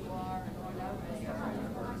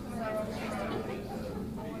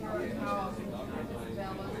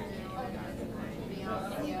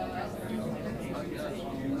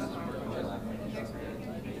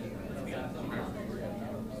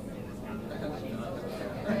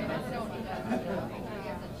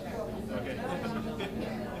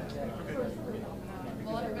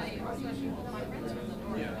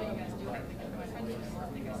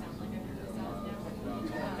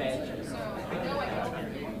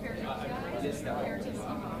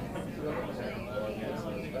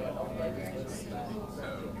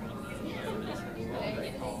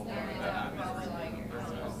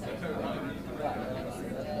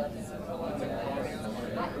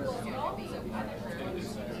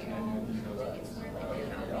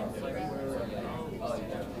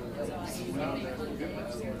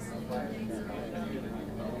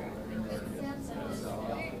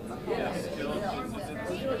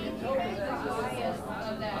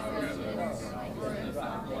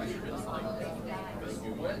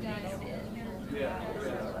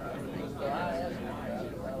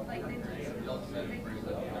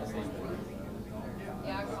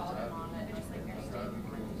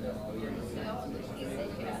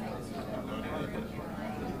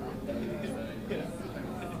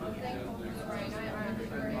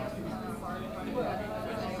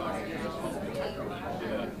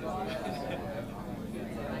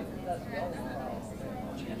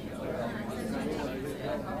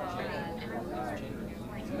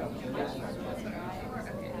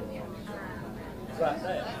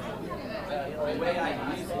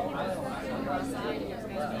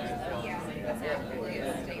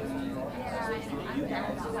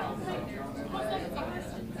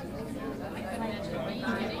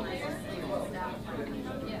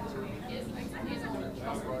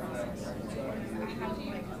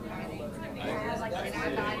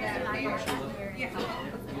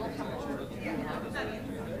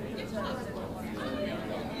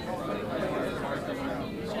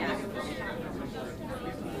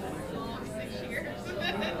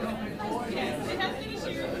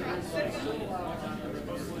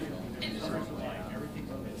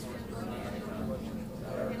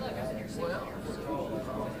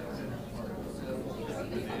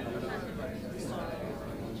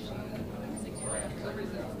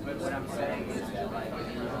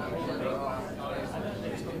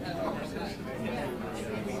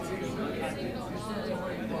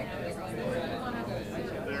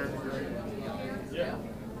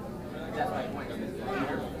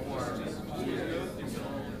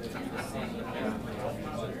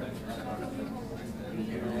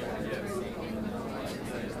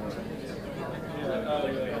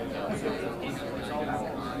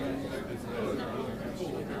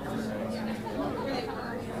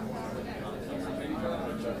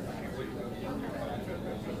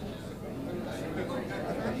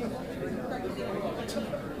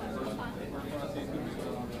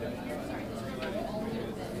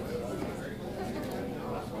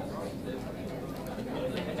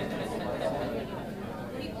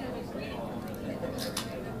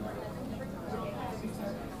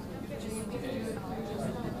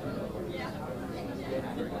 Yeah.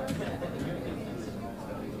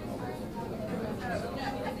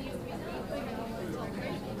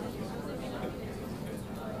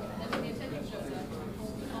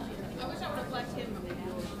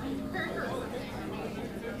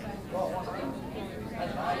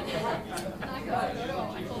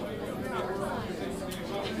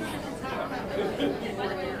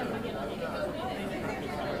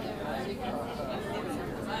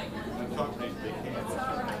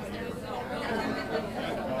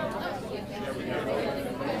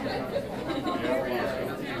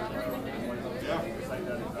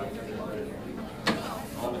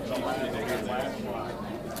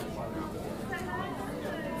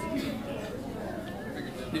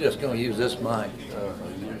 You're just going to use this mic.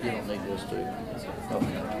 You don't need this too.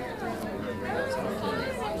 Okay.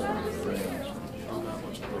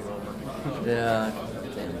 Yeah.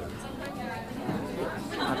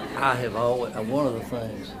 I have always, one of the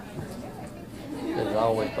things that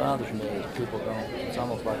always bothers me is people don't, it's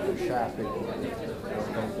almost like they're shy people that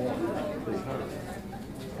don't want to be heard.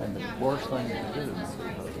 And the worst thing to do is be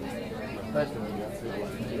heard, especially when you got people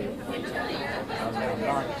like me. I'm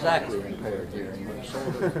not exactly impaired hearing, but sort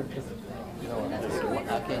of, you know,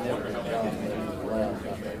 I can't ever get John moving around.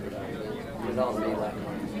 It ought to be like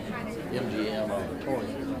MGM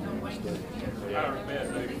auditorium.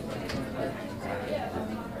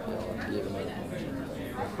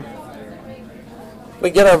 We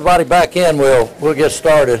get everybody back in, we'll get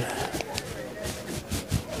started.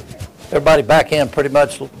 Everybody back in pretty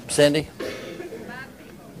much, Cindy?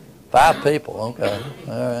 5 people, okay.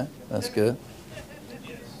 All right, that's good.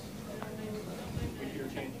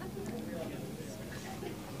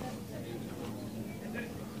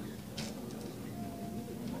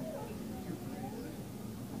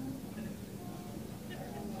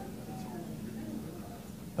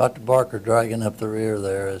 Dr. Barker dragging up the rear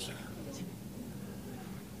there is.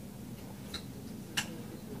 A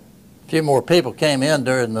few more people came in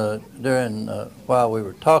during while we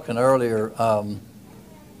were talking earlier.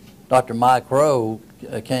 Dr. Mike Rowe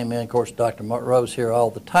came in. Of course, Dr. Rowe's here all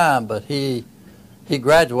the time, but he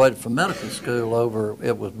graduated from medical school over.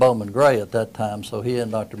 It was Bowman Gray at that time, so he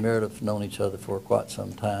and Dr. Meredith have known each other for quite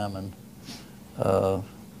some time, and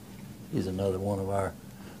he's another one of our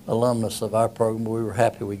alumnus of our program. We were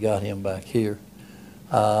happy we got him back here.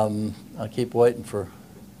 I keep waiting for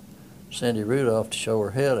Cindy Rudolph to show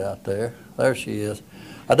her head out there. There she is.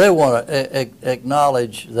 I do want to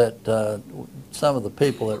acknowledge that some of the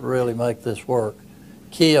people that really make this work,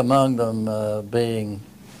 key among them being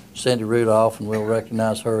Cindy Rudolph, and we'll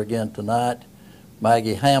recognize her again tonight,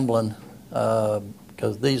 Maggie Hamblin,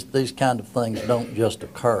 because these kind of things don't just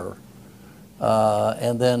occur.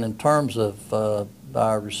 And then in terms of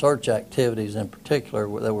our research activities in particular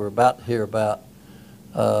that we're about to hear about,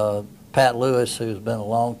 Pat Lewis, who's been a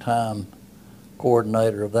long time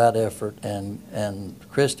coordinator of that effort, and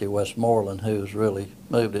Christy Westmoreland, who's really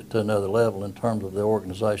moved it to another level in terms of the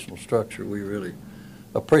organizational structure. We really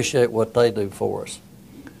appreciate what they do for us.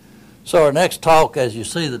 So our next talk, as you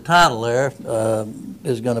see the title there,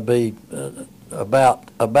 is going to be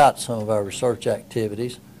about some of our research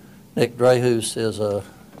activities. Nick Dreyhus is a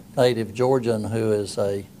native Georgian who is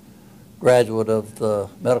a graduate of the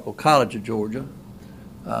Medical College of Georgia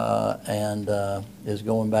and is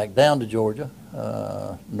going back down to Georgia,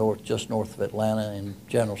 just north of Atlanta in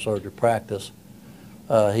general surgery practice.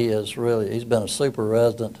 He's been a super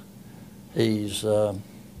resident. He's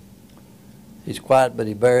quiet, but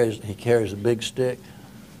he carries a big stick.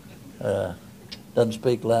 Doesn't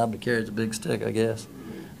speak loud, but carries a big stick, I guess.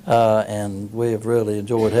 And we have really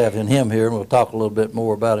enjoyed having him here, and we'll talk a little bit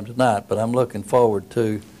more about him tonight. But I'm looking forward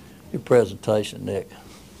to your presentation, Nick.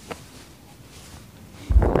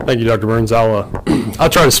 Thank you, Dr. Burns. I'll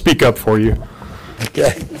try to speak up for you.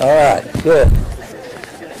 Okay. All right. Good.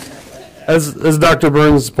 As Dr.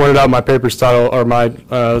 Burns pointed out, my paper's title, or my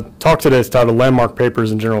talk today is titled "Landmark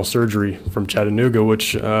Papers in General Surgery" from Chattanooga,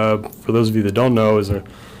 which, for those of you that don't know, is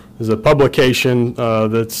a publication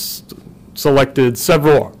that's selected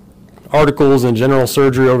several articles in general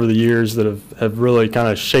surgery over the years that have really kind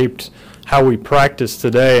of shaped how we practice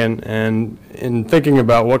today. And in thinking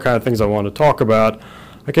about what kind of things I want to talk about,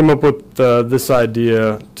 I came up with this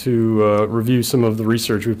idea to review some of the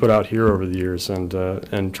research we put out here over the years and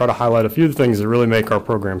try to highlight a few of the things that really make our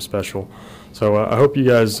program special. So I hope you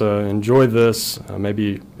guys enjoy this,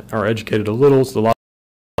 maybe are educated a little. So a lot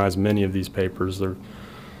of many of these papers.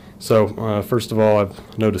 So first of all,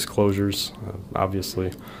 I've no disclosures,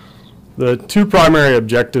 obviously. The two primary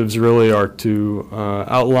objectives really are to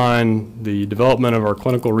outline the development of our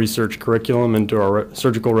clinical research curriculum into our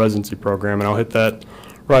surgical residency program, and I'll hit that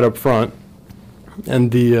right up front.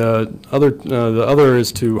 And the other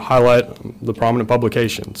is to highlight the prominent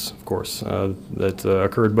publications, of course, that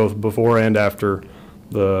occurred both before and after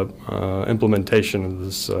the implementation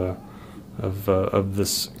of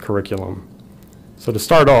this curriculum. So to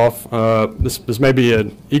start off, this may be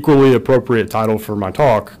an equally appropriate title for my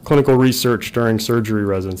talk, Clinical Research During Surgery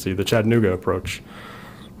Residency, the Chattanooga Approach.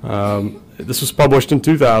 This was published in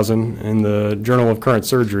 2000 in the Journal of Current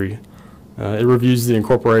Surgery. It reviews the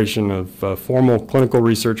incorporation of formal clinical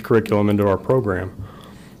research curriculum into our program.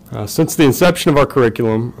 Since the inception of our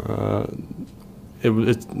curriculum,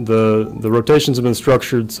 the rotations have been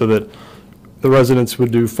structured so that the residents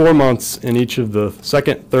would do 4 months in each of the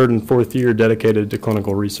second, third, and fourth year dedicated to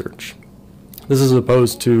clinical research. This is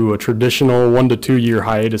opposed to a traditional 1 to 2 year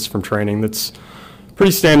hiatus from training that's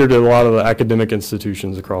pretty standard at a lot of the academic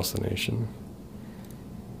institutions across the nation.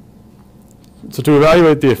 So to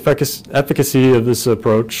evaluate the efficacy of this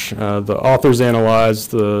approach, the authors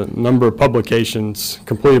analyzed the number of publications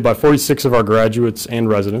completed by 46 of our graduates and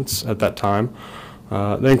residents at that time.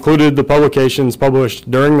 They included the publications published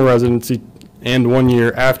during the residency and 1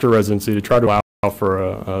 year after residency to try to allow for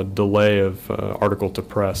a delay of article to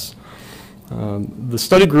press. The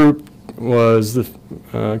study group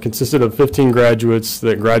consisted of 15 graduates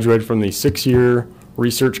that graduated from the 6-year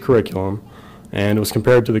research curriculum, and it was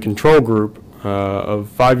compared to the control group of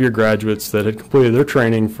 5-year graduates that had completed their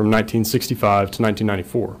training from 1965 to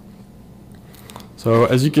 1994. So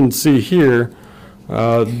as you can see here,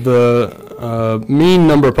 the mean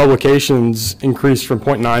number of publications increased from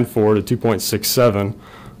 0.94 to 2.67.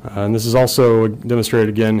 And this is also demonstrated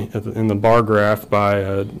again in the bar graph by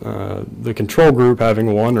the control group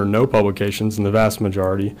having 1 or no publications in the vast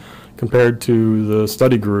majority, compared to the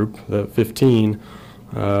study group, the 15,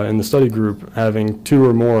 in the study group having 2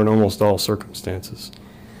 or more in almost all circumstances.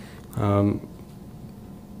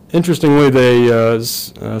 Interestingly, they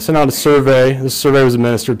sent out a survey. This survey was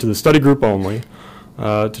administered to the study group only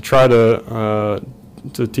to try to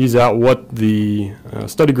tease out what the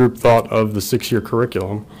study group thought of the 6-year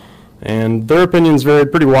curriculum. And their opinions varied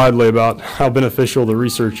pretty widely about how beneficial the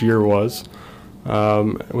research year was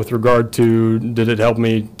with regard to, did it help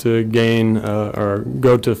me to gain or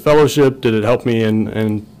go to fellowship, did it help me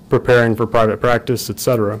in preparing for private practice,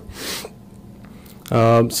 etc.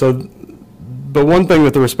 But one thing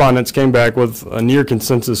that the respondents came back with a near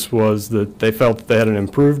consensus was that they felt that they had an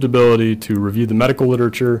improved ability to review the medical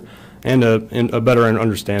literature and a better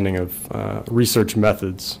understanding of research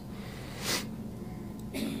methods.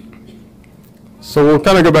 So we'll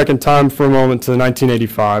kind of go back in time for a moment to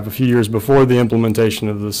 1985, a few years before the implementation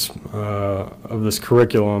of this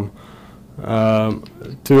curriculum,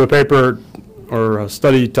 to a paper or a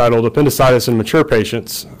study titled Appendicitis in Mature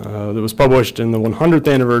Patients that was published in the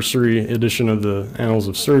 100th anniversary edition of the Annals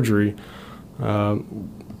of Surgery.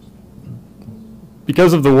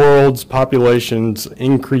 Because of the world's population's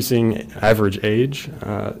increasing average age,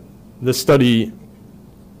 this study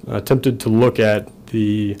attempted to look at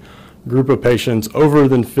the group of patients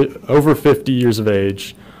over 50 years of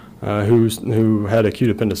age who had acute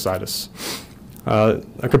appendicitis.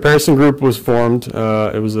 A comparison group was formed.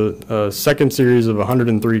 It was a second series of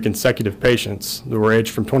 103 consecutive patients that were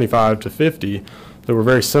aged from 25 to 50 that were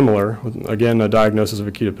very similar, with, again, a diagnosis of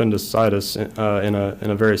acute appendicitis in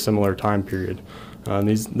a very similar time period.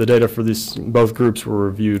 The data for both groups were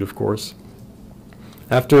reviewed, of course.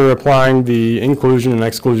 After applying the inclusion and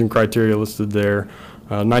exclusion criteria listed there,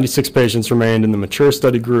 96 patients remained in the mature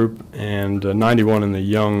study group and 91 in the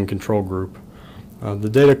young control group. The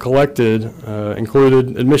data collected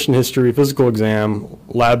included admission history, physical exam,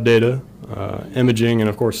 lab data, imaging, and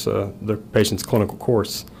of course the patient's clinical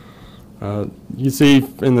course. You see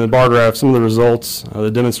in the bar graph some of the results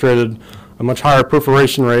that demonstrated a much higher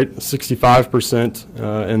perforation rate,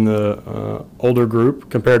 65% in the older group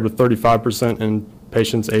compared with 35% in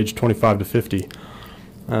patients aged 25 to 50.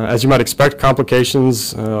 As you might expect,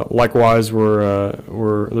 complications likewise there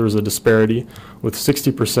was a disparity with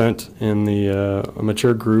 60% in the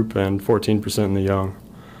mature group and 14% in the young.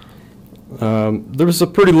 There was a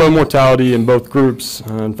pretty low mortality in both groups.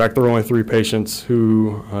 In fact, there were only 3 patients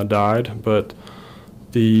who died, but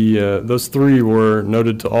those 3 were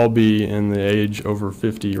noted to all be in the age over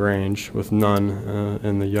 50 range, with none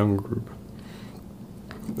in the young group.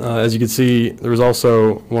 As you can see, there was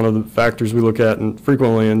also one of the factors we look at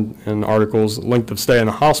frequently in articles, length of stay in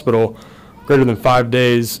the hospital, greater than 5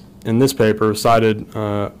 days in this paper, cited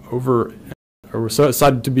cited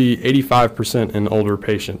to be 85% in older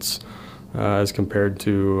patients, as compared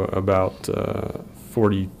to about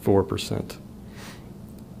 44%.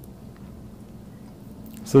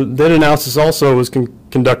 So data analysis also was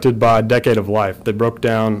conducted by decade of life. They broke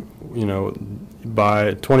down,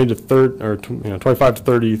 by 20 to 30, or 25 to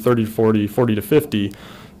 30, 30 to 40, 40 to 50,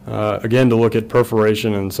 again to look at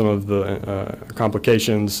perforation and some of the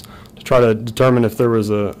complications to try to determine if there was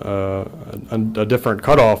a different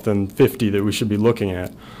cutoff than 50 that we should be looking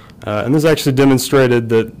at. And this actually demonstrated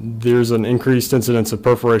that there's an increased incidence of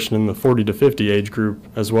perforation in the 40 to 50 age group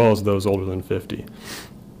as well as those older than 50.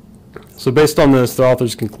 So based on this, the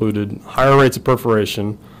authors concluded higher rates of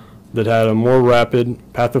perforation that had a more rapid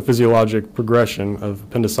pathophysiologic progression of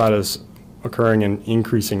appendicitis occurring in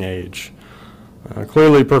increasing age.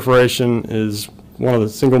 Clearly, perforation is one of the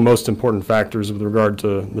single most important factors with regard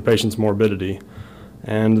to the patient's morbidity.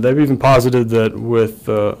 And they've even posited that with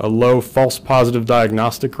a low false positive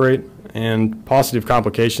diagnostic rate and positive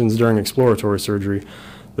complications during exploratory surgery,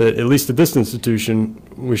 that at least at this institution,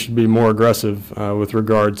 we should be more aggressive with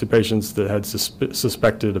regard to patients that had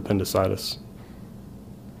suspected appendicitis.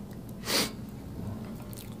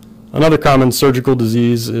 Another common surgical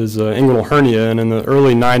disease is inguinal hernia, and in the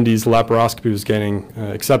early 90s, laparoscopy was gaining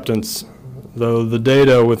acceptance, though the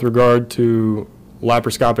data with regard to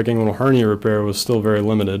laparoscopic inguinal hernia repair was still very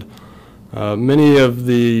limited. Many of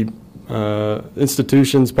the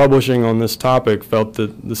institutions publishing on this topic felt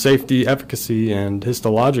that the safety, efficacy, and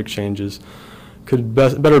histologic changes could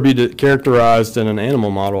better be characterized in an animal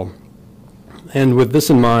model. And with this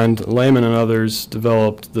in mind, Lehman and others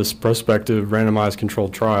developed this prospective randomized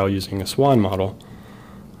controlled trial using a swine model.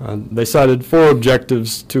 They cited 4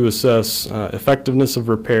 objectives to assess effectiveness of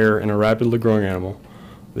repair in a rapidly growing animal,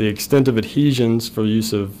 the extent of adhesions for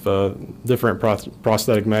use of different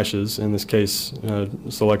prosthetic meshes, in this case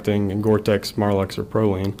selecting Gore-Tex, Marlex, or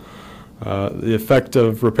Prolene, the effect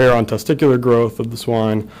of repair on testicular growth of the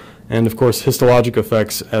swine, and of course histologic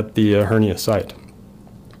effects at the hernia site.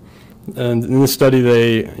 And in this study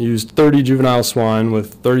they used 30 juvenile swine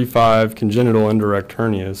with 35 congenital indirect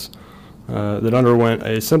hernias that underwent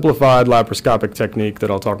a simplified laparoscopic technique that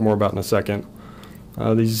I'll talk more about in a second.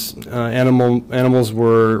 These animals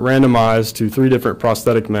were randomized to 3 different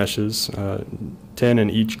prosthetic meshes, 10 in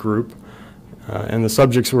each group, and the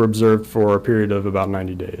subjects were observed for a period of about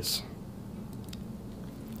 90 days.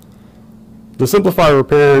 The simplified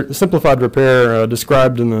repair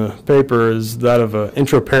described in the paper is that of an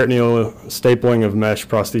intraperitoneal stapling of mesh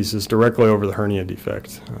prosthesis directly over the hernia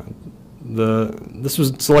defect. This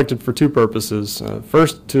was selected for 2 purposes.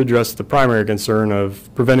 First, to address the primary concern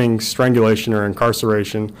of preventing strangulation or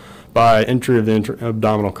incarceration by entry of the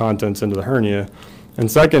abdominal contents into the hernia.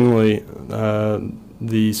 And secondly,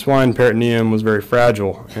 the swine peritoneum was very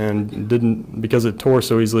fragile and because it tore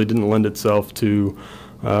so easily, didn't lend itself to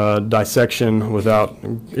dissection without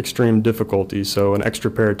extreme difficulty. So an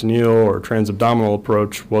extraperitoneal or transabdominal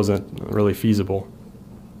approach wasn't really feasible.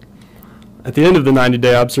 At the end of the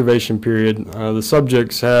 90-day observation period, the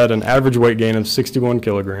subjects had an average weight gain of 61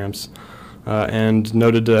 kilograms and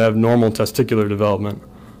noted to have normal testicular development.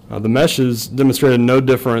 The meshes demonstrated no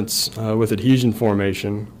difference with adhesion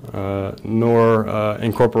formation nor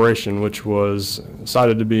incorporation, which was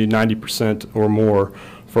cited to be 90% or more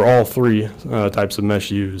for all 3 types of mesh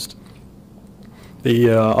used. The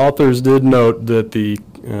authors did note that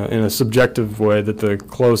in a subjective way, that the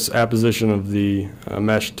close apposition of the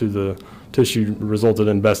mesh to the tissue resulted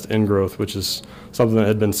in best ingrowth, which is something that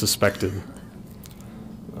had been suspected.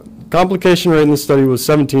 Complication rate in the study was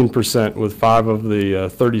 17%, with 5 of the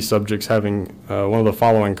 30 subjects having one of the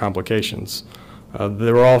following complications.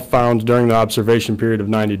 They were all found during the observation period of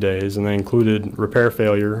 90 days, and they included repair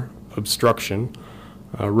failure, obstruction,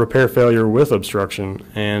 repair failure with obstruction,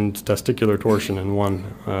 and testicular torsion in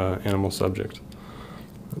 1 animal subject.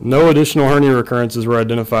 No additional hernia recurrences were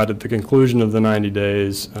identified at the conclusion of the 90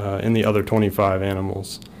 days in the other 25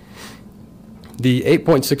 animals. The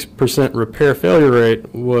 8.6% repair failure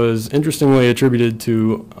rate was interestingly attributed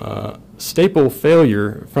to staple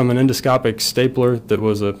failure from an endoscopic stapler that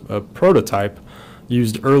was a prototype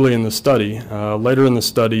used early in the study. Later in the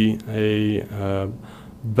study, a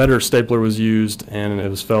better stapler was used, and it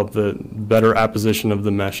was felt that better apposition of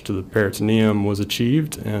the mesh to the peritoneum was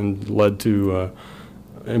achieved and led to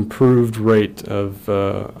improved rate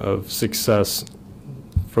of success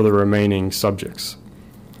for the remaining subjects.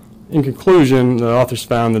 In conclusion, the authors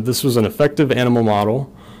found that this was an effective animal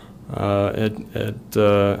model and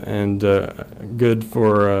good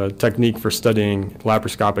for a technique for studying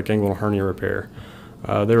laparoscopic inguinal hernia repair.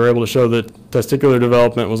 They were able to show that testicular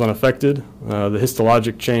development was unaffected. The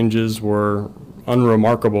histologic changes were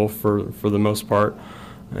unremarkable for the most part,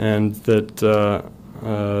 and that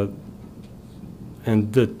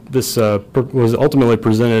this was ultimately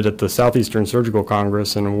presented at the Southeastern Surgical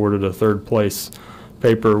Congress and awarded a 3rd place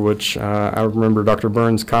paper, which I remember Dr.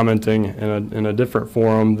 Burns commenting in a different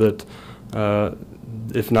forum that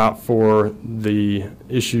if not for the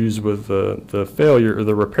issues with the failure or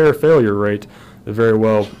the repair failure rate, it very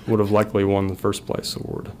well would have likely won the 1st place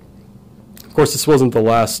award. Of course, this wasn't the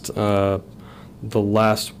last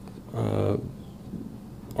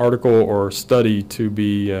article or study to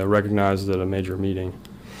be recognized at a major meeting.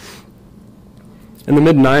 In the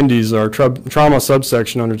mid-90s, our trauma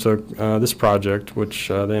subsection undertook this project, which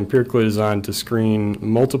they empirically designed to screen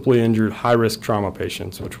multiply injured high-risk trauma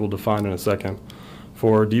patients, which we'll define in a second,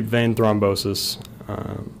 for deep vein thrombosis.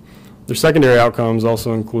 Their secondary outcomes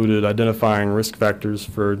also included identifying risk factors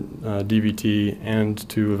for DVT and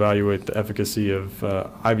to evaluate the efficacy of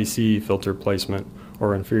IVC filter placement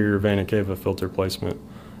or inferior vena cava filter placement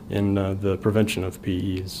in the prevention of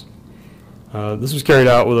PEs. This was carried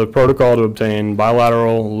out with a protocol to obtain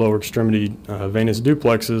bilateral lower extremity venous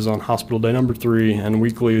duplexes on hospital day number 3 and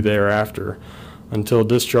weekly thereafter until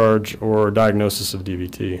discharge or diagnosis of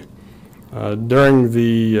DVT. During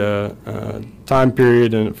the time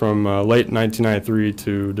period from late 1993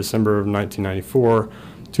 to December of 1994,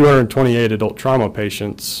 228 adult trauma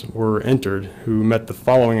patients were entered who met the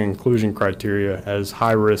following inclusion criteria as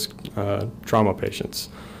high-risk trauma patients.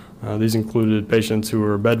 These included patients who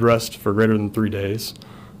were bed rest for greater than 3 days,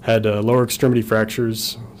 had lower extremity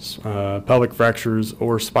fractures, pelvic fractures,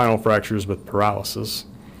 or spinal fractures with paralysis.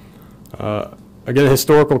 Again,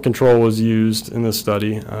 historical control was used in this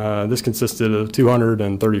study. This consisted of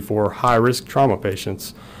 234 high-risk trauma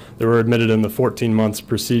patients that were admitted in the 14 months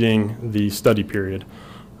preceding the study period.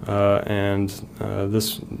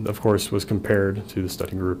 This, of course, was compared to the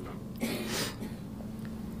study group.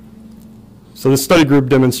 So the study group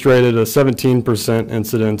demonstrated a 17%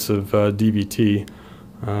 incidence of DVT.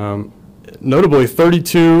 Notably,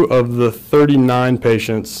 32 of the 39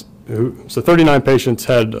 patients, 39 patients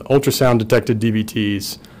had ultrasound-detected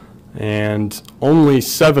DVTs, and only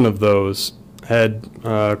 7 of those had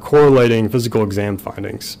correlating physical exam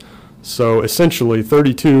findings. So essentially,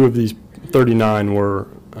 32 of these 39 were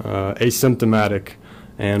asymptomatic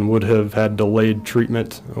and would have had delayed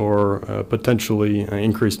treatment or potentially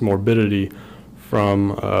increased morbidity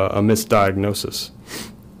from a misdiagnosis.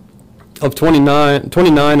 Of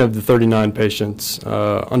 29 of the 39 patients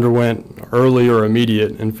underwent early or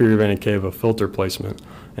immediate inferior vena cava filter placement,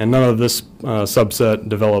 and none of this subset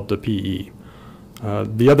developed a PE.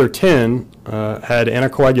 The other 10 had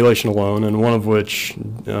anticoagulation alone, and one of which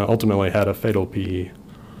ultimately had a fatal PE.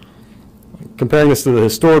 Comparing this to the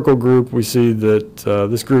historical group, we see that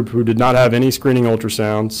this group, who did not have any screening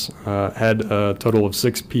ultrasounds, had a total of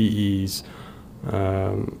 6 PEs.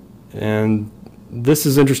 And this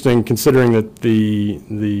is interesting considering that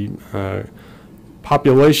the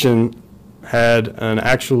population had an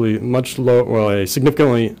actually much low, well, a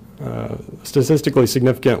significantly statistically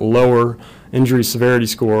significant lower injury severity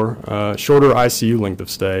score, shorter ICU length of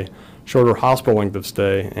stay, shorter hospital length of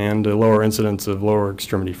stay, and a lower incidence of lower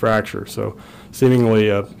extremity fracture. So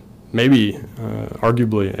seemingly maybe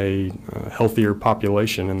arguably a healthier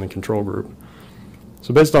population in the control group.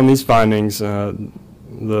 So based on these findings,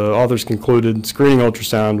 the authors concluded screening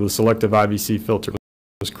ultrasound with selective IVC filter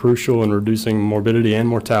was crucial in reducing morbidity and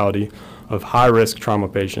mortality of high-risk trauma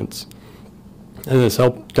patients. And this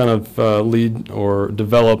helped kind of lead or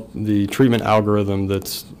develop the treatment algorithm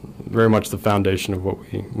that's very much the foundation of what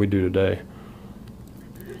we do today.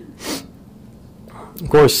 Of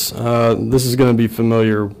course, this is going to be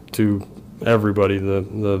familiar to everybody,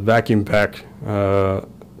 the vacuum pack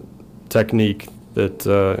technique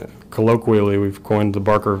that colloquially we've coined the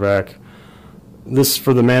Barker vac. This,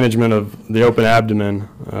 for the management of the open abdomen,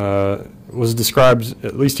 was described,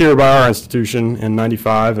 at least here by our institution, in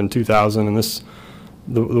 '95 and 2000, and this,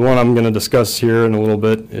 the one I'm going to discuss here in a little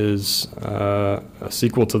bit is a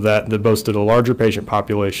sequel to that boasted a larger patient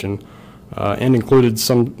population and included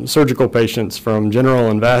some surgical patients from general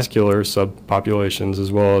and vascular subpopulations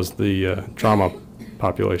as well as the trauma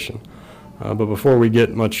population. But before we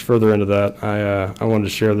get much further into that, I wanted to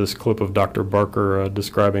share this clip of Dr. Barker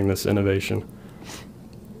describing this innovation.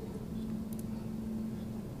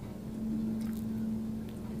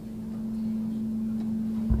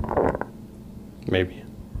 Maybe.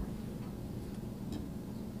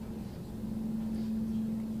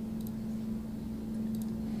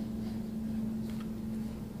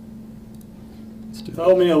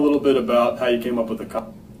 Tell me a little bit about how you came up with the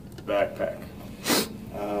backpack.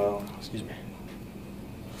 Excuse me.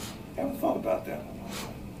 I haven't thought about that.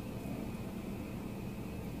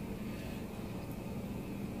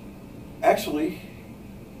 Actually,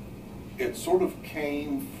 it sort of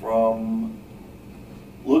came from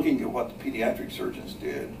looking at what the pediatric surgeons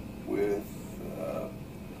did with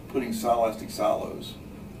putting silastic silos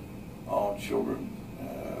on children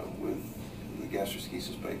with the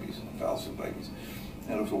gastroschisis babies and phallucid babies,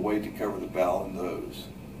 and it was a way to cover the bowel in those.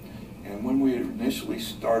 And when we initially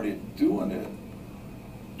started doing it,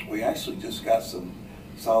 we actually just got some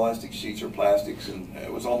silastic sheets or plastics, and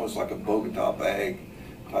it was almost like a Bogota bag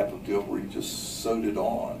type of deal where you just sewed it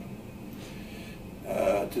on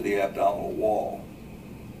to the abdominal wall.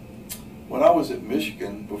 When I was at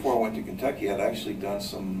Michigan, before I went to Kentucky, I'd actually done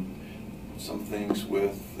some things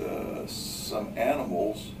with some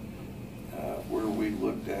animals where we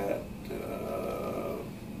looked at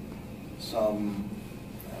some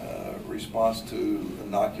response to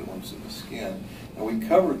inoculums in the skin. And we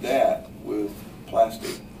covered that with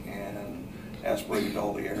plastic and aspirated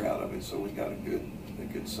all the air out of it, so we got a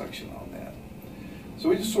good suction on that. So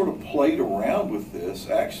we just sort of played around with this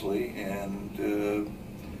actually, and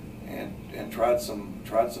tried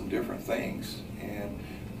some different things, and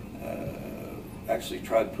actually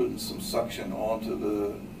tried putting some suction onto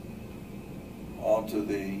the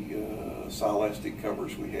silastic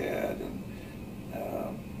covers we had, and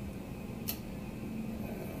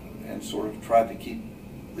sort of tried to keep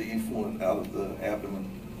the effluent out of the abdomen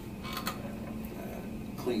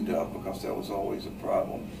cleaned up, because that was always a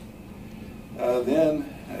problem. Then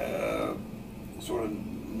sort of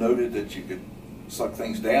noted that you could suck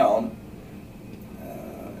things down,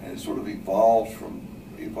 and it sort of evolved from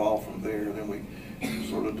there. Then we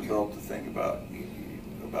sort of developed the thing about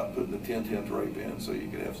putting the 10-10 drape in, so you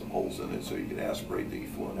could have some holes in it, so you could aspirate the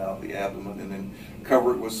effluent out of the abdomen, and then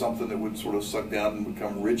cover it with something that would sort of suck down and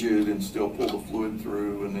become rigid and still pull the fluid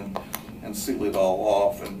through, and seal it all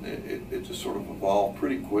off. And it just sort of evolved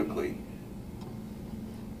pretty quickly.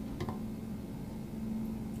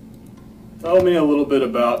 Tell me a little bit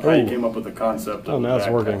about how you came up with the concept of now the it's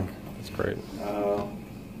backpack. working. That's great.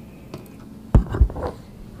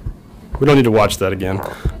 We don't need to watch that again.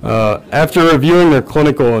 After reviewing their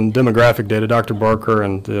clinical and demographic data, Dr. Barker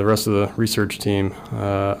and the rest of the research team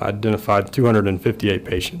identified 258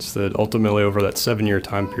 patients that ultimately, over that 7-year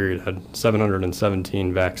time period, had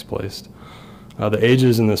 717 vacs placed. The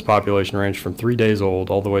ages in this population range from 3 days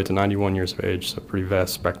old all the way to 91 years of age, so a pretty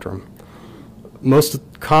vast spectrum. Most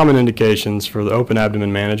common indications for the open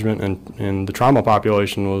abdomen management in the trauma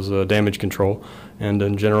population was damage control, and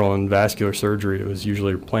in general in vascular surgery it was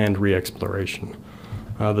usually planned re-exploration.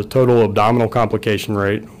 The total abdominal complication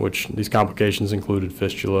rate, which these complications included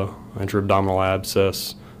fistula, intra-abdominal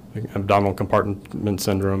abscess, abdominal compartment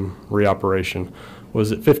syndrome, reoperation,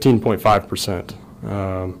 was at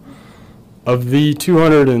 15.5%. Of the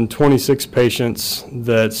 226 patients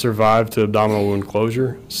that survived to abdominal wound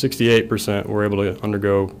closure, 68% were able to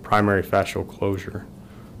undergo primary fascial closure.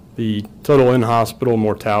 The total in-hospital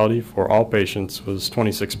mortality for all patients was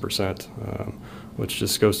 26%, which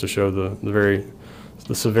just goes to show the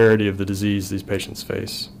severity of the disease these patients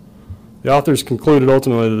face. The authors concluded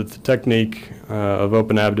ultimately that the technique of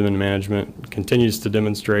open abdomen management continues to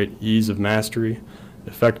demonstrate ease of mastery,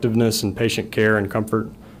 effectiveness in patient care and comfort,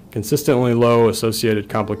 consistently low associated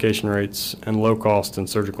complication rates, and low cost in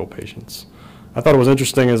surgical patients. I thought it was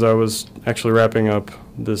interesting as I was actually wrapping up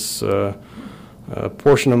this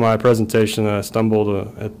portion of my presentation that I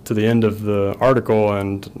stumbled to the end of the article,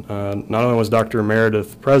 and not only was Dr.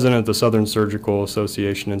 Meredith president of the Southern Surgical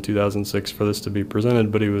Association in 2006 for this to be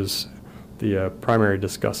presented, but he was the primary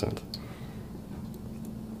discussant.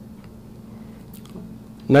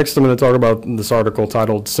 Next, I'm going to talk about this article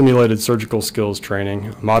titled Simulated Surgical Skills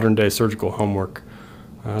Training, Modern Day Surgical Homework.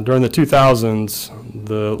 During the 2000s,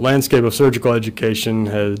 the landscape of surgical education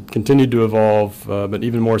had continued to evolve, but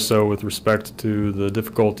even more so with respect to the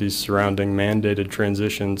difficulties surrounding mandated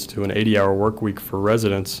transitions to an 80-hour work week for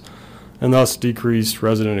residents, and thus decreased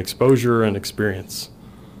resident exposure and experience.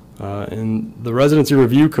 And the Residency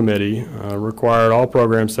Review Committee required all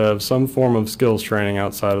programs to have some form of skills training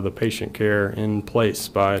outside of the patient care in place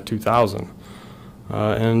by 2000.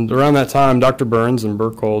 And around that time, Drs. Burns and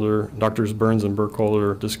Burkholder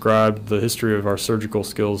described the history of our surgical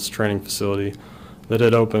skills training facility that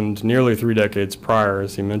had opened nearly 3 decades prior,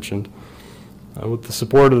 as he mentioned. With the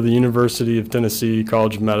support of the University of Tennessee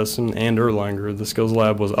College of Medicine and Erlanger, the Skills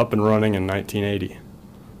Lab was up and running in 1980.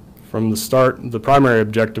 From the start, the primary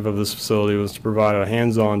objective of this facility was to provide a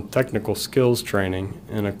hands-on technical skills training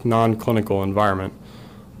in a non-clinical environment,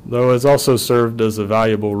 though it's also served as a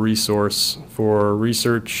valuable resource for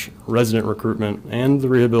research, resident recruitment, and the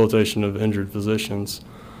rehabilitation of injured physicians.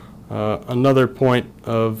 Another point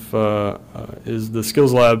is the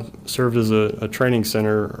Skills Lab served as a training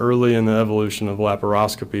center early in the evolution of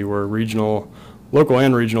laparoscopy, where local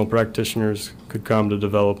and regional practitioners could come to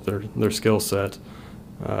develop their skill set.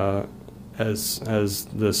 As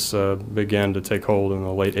this began to take hold in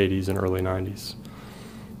the late 80s and early 90s.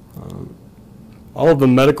 All of the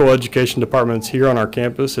medical education departments here on our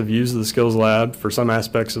campus have used the Skills Lab for some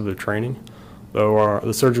aspects of their training, though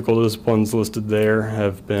the surgical disciplines listed there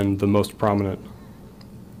have been the most prominent.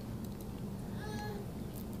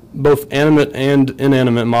 Both animate and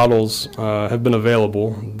inanimate models have been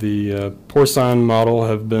available. The porcine model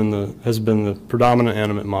has been the predominant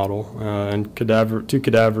animate model, and 2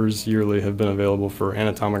 cadavers yearly have been available for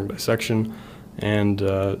anatomic dissection and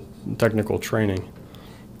technical training.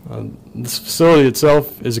 This facility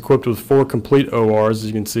itself is equipped with 4 complete ORs, as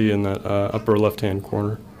you can see in that upper left-hand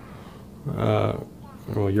corner.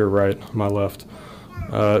 Well, your right, my left.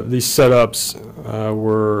 These setups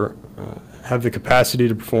have the capacity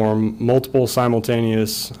to perform multiple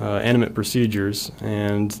simultaneous animate procedures,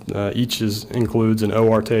 and each includes an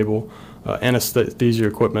OR table, anesthesia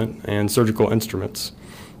equipment, and surgical instruments.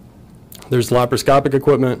 There's laparoscopic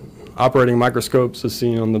equipment, operating microscopes as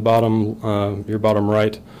seen on the bottom, your bottom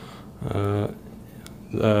right,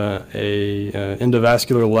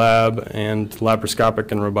 endovascular lab, and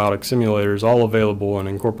laparoscopic and robotic simulators, all available and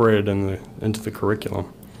incorporated into the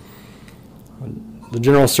curriculum. The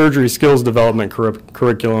general surgery skills development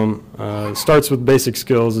curriculum starts with basic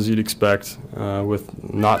skills, as you'd expect,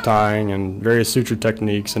 with knot tying and various suture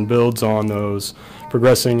techniques, and builds on those,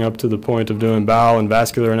 progressing up to the point of doing bowel and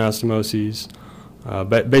vascular anastomoses,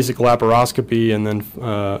 basic laparoscopy, and then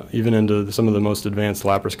even into some of the most advanced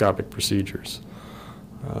laparoscopic procedures.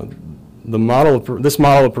 This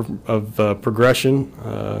model of progression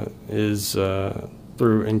is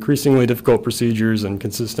through increasingly difficult procedures and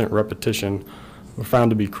consistent repetition were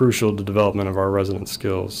found to be crucial to development of our resident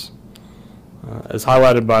skills. As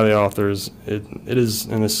highlighted by the authors, it is,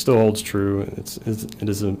 and this still holds true, it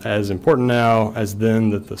is as important now as then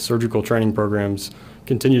that the surgical training programs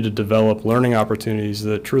continue to develop learning opportunities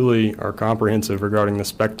that truly are comprehensive regarding the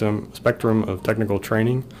spectrum of technical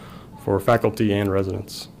training for faculty and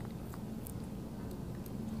residents.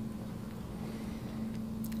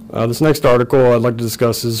 This next article I'd like to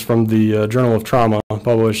discuss is from the Journal of Trauma,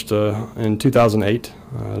 published in 2008.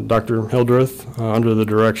 Dr. Hildreth, under the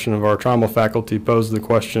direction of our trauma faculty, posed the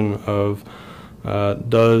question of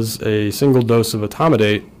does a single dose of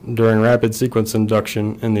etomidate during rapid sequence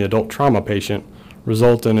induction in the adult trauma patient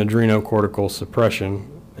result in adrenocortical suppression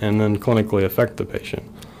and then clinically affect the patient?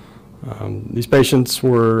 These patients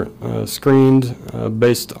were screened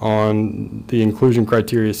based on the inclusion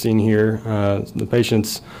criteria seen here. The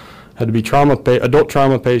patients had to be adult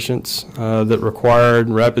trauma patients that required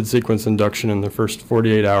rapid sequence induction in the first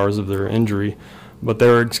 48 hours of their injury, but they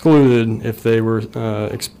were excluded if they were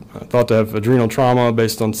thought to have adrenal trauma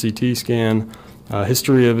based on CT scan,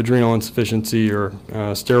 history of adrenal insufficiency, or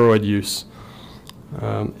steroid use.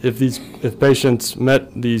 If patients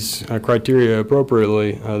met these criteria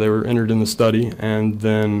appropriately, they were entered in the study and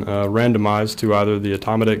then randomized to either the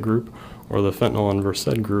etomidate group or the fentanyl and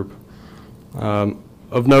Versed group.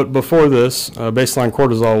 Of note, before this, baseline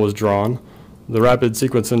cortisol was drawn, the rapid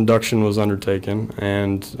sequence induction was undertaken,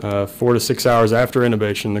 and 4 to 6 hours after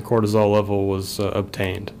intubation, the cortisol level was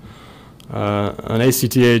obtained. An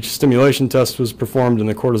ACTH stimulation test was performed and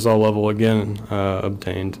the cortisol level again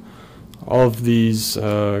obtained. All of these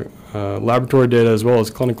laboratory data as well as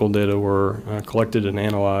clinical data were collected and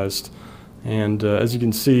analyzed. And as you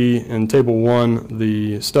can see in Table 1,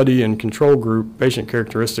 the study and control group patient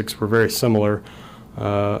characteristics were very similar.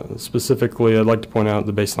 Specifically, I'd like to point out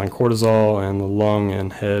the baseline cortisol and the lung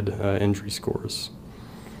and head injury scores.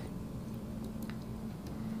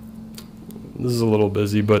 This is a little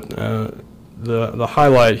busy, but the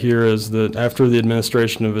highlight here is that after the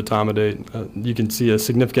administration of etomidate, you can see a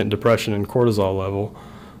significant depression in cortisol level,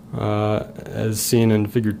 as seen in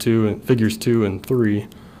figures 2 and 3.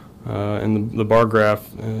 And the bar graph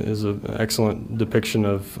is an excellent depiction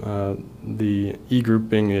of the E group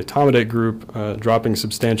being the etomidate group dropping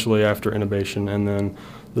substantially after intubation, and then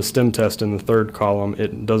the stim test in the third column,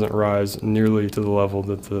 it doesn't rise nearly to the level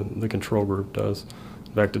that the control group does.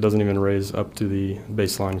 In fact, it doesn't even raise up to the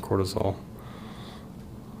baseline cortisol.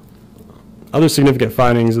 Other significant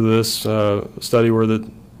findings of this study were that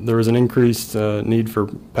there was an increased need for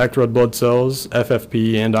packed red blood cells,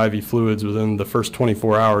 FFP, and IV fluids within the first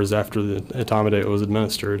 24 hours after the etomidate was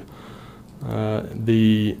administered.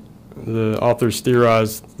 The authors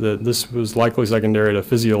theorized that this was likely secondary to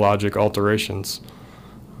physiologic alterations.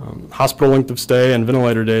 Hospital length of stay and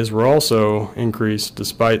ventilator days were also increased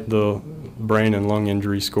despite the brain and lung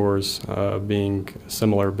injury scores being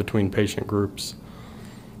similar between patient groups.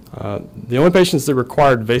 The only patients that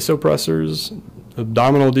required vasopressors,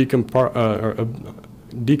 abdominal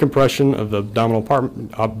decompression of the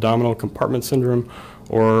abdominal compartment syndrome,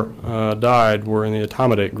 or died were in the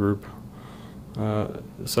etomidate group.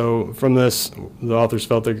 So from this, the authors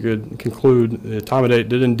felt they could conclude the etomidate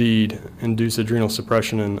did indeed induce adrenal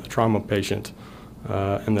suppression in a trauma patient,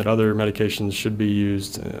 and that other medications should be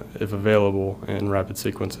used, if available, in rapid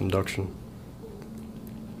sequence induction.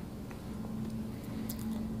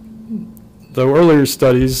 Though earlier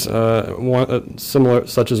studies, similar,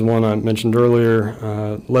 such as one I mentioned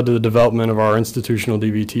earlier, led to the development of our institutional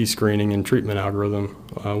DVT screening and treatment algorithm,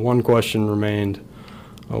 one question remained: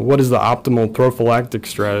 what is the optimal prophylactic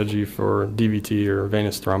strategy for DVT or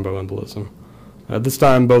venous thromboembolism? At this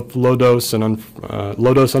time, both low-dose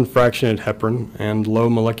unfractionated heparin and low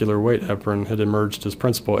molecular weight heparin had emerged as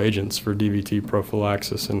principal agents for DVT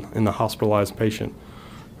prophylaxis in the hospitalized patient,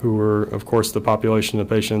 who were, of course, the population of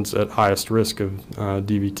patients at highest risk of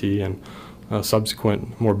DVT and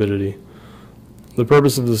subsequent morbidity. The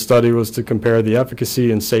purpose of the study was to compare the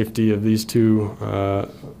efficacy and safety of these two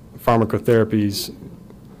pharmacotherapies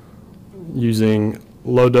using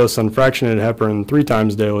low-dose unfractionated heparin 3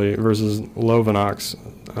 times daily versus Lovenox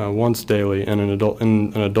once daily in an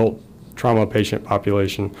adult trauma patient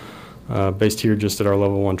population based here just at our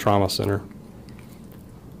Level 1 Trauma Center.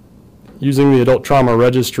 Using the adult trauma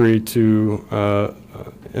registry to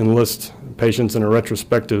enlist patients in a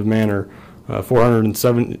retrospective manner,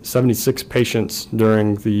 476 patients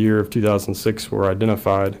during the year of 2006 were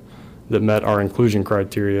identified that met our inclusion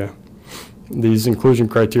criteria. These inclusion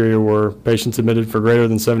criteria were patients admitted for greater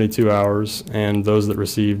than 72 hours and those that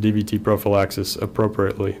received DVT prophylaxis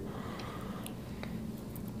appropriately.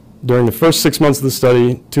 During the first 6 months of the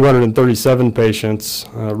study, 237 patients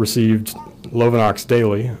received Lovenox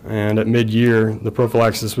daily, and at mid-year, the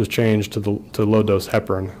prophylaxis was changed to low-dose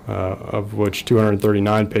heparin, of which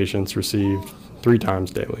 239 patients received 3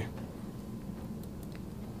 times daily.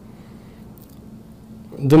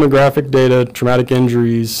 Demographic data, traumatic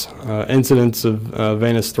injuries, incidents of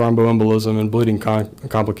venous thromboembolism and bleeding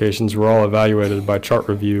complications were all evaluated by chart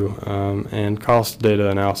review, and cost data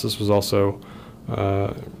analysis was also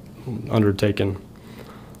undertaken.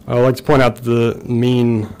 I would like to point out that the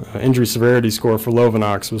mean injury severity score for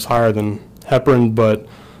Lovenox was higher than heparin, but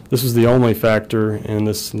this was the only factor in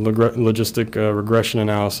this logistic regression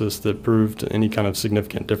analysis that proved any kind of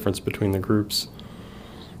significant difference between the groups.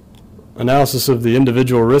 Analysis of the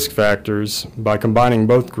individual risk factors by combining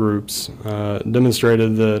both groups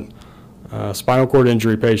demonstrated that spinal cord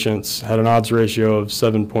injury patients had an odds ratio of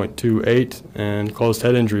 7.28 and closed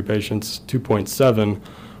head injury patients 2.7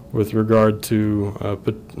 with regard to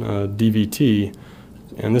DVT,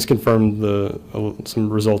 and this confirmed some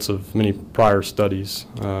results of many prior studies.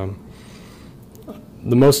 The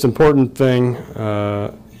most important thing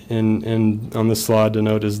on this slide to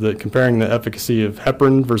note is that comparing the efficacy of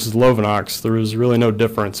heparin versus Lovenox, there was really no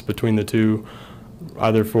difference between the two,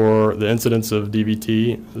 either for the incidence of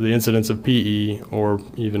DVT, the incidence of PE, or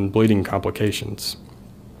even bleeding complications.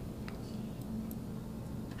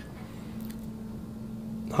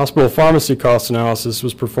 Hospital pharmacy cost analysis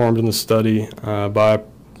was performed in the study by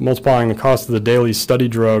multiplying the cost of the daily study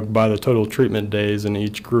drug by the total treatment days in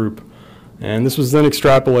each group. And this was then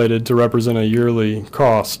extrapolated to represent a yearly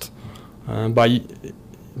cost. By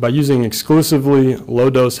using exclusively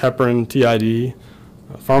low-dose heparin TID,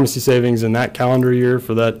 pharmacy savings in that calendar year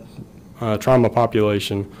for that trauma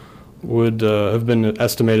population would have been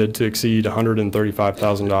estimated to exceed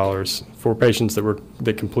 $135,000 for patients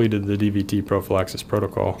that completed the DVT prophylaxis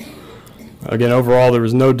protocol. Again, overall, there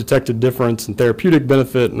was no detected difference in therapeutic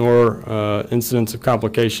benefit nor incidence of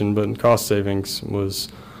complication, but in cost savings was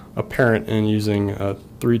apparent in using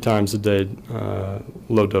 3 times a day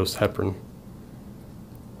low-dose heparin.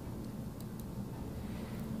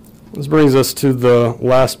 This brings us to the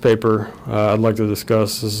last paper I'd like to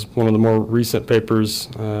discuss. This is one of the more recent papers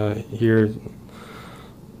here.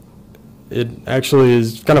 It actually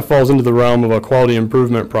kind of falls into the realm of a quality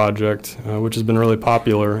improvement project, which has been really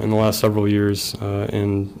popular in the last several years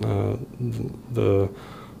in the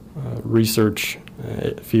research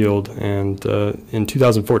field. And in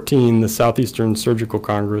 2014, the Southeastern Surgical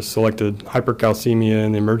Congress selected hypercalcemia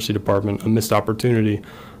in the emergency department a missed opportunity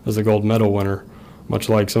as a gold medal winner, much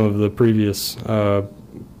like some of the previous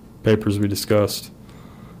papers we discussed.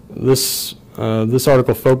 This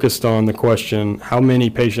article focused on the question, how many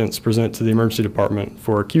patients present to the emergency department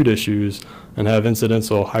for acute issues and have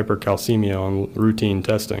incidental hypercalcemia on routine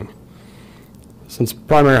testing? Since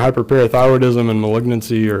primary hyperparathyroidism and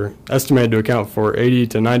malignancy are estimated to account for 80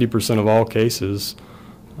 to 90% of all cases,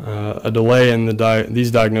 a delay in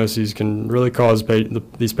these diagnoses can really cause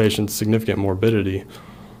these patients significant morbidity.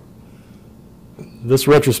 This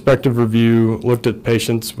retrospective review looked at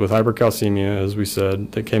patients with hypercalcemia, as we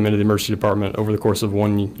said, that came into the emergency department over the course of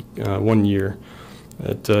one year.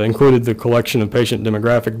 It included the collection of patient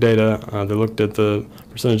demographic data. They looked at the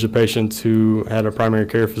percentage of patients who had a primary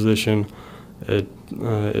care physician. They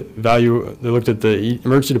looked at the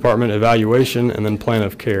emergency department evaluation and then plan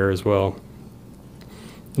of care as well.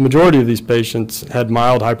 The the majority of these patients had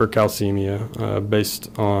mild hypercalcemia based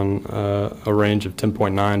on a range of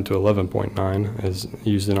 10.9 to 11.9 as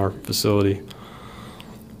used in our facility.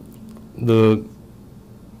 However,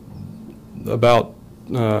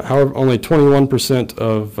 only 21%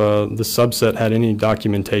 of the subset had any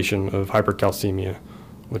documentation of hypercalcemia,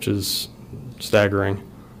 which is staggering,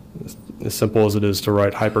 as simple as it is to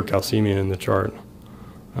write hypercalcemia in the chart.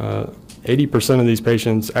 80% of these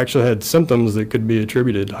patients actually had symptoms that could be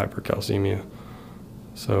attributed to hypercalcemia.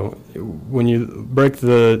 So when you break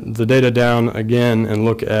the data down again and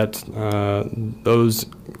look at those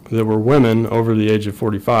that were women over the age of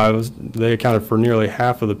 45, they accounted for nearly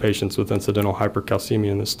half of the patients with incidental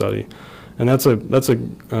hypercalcemia in this study. And that's a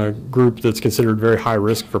group that's considered very high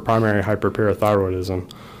risk for primary hyperparathyroidism.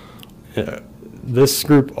 This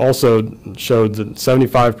group also showed that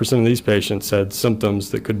 75% of these patients had symptoms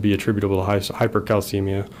that could be attributable to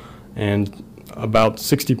hypercalcemia, and about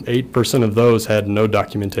 68% of those had no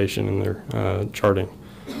documentation in their charting.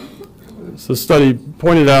 So the study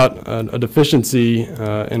pointed out a deficiency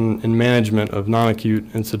in management of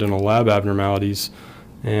non-acute incidental lab abnormalities,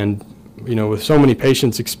 and with so many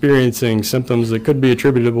patients experiencing symptoms that could be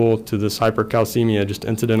attributable to this hypercalcemia just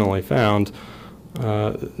incidentally found,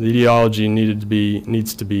 the etiology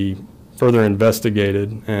needs to be further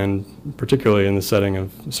investigated, and particularly in the setting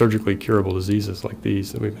of surgically curable diseases like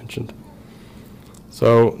these that we mentioned.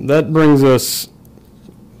 So that brings us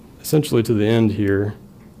essentially to the end here.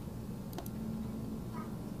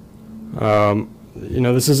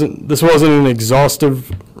 This wasn't an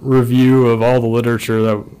exhaustive review of all the literature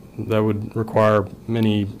that would require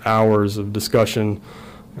many hours of discussion.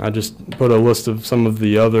 I just put a list of some of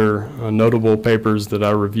the other notable papers that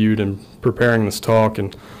I reviewed in preparing this talk,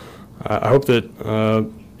 and I hope that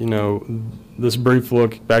this brief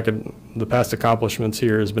look back at the past accomplishments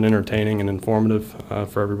here has been entertaining and informative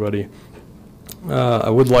for everybody. I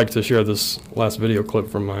would like to share this last video clip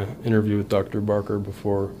from my interview with Dr. Barker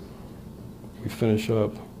before we finish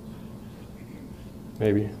up.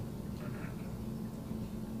 Maybe.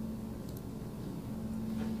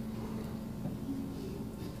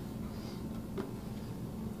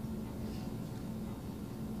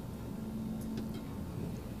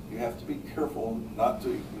 You have to be careful not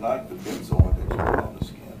to ignite the benzoin that you put on the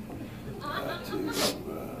skin to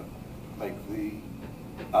make the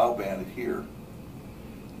Ioban adhere.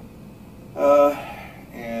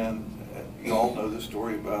 And you all know the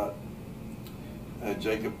story about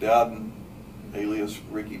Jacob Dowden, alias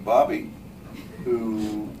Ricky Bobby,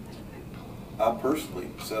 who I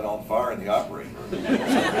personally set on fire in the operating room.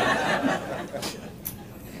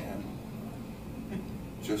 And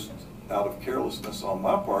just out of carelessness on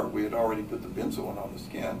my part, we had already put the benzoin on the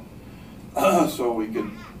skin so we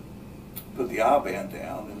could put the Ioban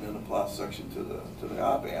down and then apply suction to the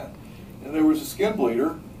Ioban. And there was a skin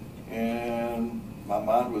bleeder, and my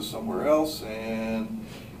mind was somewhere else, and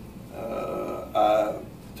I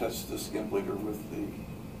touched the skin bleeder with the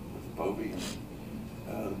Bovie,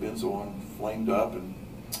 and the benzoin flamed up, and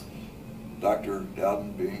Dr.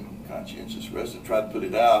 Dowden, being conscientious resident, tried to put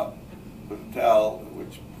it out with a towel, at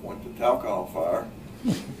which point the towel caught on fire,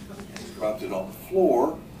 dropped it on the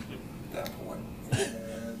floor at that point,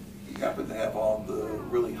 and he happened to have on the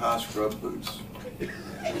really high scrub boots,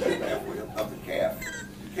 halfway up the calf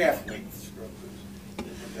length scrub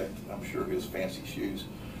boots. I'm sure his fancy shoes.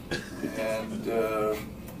 And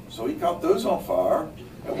so he caught those on fire,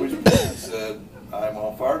 at which point he said, "I'm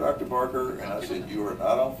on fire, Dr. Barker," and I said, "You are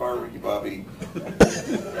not on fire, Ricky Bobby." And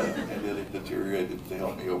then it deteriorated to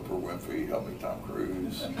help me Oprah Winfrey, help me Tom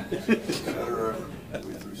Cruise, etc.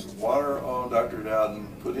 We threw some water on Dr. Dowden,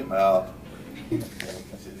 put him out, and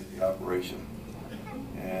continued the operation.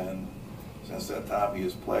 And since that time, he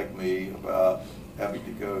has plagued me about having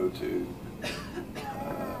to go to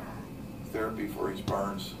therapy for his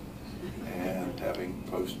burns and having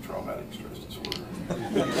post-traumatic stress disorder.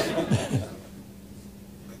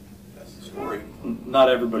 That's the story. Not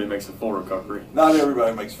everybody makes a full recovery. Not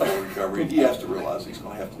everybody makes full recovery. He has to realize he's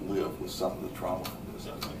going to have to live with some of the trauma from this,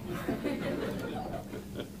 I think.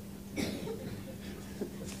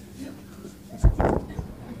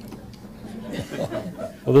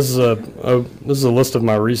 Well, this is a list of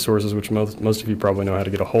my resources, which most of you probably know how to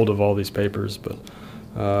get a hold of all these papers, but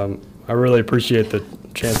I really appreciate the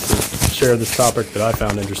chance to share this topic that I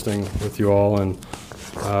found interesting with you all, and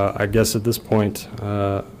I guess at this point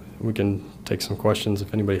we can take some questions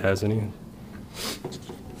if anybody has any.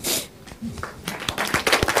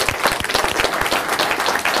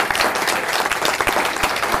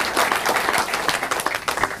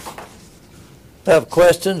 Have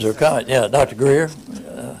questions or comments? Yeah, Dr. Greer,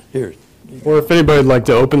 here, Or if anybody would like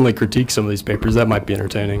to openly critique some of these papers, that might be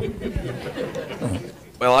entertaining.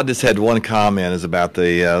 Well, I just had one comment is about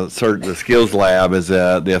the skills lab is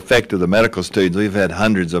the effect of the medical students. We've had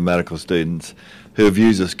hundreds of medical students who have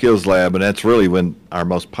used the skills lab, and that's really been our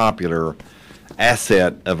most popular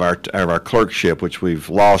asset of our clerkship, which we've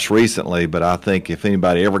lost recently. But I think if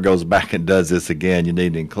anybody ever goes back and does this again, you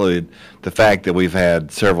need to include the fact that we've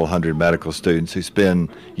had several hundred medical students who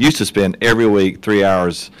used to spend every week 3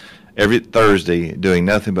 hours every Thursday doing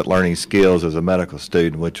nothing but learning skills as a medical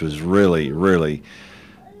student, which was really, really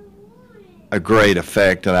a great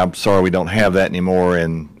effect. And I'm sorry we don't have that anymore.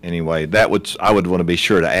 And anyway, I would want to be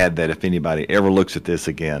sure to add that if anybody ever looks at this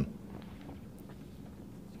again.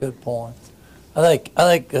 Good point. I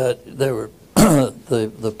think there were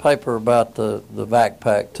the paper about the vac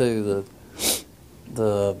pack too.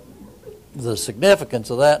 The significance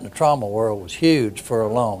of that in the trauma world was huge for a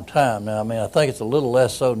long time. Now, I mean, I think it's a little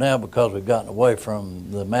less so now because we've gotten away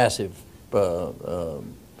from the massive hydration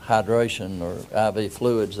or IV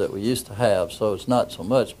fluids that we used to have, so it's not so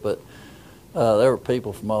much. But there were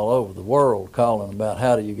people from all over the world calling about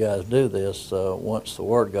how do you guys do this once the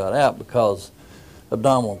word got out, because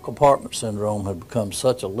abdominal compartment syndrome had become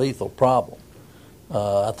such a lethal problem.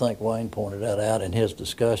 I think Wayne pointed that out in his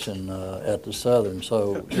discussion at the Southern.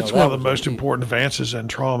 So it's one of the most important advances in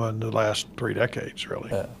trauma in the last 3 decades, really.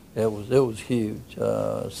 Yeah, it was huge.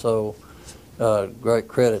 Great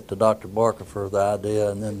credit to Dr. Barker for the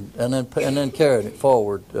idea, and then carrying it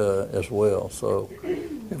forward as well. So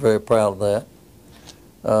we're very proud of that.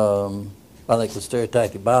 I think the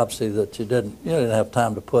stereotactic biopsy that you didn't have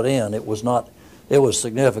time to put in, it was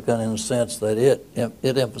significant in the sense that it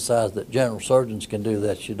emphasized that general surgeons can do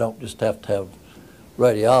that. You don't just have to have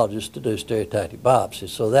radiologists to do stereotactic biopsy.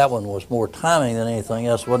 So that one was more timing than anything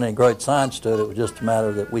else. It wasn't any great science to it. It was just a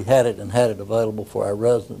matter that we had it and had it available for our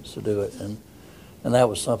residents to do it. And that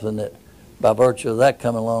was something that, by virtue of that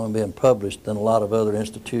coming along and being published, then a lot of other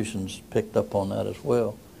institutions picked up on that as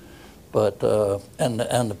well. But and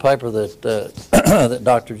the paper that that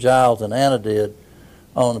Dr. Giles and Anna did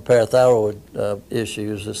on the parathyroid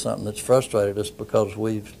issues is something that's frustrated us, because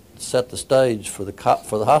we've set the stage for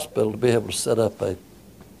the hospital to be able to set up a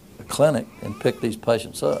clinic and pick these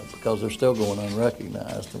patients up, because they're still going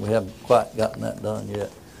unrecognized, and we haven't quite gotten that done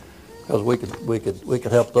yet, because we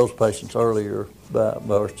could help those patients earlier by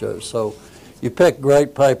virtue. So you picked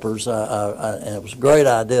great papers, and it was a great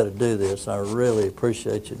idea to do this. I really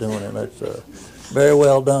appreciate you doing it. It's very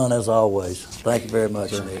well done as always. Thank you very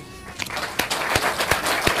much, Nick.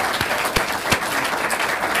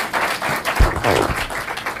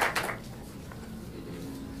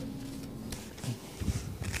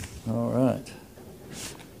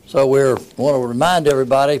 So we want to remind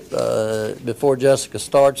everybody before Jessica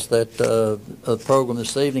starts that the program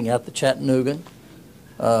this evening at the Chattanooga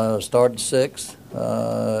started at 6.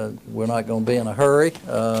 We're not going to be in a hurry.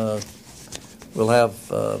 We'll have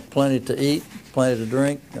plenty to eat, plenty to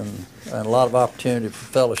drink, and a lot of opportunity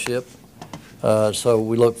for fellowship. So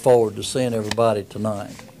we look forward to seeing everybody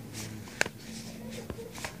tonight.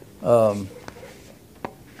 There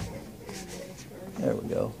we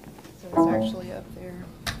go. So it's actually up there.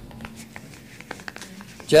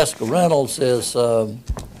 Jessica Reynolds is also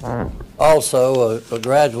a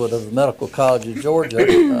graduate of the Medical College of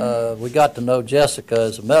Georgia. We got to know Jessica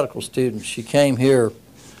as a medical student. She came here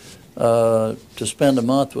to spend a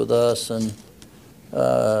month with us, and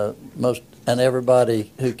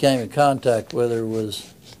everybody who came in contact with her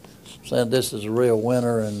was saying this is a real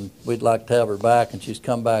winner and we'd like to have her back. And she's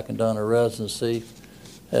come back and done her residency,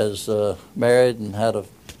 has married and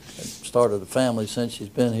started a family since she's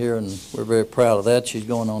been here, and we're very proud of that. She's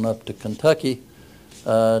going on up to Kentucky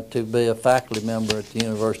to be a faculty member at the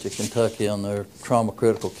University of Kentucky on their trauma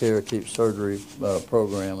critical care acute surgery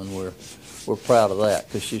program, and we're proud of that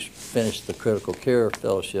because she's finished the critical care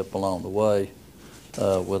fellowship along the way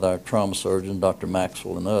with our trauma surgeon, Dr.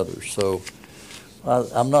 Maxwell, and others. So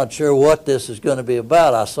I'm not sure what this is going to be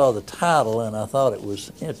about. I saw the title and I thought it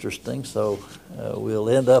was interesting, so we'll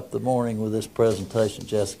end up the morning with this presentation.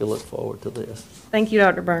 Jessica, look forward to this. Thank you,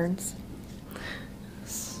 Dr. Burns.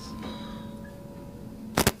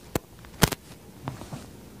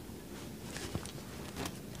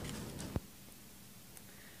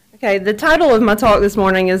 Okay, the title of my talk this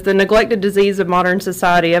morning is The Neglected Disease of Modern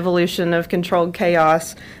Society, Evolution of Controlled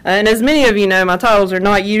Chaos. And as many of you know, my titles are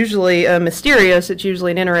not usually mysterious. It's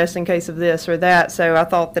usually an interesting case of this or that, so I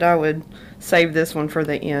thought that I would save this one for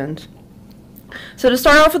the end. So to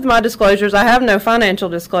start off with my disclosures, I have no financial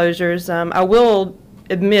disclosures. I will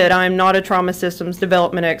admit I am not a trauma systems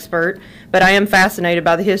development expert, but I am fascinated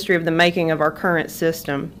by the history of the making of our current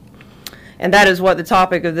system. and that is what the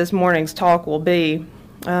topic of this morning's talk will be.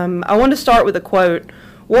 I want to start with a quote.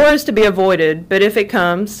 War is to be avoided, but if it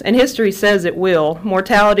comes, and history says it will,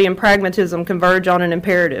 mortality and pragmatism converge on an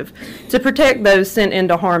imperative to protect those sent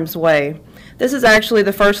into harm's way. This is actually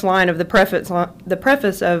the first line of the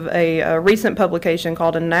preface of a recent publication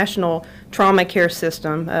called A National Trauma Care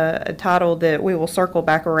System, a title that we will circle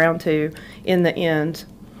back around to in the end.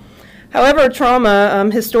 However, trauma,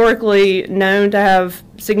 historically known to have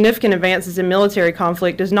significant advances in military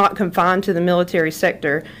conflict, is not confined to the military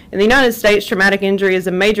sector. In the United States, traumatic injury is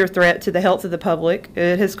a major threat to the health of the public.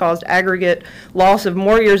 It has caused aggregate loss of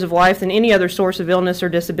more years of life than any other source of illness or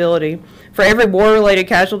disability. For every war-related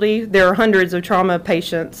casualty, there are hundreds of trauma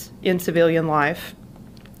patients in civilian life.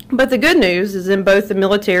 But the good news is in both the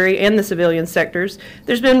military and the civilian sectors,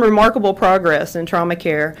 there's been remarkable progress in trauma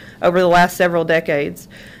care over the last several decades.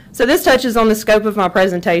 So this touches on the scope of my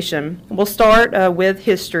presentation. We'll start with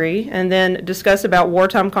history and then discuss about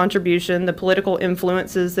wartime contribution, the political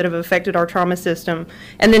influences that have affected our trauma system,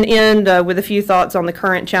 and then end with a few thoughts on the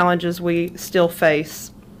current challenges we still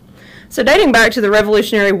face. So dating back to the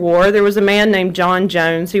Revolutionary War, there was a man named John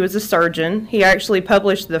Jones. He was a surgeon. He actually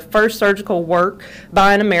published the first surgical work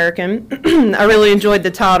by an American. I really enjoyed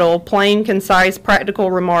the title, Plain, Concise,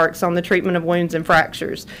 Practical Remarks on the Treatment of Wounds and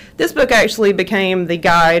Fractures. This book actually became the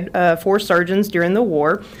guide for surgeons during the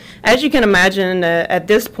war. As you can imagine, at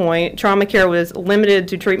this point, trauma care was limited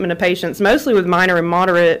to treatment of patients mostly with minor and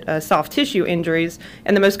moderate soft tissue injuries,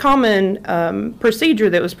 and the most common procedure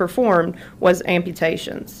that was performed was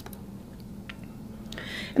amputations.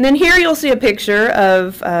 And then here you'll see a picture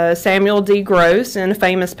of Samuel D. Gross in a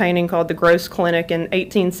famous painting called The Gross Clinic in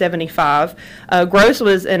 1875. Gross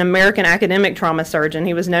was an American academic trauma surgeon.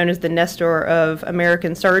 He was known as the Nestor of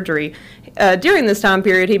American surgery. During this time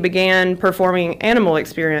period, he began performing animal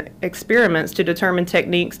experiments to determine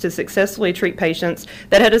techniques to successfully treat patients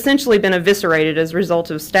that had essentially been eviscerated as a result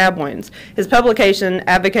of stab wounds. His publication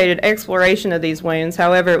advocated exploration of these wounds.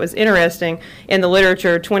 However, it was interesting in the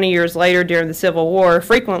literature 20 years later during the Civil War,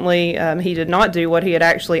 frequently he did not do what he had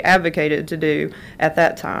actually advocated to do at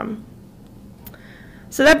that time.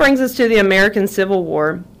 So that brings us to the American Civil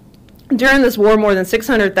War. During this war, more than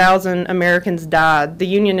 600,000 Americans died. The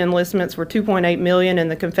Union enlistments were 2.8 million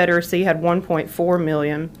and the Confederacy had 1.4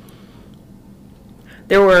 million.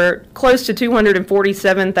 There were close to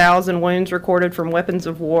 247,000 wounds recorded from weapons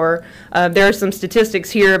of war. There are some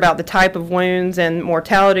statistics here about the type of wounds and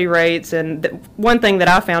mortality rates, and one thing that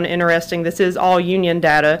I found interesting, this is all Union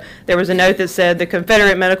data. There was a note that said the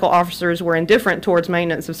Confederate medical officers were indifferent towards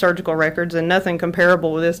maintenance of surgical records, and nothing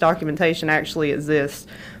comparable with this documentation actually exists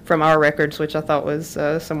from our records, which I thought was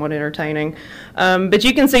somewhat entertaining. But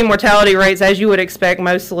you can see mortality rates, as you would expect,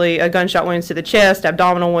 mostly gunshot wounds to the chest,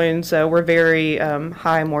 abdominal wounds were very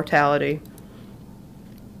high mortality.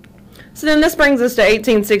 So then this brings us to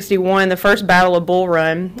 1861, the first Battle of Bull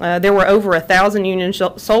Run. There were over 1,000 Union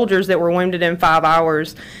soldiers that were wounded in 5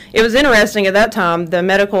 hours. It was interesting at that time, the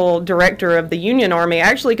medical director of the Union Army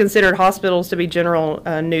actually considered hospitals to be general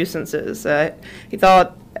nuisances. He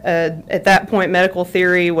thought at that point medical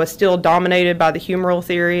theory was still dominated by the humoral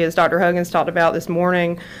theory, as Dr. Huggins talked about this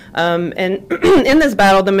morning. And in this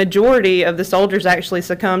battle, the majority of the soldiers actually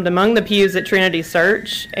succumbed among the pews at Trinity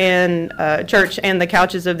Church and the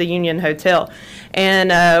couches of the Union Hotel.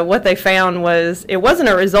 And what they found was it wasn't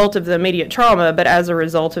a result of the immediate trauma, but as a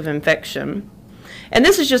result of infection. And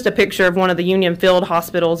this is just a picture of one of the Union Field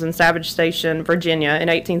hospitals in Savage Station, Virginia in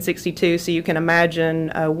 1862, so you can imagine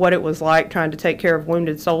what it was like trying to take care of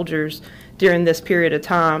wounded soldiers during this period of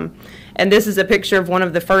time. And this is a picture of one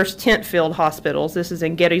of the first tent field hospitals. This is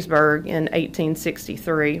in Gettysburg in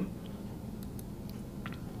 1863.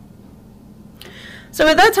 So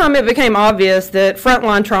at that time, it became obvious that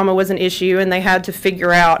frontline trauma was an issue, and they had to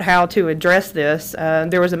figure out how to address this.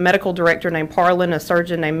 There was a medical director named Parlin, a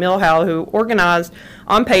surgeon named Milhouse, who organized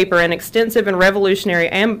on paper an extensive and revolutionary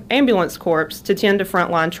ambulance corps to tend to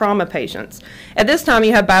frontline trauma patients. At this time,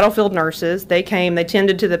 you have battlefield nurses. They came, they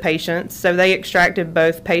tended to the patients, so they extracted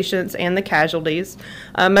both patients and the casualties.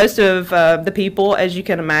 Most of the people, as you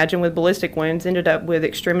can imagine, with ballistic wounds ended up with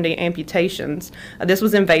extremity amputations. This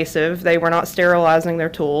was invasive. They were not sterilizing their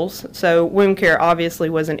tools, so wound care obviously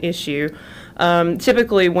was an issue.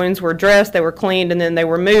 Typically, wounds were dressed, they were cleaned, and then they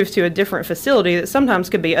were moved to a different facility that sometimes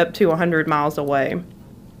could be up to 100 miles away.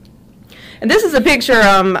 And this is a picture,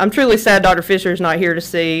 I'm truly sad Dr. Fisher is not here to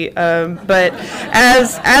see, but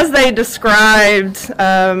as they described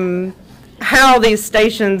how these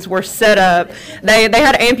stations were set up. They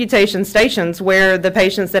had amputation stations where the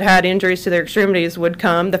patients that had injuries to their extremities would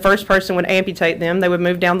come. The first person would amputate them. They would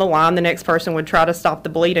move down the line. The next person would try to stop the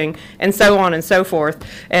bleeding, and so on and so forth.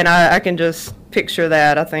 And I can just picture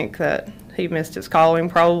that. I think that he missed his calling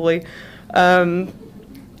probably.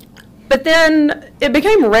 But then it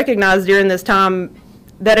became recognized during this time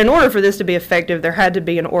that in order for this to be effective, there had to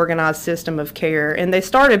be an organized system of care. And they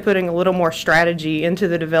started putting a little more strategy into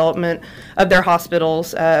the development of their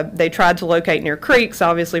hospitals. They tried to locate near creeks,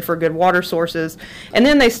 obviously, for good water sources. And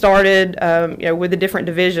then they started with the different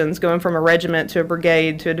divisions, going from a regiment to a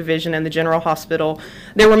brigade to a division in the general hospital.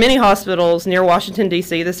 There were many hospitals near Washington,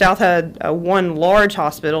 D.C. The South had one large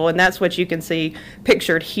hospital, and that's what you can see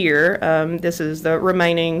pictured here. This is the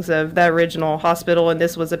remainings of the original hospital, and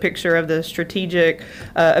this was a picture of the strategic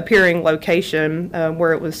appearing location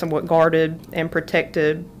where it was somewhat guarded and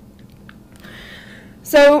protected.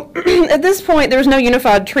 So at this point, there was no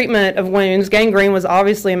unified treatment of wounds. Gangrene was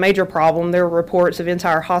obviously a major problem. There were reports of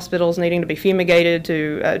entire hospitals needing to be fumigated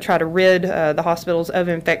to try to rid the hospitals of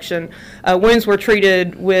infection. Wounds were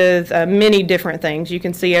treated with many different things. You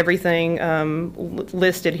can see everything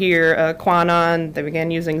listed here. Quinine, they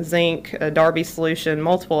began using zinc, Darby solution,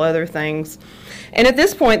 multiple other things. And at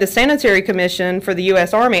this point, the Sanitary Commission for the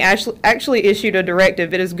U.S. Army actually issued a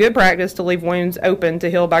directive. It is good practice to leave wounds open to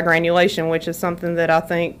heal by granulation, which is something that I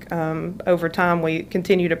think over time we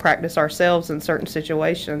continue to practice ourselves in certain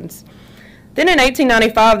situations. Then in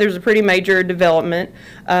 1895, there's a pretty major development.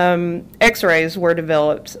 X-rays were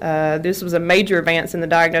developed. This was a major advance in the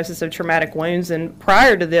diagnosis of traumatic wounds, and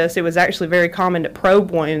prior to this, it was actually very common to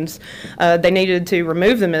probe wounds. They needed to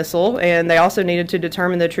remove the missile, and they also needed to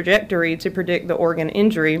determine the trajectory to predict the organ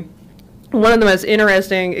injury. One of the most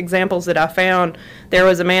interesting examples that I found, there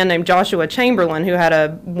was a man named Joshua Chamberlain who had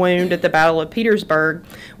a wound at the Battle of Petersburg,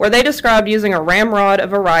 where they described using a ramrod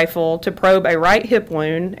of a rifle to probe a right hip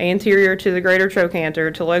wound anterior to the greater trochanter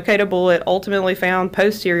to locate a bullet ultimately found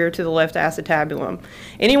posterior to the left acetabulum.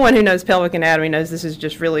 Anyone who knows pelvic anatomy knows this is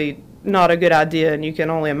just really not a good idea, and you can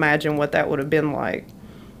only imagine what that would have been like.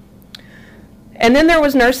 And then there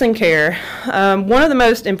was nursing care. One of the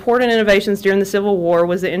most important innovations during the Civil War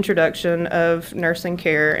was the introduction of nursing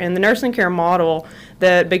care. And the nursing care model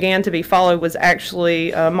that began to be followed was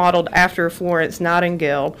actually modeled after Florence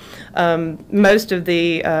Nightingale. Most of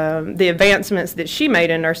the advancements that she made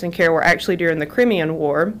in nursing care were actually during the Crimean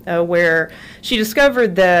War, where she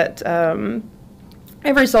discovered that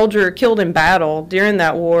every soldier killed in battle during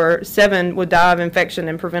that war, 7 would die of infection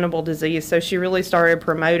and preventable disease. So she really started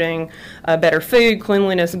promoting better food,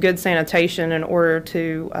 cleanliness, good sanitation in order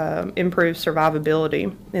to improve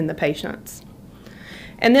survivability in the patients.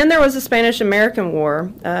 And then there was the Spanish-American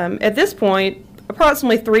War. At this point,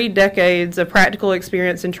 approximately 3 decades of practical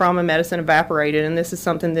experience in trauma medicine evaporated, and this is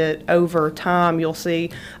something that over time you'll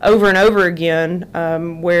see over and over again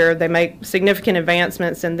where they make significant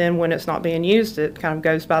advancements, and then when it's not being used, it kind of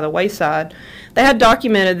goes by the wayside. They had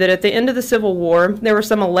documented that at the end of the Civil War, there were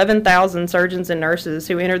some 11,000 surgeons and nurses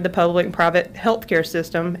who entered the public and private healthcare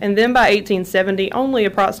system, and then by 1870, only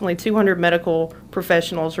approximately 200 medical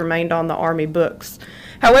professionals remained on the Army books.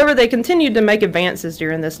 However, they continued to make advances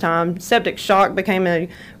during this time. Septic shock became a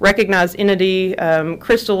recognized entity.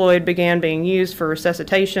 Crystalloid began being used for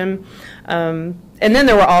resuscitation. And then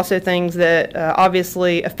there were also things that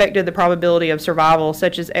obviously affected the probability of survival,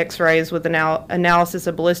 such as X-rays with analysis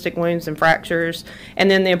of ballistic wounds and fractures.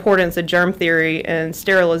 And then the importance of germ theory and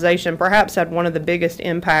sterilization perhaps had one of the biggest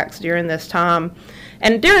impacts during this time.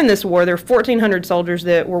 And during this war, there were 1,400 soldiers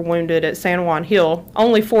that were wounded at San Juan Hill.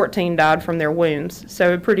 Only 14 died from their wounds,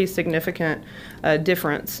 so a pretty significant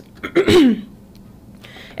difference.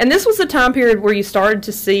 And this was the time period where you started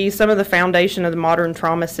to see some of the foundation of the modern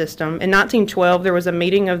trauma system. In 1912, there was a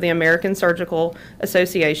meeting of the American Surgical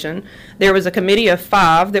Association. There was a committee of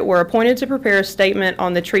 5 that were appointed to prepare a statement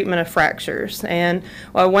on the treatment of fractures. And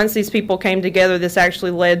once these people came together, this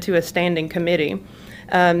actually led to a standing committee.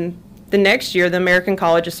 The next year, the American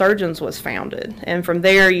College of Surgeons was founded, and from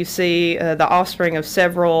there you see the offspring of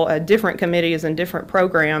several different committees and different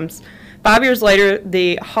programs. 5 years later,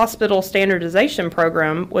 the Hospital Standardization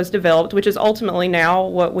Program was developed, which is ultimately now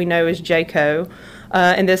what we know as JCAHO,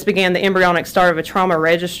 and this began the embryonic start of a trauma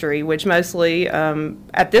registry, which mostly,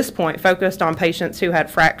 at this point, focused on patients who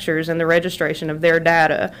had fractures and the registration of their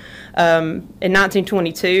data. In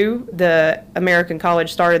 1922, the American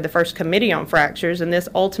College started the first committee on fractures, and this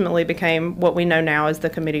ultimately became what we know now as the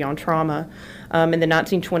Committee on Trauma. In the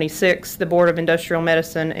 1926, the Board of Industrial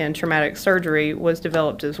Medicine and Traumatic Surgery was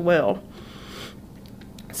developed as well.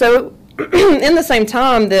 So in the same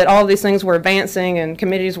time that all of these things were advancing and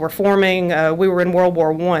committees were forming, we were in World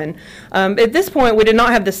War I. At this point, we did not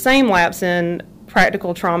have the same lapse in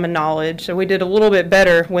practical trauma knowledge, so we did a little bit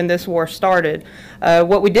better when this war started.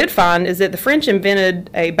 What we did find is that the French invented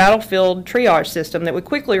a battlefield triage system that we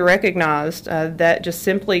quickly recognized that just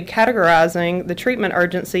simply categorizing the treatment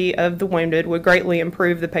urgency of the wounded would greatly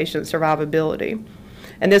improve the patient's survivability.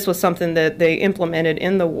 And this was something that they implemented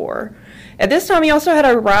in the war. At this time, you also had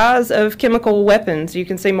a rise of chemical weapons. You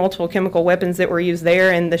can see multiple chemical weapons that were used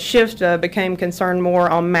there, and the shift became concerned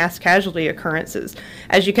more on mass casualty occurrences.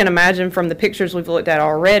 As you can imagine from the pictures we've looked at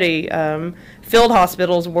already, field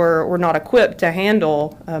hospitals were not equipped to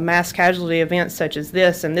handle mass casualty events such as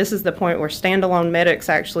this, and this is the point where standalone medics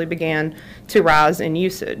actually began to rise in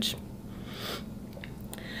usage.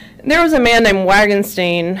 There was a man named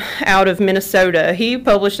Wagenstein out of Minnesota. He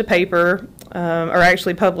published a paper, or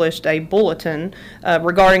actually published a bulletin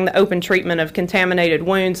regarding the open treatment of contaminated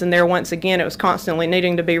wounds, and there once again it was constantly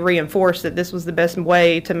needing to be reinforced that this was the best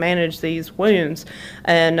way to manage these wounds.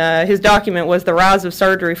 And his document was The Rise of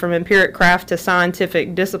Surgery from Empiric Craft to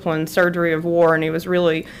Scientific Discipline, Surgery of War, and he was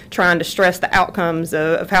really trying to stress the outcomes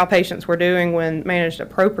of how patients were doing when managed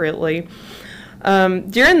appropriately.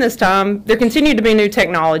 During this time, there continued to be new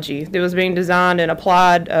technology that was being designed and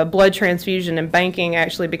applied. Blood transfusion and banking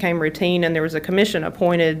actually became routine, and there was a commission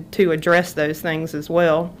appointed to address those things as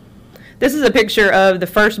well. This is a picture of the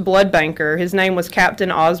first blood banker. His name was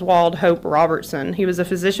Captain Oswald Hope Robertson. He was a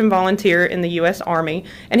physician volunteer in the U.S. Army,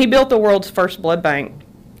 and he built the world's first blood bank.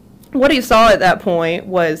 What he saw at that point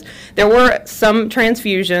was there were some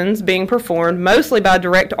transfusions being performed mostly by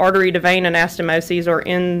direct artery to vein anastomoses or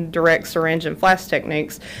indirect syringe and flask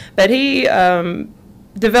techniques, but he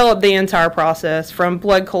developed the entire process from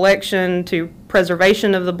blood collection to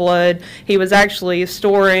preservation of the blood. He was actually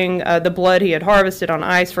storing the blood he had harvested on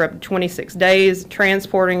ice for up to 26 days,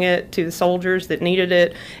 transporting it to the soldiers that needed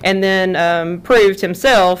it, and then proved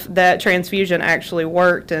himself that transfusion actually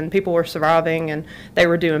worked and people were surviving and they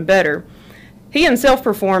were doing better. He himself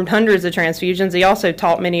performed hundreds of transfusions. He also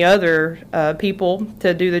taught many other people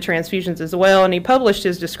to do the transfusions as well, and he published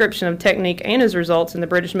his description of technique and his results in the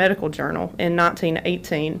British Medical Journal in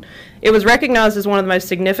 1918. It was recognized as one of the most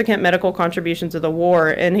significant medical contributions of the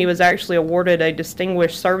war, and he was actually awarded a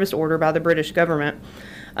Distinguished Service Order by the British government.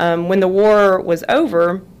 When the war was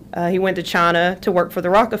over, he went to China to work for the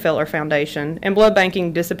Rockefeller Foundation, and blood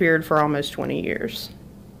banking disappeared for almost 20 years.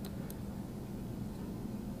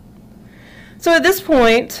 So at this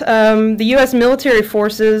point, the U.S. military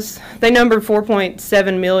forces, they numbered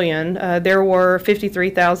 4.7 million. There were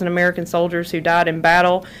 53,000 American soldiers who died in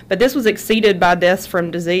battle, but this was exceeded by deaths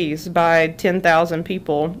from disease by 10,000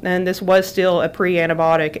 people, and this was still a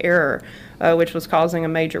pre-antibiotic era, which was causing a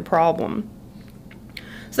major problem.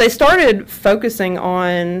 So they started focusing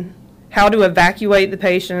on how to evacuate the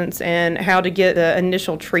patients and how to get the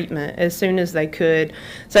initial treatment as soon as they could.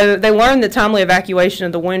 So they learned that timely evacuation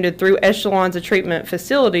of the wounded through echelons of treatment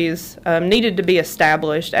facilities needed to be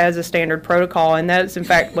established as a standard protocol, and that's in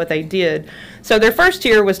fact what they did. So their first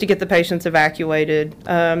tier was to get the patients evacuated.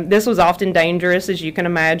 This was often dangerous, as you can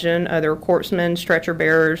imagine. There were corpsmen, stretcher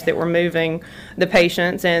bearers that were moving the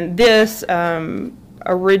patients, and this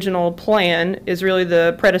original plan is really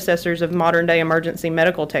the predecessors of modern-day emergency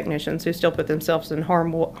medical technicians who still put themselves in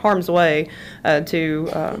harm's way to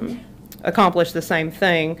accomplish the same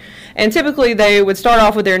thing. And typically they would start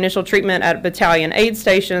off with their initial treatment at battalion aid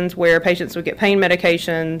stations where patients would get pain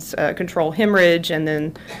medications, control hemorrhage, and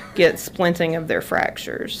then get splinting of their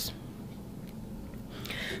fractures.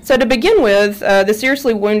 So to begin with, the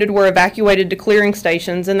seriously wounded were evacuated to clearing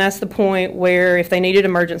stations, and that's the point where if they needed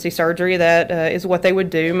emergency surgery, that is what they would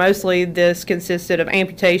do. Mostly this consisted of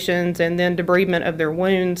amputations and then debridement of their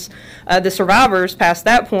wounds. The survivors past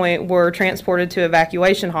that point were transported to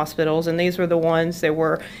evacuation hospitals, and these were the ones that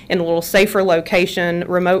were in a little safer location,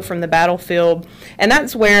 remote from the battlefield. And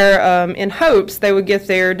that's where, in hopes, they would get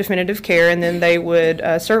their definitive care, and then they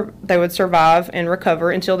would survive and recover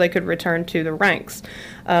until they could return to the ranks.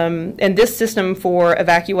 And this system for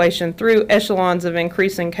evacuation through echelons of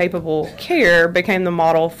increasing capable care became the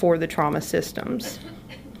model for the trauma systems.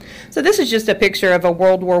 So this is just a picture of a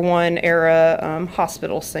World War I era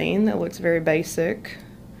hospital scene that looks very basic,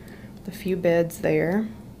 with a few beds there.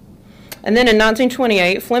 And then in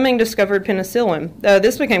 1928, Fleming discovered penicillin.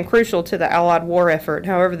 This became crucial to the Allied war effort.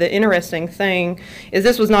 However, the interesting thing is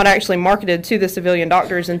this was not actually marketed to the civilian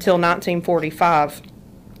doctors until 1945.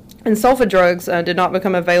 And sulfa drugs did not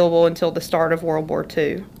become available until the start of World War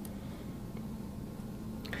II.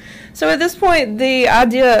 So at this point, the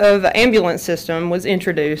idea of an ambulance system was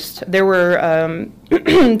introduced. There were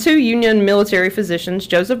two Union military physicians,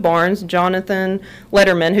 Joseph Barnes, Jonathan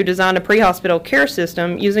Letterman, who designed a pre-hospital care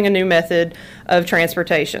system using a new method of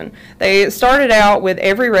transportation. They started out with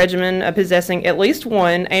every regiment possessing at least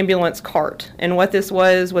one ambulance cart. And what this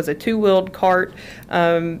was a two-wheeled cart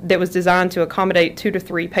that was designed to accommodate 2 to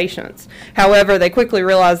 3 patients. However, they quickly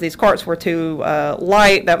realized these carts were too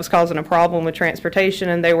light. That was causing a problem with transportation,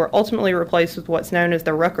 and they were ultimately replaced with what's known as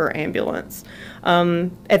the Rucker ambulance.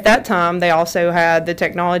 At that time, they also had the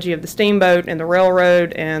technology of the steamboat and the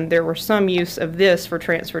railroad, and there were some use of this for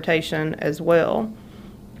transportation as well.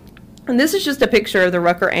 And this is just a picture of the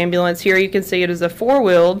Rucker ambulance. Here you can see it is a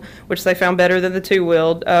 4-wheeled, which they found better than the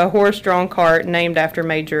 2-wheeled, horse-drawn cart named after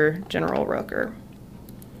Major General Rucker.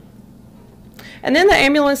 And then the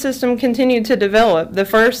ambulance system continued to develop. The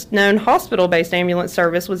first known hospital-based ambulance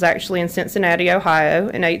service was actually in Cincinnati, Ohio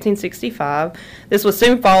in 1865. This was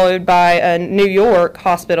soon followed by a New York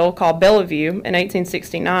hospital called Bellevue in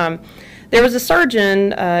 1869. There was a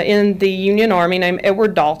surgeon in the Union Army named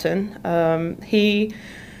Edward Dalton. He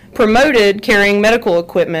promoted carrying medical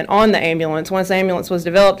equipment on the ambulance. Once the ambulance was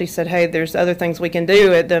developed, he said, hey, there's other things we can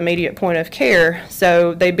do at the immediate point of care.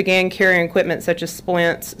 So they began carrying equipment such as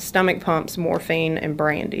splints, stomach pumps, morphine, and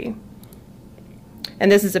brandy.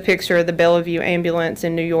 And this is a picture of the Bellevue ambulance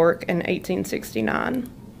in New York in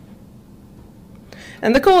 1869.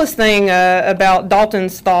 And the coolest thing about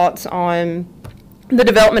Dalton's thoughts on the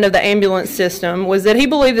development of the ambulance system was that he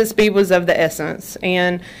believed that speed was of the essence.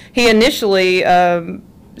 And he initially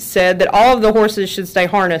said that all of the horses should stay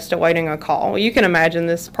harnessed awaiting a call. Well, you can imagine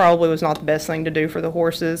this probably was not the best thing to do for the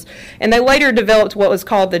horses. And they later developed what was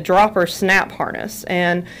called the dropper snap harness.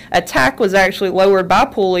 And a tack was actually lowered by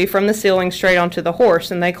pulley from the ceiling straight onto the horse.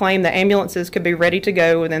 And they claimed that ambulances could be ready to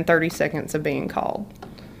go within 30 seconds of being called,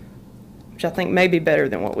 which I think may be better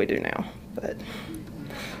than what we do now, but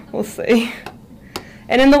we'll see.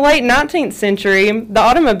 And in the late 19th century, the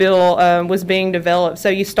automobile was being developed. So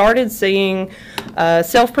you started seeing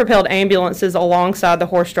self-propelled ambulances alongside the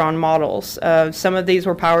horse-drawn models. Some of these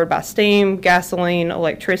were powered by steam, gasoline,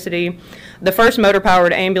 electricity. The first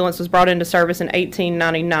motor-powered ambulance was brought into service in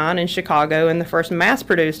 1899 in Chicago, and the first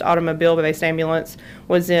mass-produced automobile-based ambulance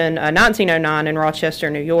was in 1909 in Rochester,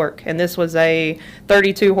 New York. And this was a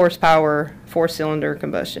 32-horsepower, 4-cylinder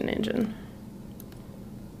combustion engine.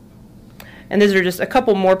 And these are just a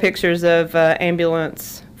couple more pictures of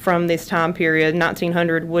ambulance from this time period.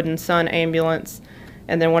 1900 Wooden Sun ambulance,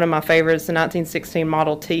 and then one of my favorites, the 1916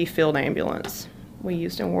 Model T field ambulance we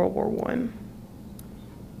used in World War I.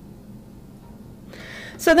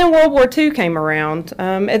 So then World War II came around.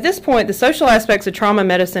 At this point, the social aspects of trauma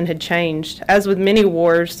medicine had changed. As with many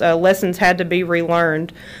wars, lessons had to be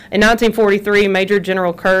relearned. In 1943, Major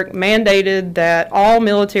General Kirk mandated that all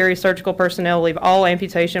military surgical personnel leave all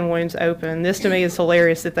amputation wounds open. This to me is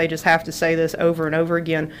hilarious that they just have to say this over and over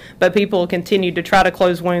again, but people continued to try to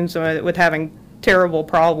close wounds with having terrible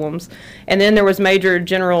problems. And then there was Major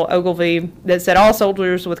General Ogilvie that said all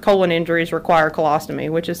soldiers with colon injuries require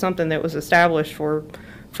colostomy, which is something that was established for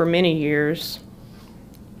many years.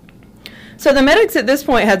 So the medics at this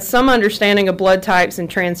point had some understanding of blood types and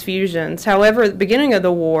transfusions. However, at the beginning of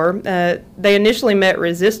the war, they initially met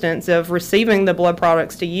resistance of receiving the blood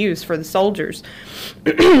products to use for the soldiers.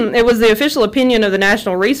 It was the official opinion of the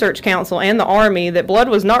National Research Council and the Army that blood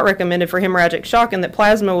was not recommended for hemorrhagic shock and that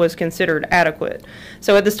plasma was considered adequate.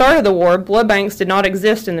 So at the start of the war, blood banks did not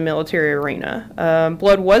exist in the military arena.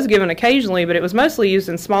 Blood was given occasionally, but it was mostly used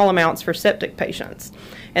in small amounts for septic patients.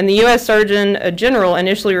 And the U.S. Surgeon General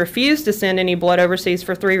initially refused to send any blood overseas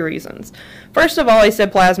for 3 reasons. First of all, he said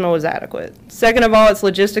plasma was adequate. Second of all, it's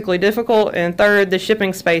logistically difficult. And third, the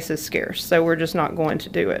shipping space is scarce, so we're just not going to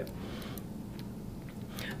do it.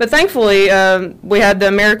 But thankfully, we had the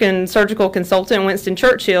American surgical consultant, Winston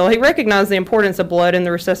Churchill. He recognized the importance of blood in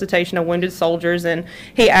the resuscitation of wounded soldiers, and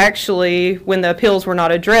he actually, when the appeals were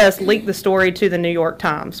not addressed, leaked the story to the New York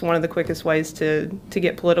Times, one of the quickest ways to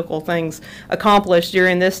get political things accomplished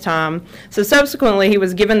during this time. So subsequently, he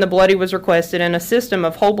was given the blood he was requested, and a system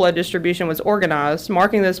of whole blood distribution was organized,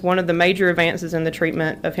 marking this one of the major advances in the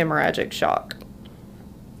treatment of hemorrhagic shock.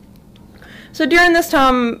 So during this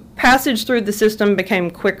time, passage through the system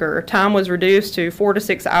became quicker. Time was reduced to 4 to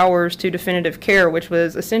 6 hours to definitive care, which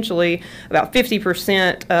was essentially about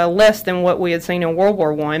 50% less than what we had seen in World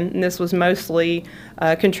War I. And this was mostly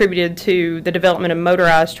contributed to the development of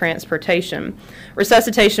motorized transportation.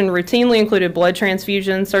 Resuscitation routinely included blood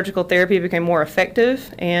transfusions. Surgical therapy became more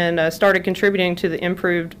effective and started contributing to the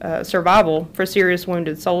improved survival for serious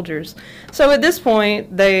wounded soldiers. So at this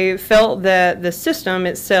point, they felt that the system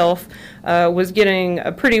itself was getting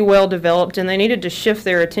pretty well developed, and they needed to shift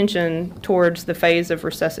their attention towards the phase of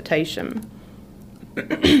resuscitation.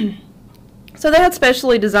 So they had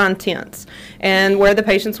specially designed tents and where the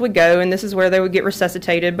patients would go, and this is where they would get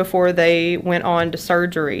resuscitated before they went on to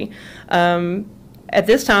surgery. At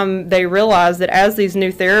this time, they realized that as these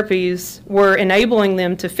new therapies were enabling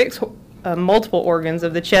them to fix multiple organs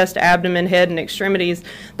of the chest, abdomen, head, and extremities,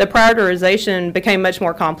 the prioritization became much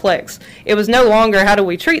more complex. It was no longer how do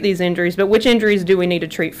we treat these injuries, but which injuries do we need to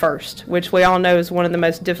treat first, which we all know is one of the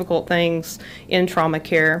most difficult things in trauma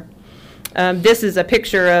care. This is a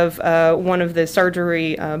picture of one of the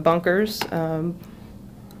surgery bunkers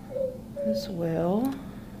as well.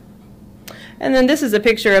 And then this is a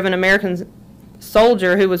picture of an American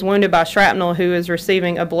soldier who was wounded by shrapnel who is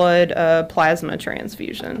receiving a blood plasma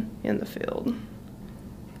transfusion in the field.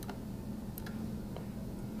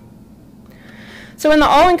 So in the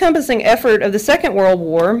all-encompassing effort of the Second World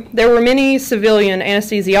War, there were many civilian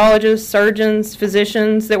anesthesiologists, surgeons,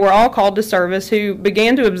 physicians that were all called to service who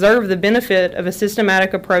began to observe the benefit of a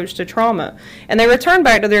systematic approach to trauma. And they returned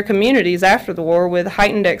back to their communities after the war with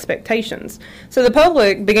heightened expectations. So the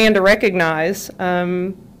public began to recognize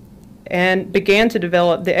and began to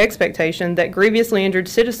develop the expectation that grievously injured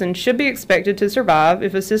citizens should be expected to survive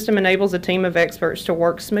if a system enables a team of experts to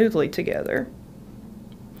work smoothly together.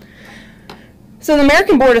 So the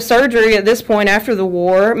American Board of Surgery at this point after the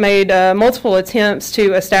war made multiple attempts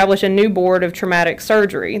to establish a new board of traumatic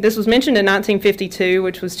surgery. This was mentioned in 1952,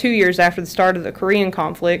 which was 2 years after the start of the Korean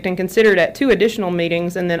conflict, and considered at 2 additional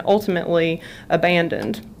meetings and then ultimately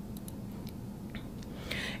abandoned.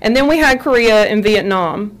 And then we had Korea and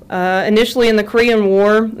Vietnam. Initially in the Korean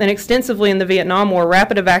War and extensively in the Vietnam War,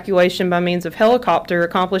 rapid evacuation by means of helicopter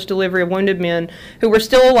accomplished delivery of wounded men who were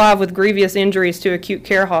still alive with grievous injuries to acute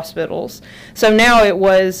care hospitals. So now it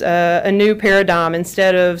was a new paradigm.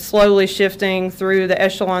 Instead of slowly shifting through the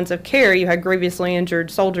echelons of care, you had grievously injured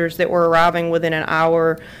soldiers that were arriving within an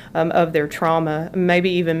hour of their trauma, maybe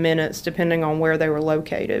even minutes, depending on where they were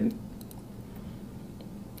located.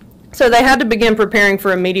 So they had to begin preparing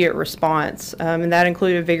for immediate response, and that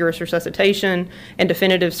included vigorous resuscitation and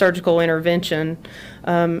definitive surgical intervention.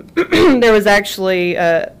 There was actually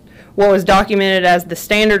what was documented as the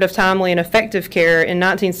standard of timely and effective care in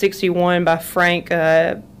 1961 by Frank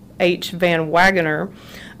H. Van Wagener.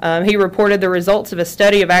 He reported the results of a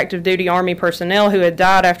study of active duty Army personnel who had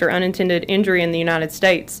died after unintended injury in the United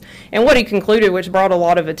States. And what he concluded, which brought a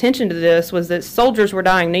lot of attention to this, was that soldiers were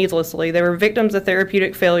dying needlessly. They were victims of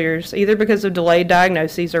therapeutic failures, either because of delayed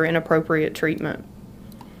diagnoses or inappropriate treatment.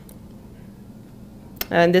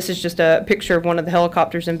 And this is just a picture of one of the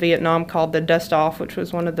helicopters in Vietnam called the Dust Off, which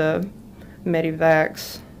was one of the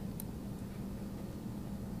medevacs.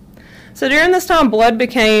 So during this time, blood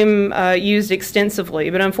became used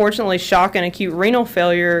extensively, but unfortunately shock and acute renal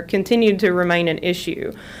failure continued to remain an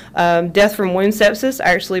issue. Death from wound sepsis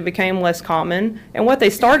actually became less common, and what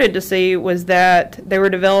they started to see was that they were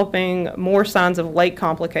developing more signs of late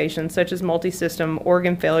complications, such as multi-system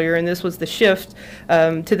organ failure, and this was the shift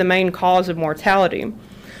to the main cause of mortality.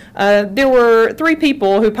 There were 3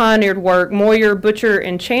 people who pioneered work, Moyer, Butcher,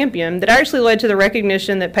 and Champion, that actually led to the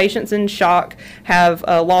recognition that patients in shock have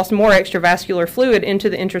lost more extravascular fluid into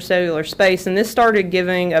the intracellular space, and this started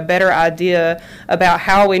giving a better idea about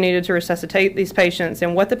how we needed to resuscitate these patients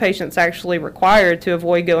and what the patients actually required to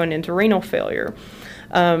avoid going into renal failure.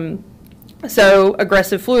 So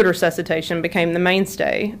aggressive fluid resuscitation became the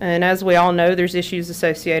mainstay, and as we all know, there's issues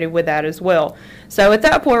associated with that as well. So at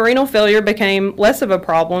that point, renal failure became less of a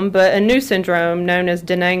problem, but a new syndrome known as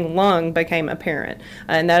Da Nang lung became apparent,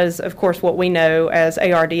 and that is, of course, what we know as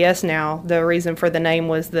ARDS now. The reason for the name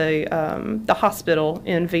was the hospital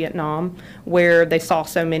in Vietnam where they saw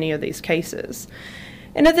so many of these cases.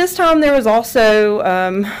 And at this time, there was also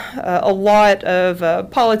a lot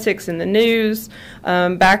of politics in the news.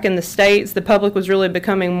 Back in the States, the public was really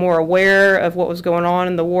becoming more aware of what was going on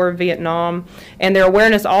in the War of Vietnam, and their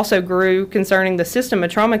awareness also grew concerning the system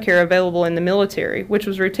of trauma care available in the military, which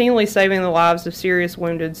was routinely saving the lives of serious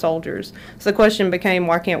wounded soldiers. So the question became,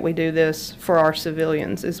 why can't we do this for our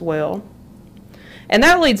civilians as well? And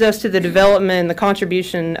that leads us to the development and the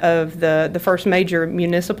contribution of the first major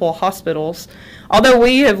municipal hospitals. Although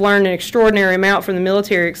we have learned an extraordinary amount from the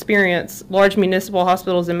military experience, large municipal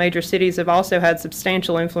hospitals in major cities have also had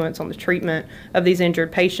substantial influence on the treatment of these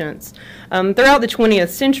injured patients. Throughout the 20th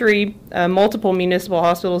century, multiple municipal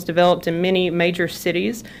hospitals developed in many major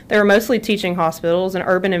cities. They were mostly teaching hospitals in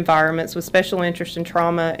urban environments with special interest in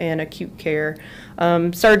trauma and acute care.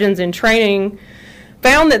 Surgeons in training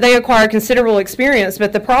found that they acquired considerable experience,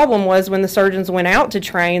 but the problem was when the surgeons went out to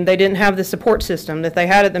train, they didn't have the support system that they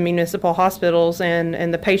had at the municipal hospitals,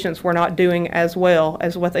 and the patients were not doing as well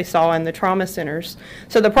as what they saw in the trauma centers.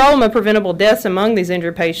 So the problem of preventable deaths among these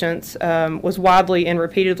injured patients was widely and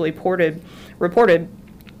repeatedly reported.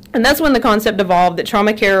 And that's when the concept evolved that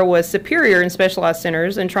trauma care was superior in specialized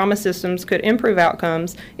centers and trauma systems could improve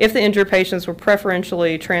outcomes if the injured patients were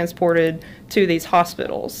preferentially transported to these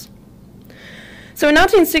hospitals. So in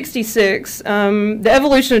 1966, the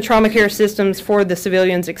evolution of trauma care systems for the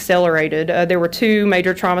civilians accelerated. There were two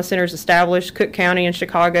major trauma centers established, Cook County in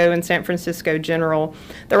Chicago and San Francisco General.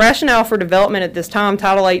 The rationale for development at this time,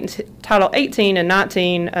 Title 18 and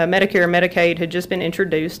 19, Medicare and Medicaid had just been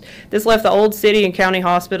introduced. This left the old city and county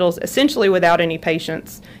hospitals essentially without any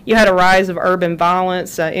patients. You had a rise of urban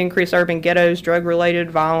violence, increased urban ghettos,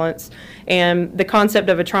 drug-related violence, and the concept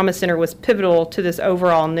of a trauma center was pivotal to this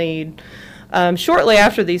overall need. Shortly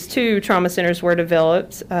after these two trauma centers were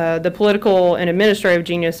developed, the political and administrative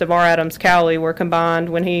genius of R. Adams Cowley were combined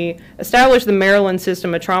when he established the Maryland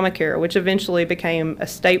system of trauma care, which eventually became a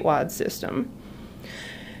statewide system.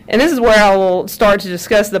 And this is where I will start to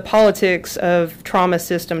discuss the politics of trauma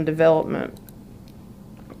system development.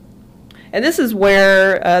 And this is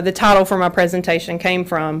where the title for my presentation came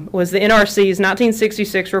from, was the NRC's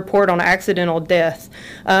 1966 report on accidental death.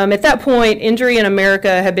 At that point, injury in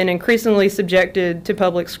America had been increasingly subjected to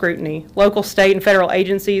public scrutiny. Local, state, and federal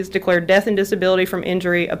agencies declared death and disability from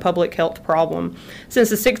injury a public health problem. Since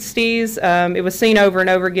the 60s, it was seen over and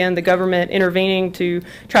over again, the government intervening to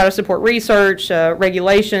try to support research,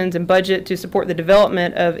 regulations, and budget to support the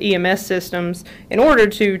development of EMS systems in order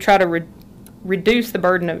to try to reduce the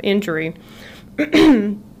burden of injury.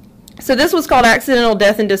 So this was called Accidental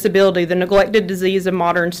Death and Disability, the Neglected Disease of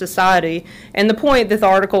Modern Society. And the point that the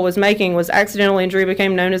article was making was accidental injury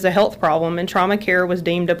became known as a health problem and trauma care was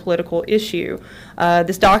deemed a political issue.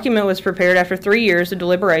 This document was prepared after 3 years of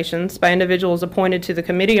deliberations by individuals appointed to the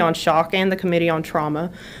Committee on Shock and the Committee on Trauma.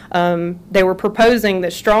 They were proposing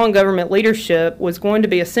that strong government leadership was going to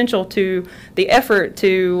be essential to the effort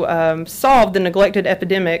to solve the neglected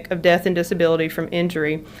epidemic of death and disability from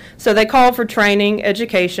injury. So they called for training,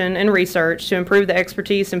 education, and research to improve the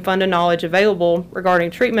expertise and funded knowledge available regarding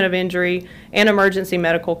treatment of injury and emergency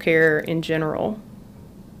medical care in general.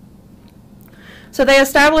 So they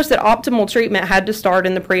established that optimal treatment had to start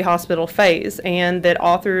in the pre-hospital phase, and that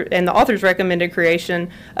the authors recommended creation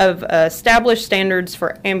of established standards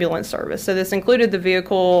for ambulance service. So this included the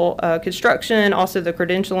vehicle construction, also the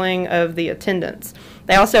credentialing of the attendants.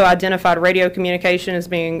 They also identified radio communication as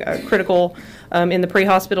being critical in the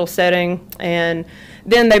pre-hospital setting, and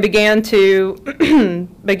then they began to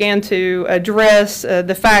address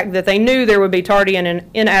the fact that they knew there would be tardy and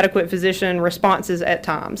inadequate physician responses at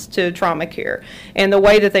times to trauma care. And the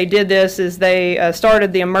way that they did this is they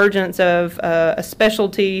started the emergence of a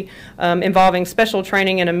specialty involving special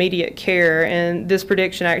training and immediate care, and this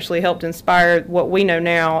prediction actually helped inspire what we know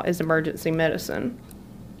now as emergency medicine.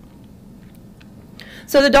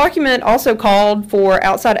 So the document also called for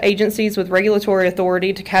outside agencies with regulatory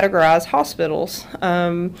authority to categorize hospitals.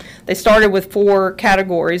 They started with 4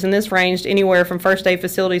 categories, and this ranged anywhere from first aid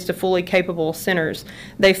facilities to fully capable centers.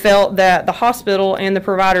 They felt that the hospital and the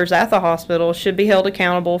providers at the hospital should be held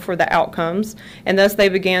accountable for the outcomes, and thus they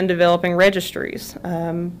began developing registries.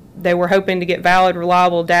 They were hoping to get valid,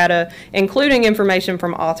 reliable data, including information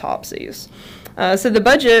from autopsies. So the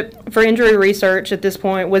budget for injury research at this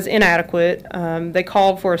point was inadequate. They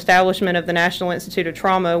called for establishment of the National Institute of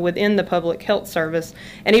Trauma within the Public Health Service.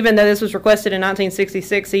 And even though this was requested in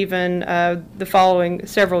 1966, even the following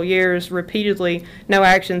several years, repeatedly, no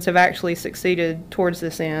actions have actually succeeded towards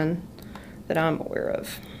this end that I'm aware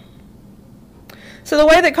of. So the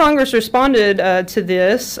way that Congress responded to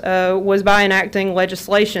this was by enacting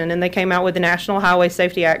legislation, and they came out with the National Highway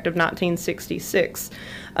Safety Act of 1966.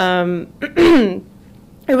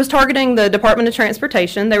 It was targeting the Department of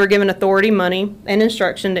Transportation. They were given authority, money, and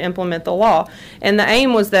instruction to implement the law. And the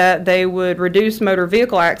aim was that they would reduce motor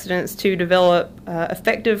vehicle accidents to develop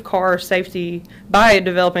effective car safety by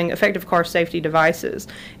developing effective car safety devices.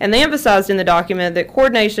 And they emphasized in the document that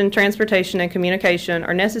coordination, transportation, and communication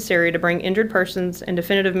are necessary to bring injured persons and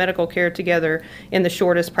definitive medical care together in the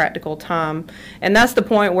shortest practical time. And that's the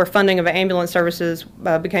point where funding of ambulance services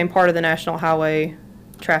became part of the National Highway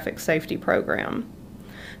Traffic Safety Program.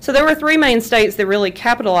 So there were three main states that really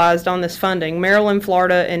capitalized on this funding: Maryland,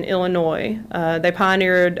 Florida, and Illinois. They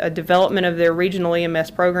pioneered a development of their regional EMS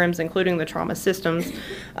programs, including the trauma systems.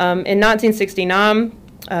 In 1969,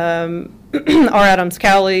 R. Adams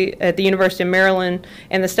Cowley at the University of Maryland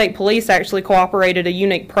and the state police actually cooperated a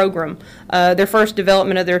unique program. Their first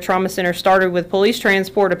development of their trauma center started with police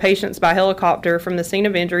transport of patients by helicopter from the scene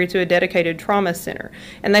of injury to a dedicated trauma center.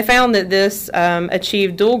 And they found that this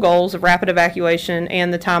achieved dual goals of rapid evacuation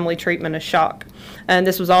and the timely treatment of shock. And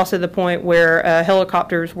this was also the point where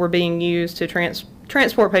helicopters were being used to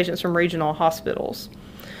transport patients from regional hospitals.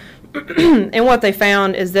 And what they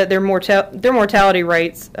found is that their mortality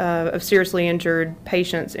rates of seriously injured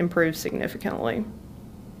patients improved significantly.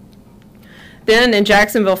 Then in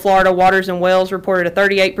Jacksonville, Florida, Waters and Wells reported a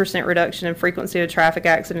 38% reduction in frequency of traffic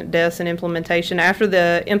accident deaths and implementation after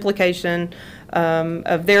the implication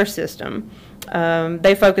of their system.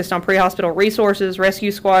 They focused on pre-hospital resources,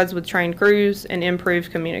 rescue squads with trained crews, and improved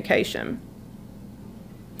communication.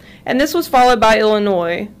 And this was followed by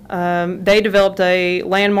Illinois. They developed a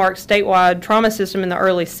landmark statewide trauma system in the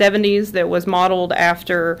early 70s that was modeled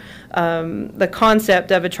after the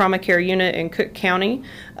concept of a trauma care unit in Cook County.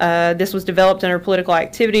 This was developed under political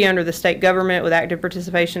activity under the state government with active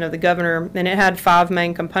participation of the governor, and it had 5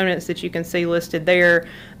 main components that you can see listed there: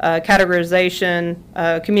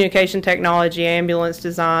 categorization, communication technology, ambulance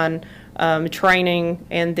design, training,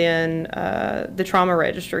 and then the trauma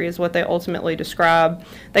registry is what they ultimately described.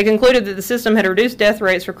 They concluded that the system had reduced death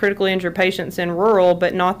rates for critically injured patients in rural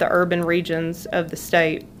but not the urban regions of the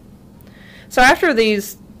state. So after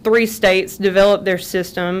these 3 states developed their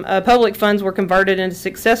system, public funds were converted into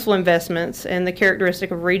successful investments, and the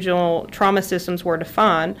characteristic of regional trauma systems were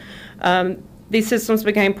defined. These systems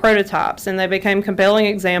became prototypes, and they became compelling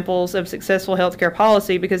examples of successful healthcare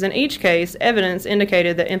policy because in each case, evidence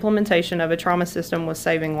indicated that implementation of a trauma system was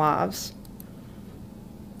saving lives.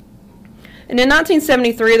 And in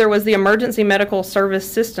 1973, there was the Emergency Medical Service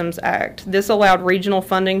Systems Act. This allowed regional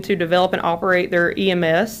funding to develop and operate their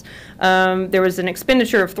EMS. There was an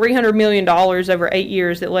expenditure of $300 million over 8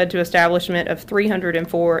 years that led to establishment of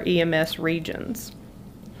 304 EMS regions.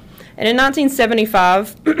 And in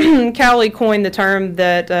 1975, Cowley coined the term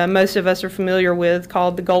that most of us are familiar with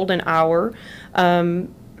called the golden hour. In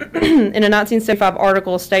a 1975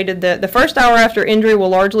 article stated that the first hour after injury will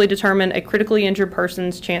largely determine a critically injured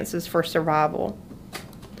person's chances for survival.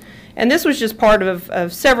 And this was just part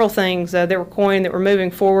of several things that were coined that were moving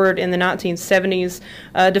forward in the 1970s.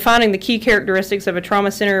 Defining the key characteristics of a trauma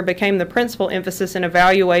center became the principal emphasis in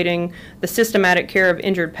evaluating the systematic care of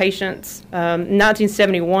injured patients. In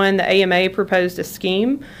 1971, the AMA proposed a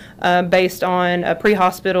scheme based on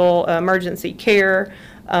pre-hospital emergency care.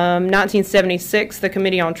 1976, the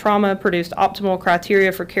Committee on Trauma produced optimal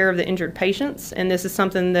criteria for care of the injured patients, and this is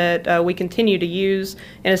something that we continue to use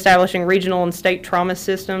in establishing regional and state trauma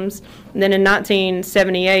systems. And then in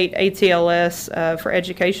 1978, ATLS for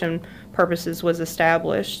education purposes was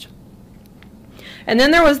established. And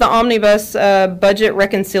then there was the Omnibus Budget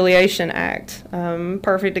Reconciliation Act,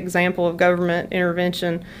 perfect example of government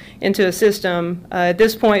intervention into a system. At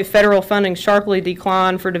this point, federal funding sharply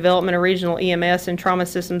declined for development of regional EMS and trauma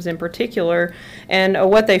systems in particular. And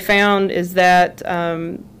what they found is that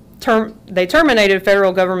they terminated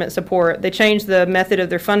federal government support. They changed the method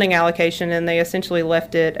of their funding allocation, and they essentially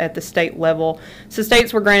left it at the state level. So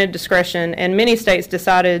states were granted discretion, and many states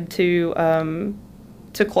decided to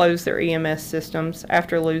close their EMS systems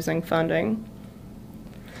after losing funding.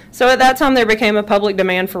 So at that time, there became a public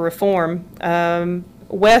demand for reform.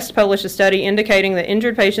 West published a study indicating that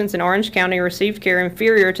injured patients in Orange County received care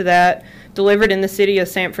inferior to that delivered in the city of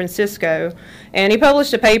San Francisco. And he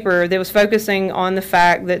published a paper that was focusing on the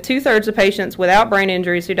fact that 2/3 of patients without brain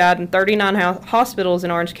injuries who died in 39 hospitals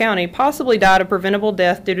in Orange County possibly died of preventable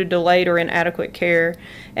death due to delayed or inadequate care.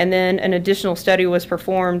 And then an additional study was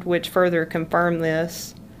performed which further confirmed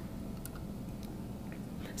this.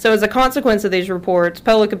 So as a consequence of these reports,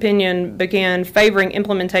 public opinion began favoring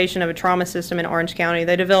implementation of a trauma system in Orange County.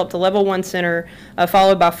 They developed a level 1 center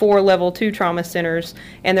followed by 4 level 2 trauma centers,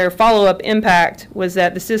 and their follow-up impact was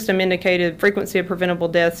that the system indicated frequency of preventable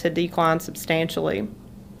deaths had declined substantially.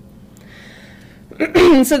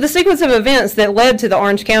 So the sequence of events that led to the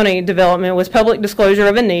Orange County development was public disclosure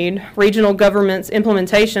of a need, regional government's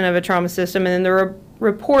implementation of a trauma system, and then the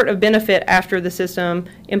report of benefit after the system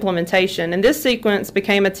implementation. And this sequence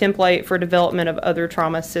became a template for development of other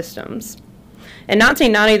trauma systems. In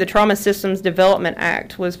 1990, the Trauma Systems Development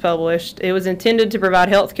Act was published. It was intended to provide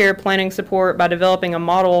healthcare planning support by developing a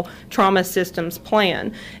model trauma systems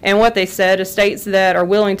plan. And what they said is states that are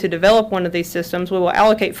willing to develop one of these systems, we will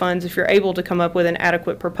allocate funds if you're able to come up with an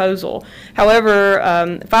adequate proposal.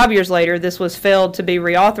 However, 5 years later, this was failed to be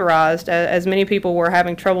reauthorized as many people were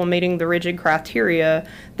having trouble meeting the rigid criteria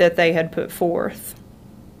that they had put forth.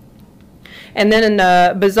 And then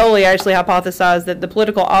Bozzoli actually hypothesized that the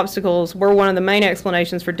political obstacles were one of the main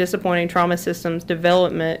explanations for disappointing trauma systems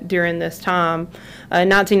development during this time. In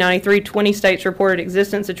 1993, 20 states reported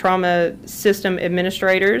existence of trauma system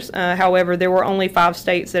administrators. However, there were only 5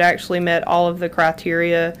 states that actually met all of the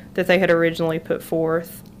criteria that they had originally put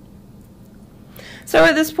forth. So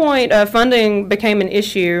at this point, funding became an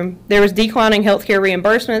issue. There was declining healthcare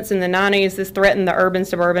reimbursements in the 90s. This threatened the urban,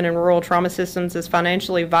 suburban, and rural trauma systems as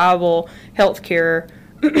financially viable healthcare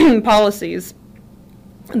policies.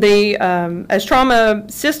 As trauma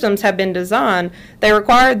systems have been designed, they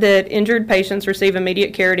required that injured patients receive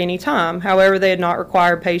immediate care at any time. However, they had not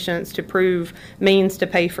required patients to prove means to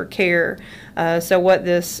pay for care. So what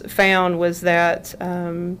this found was that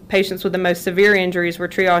patients with the most severe injuries were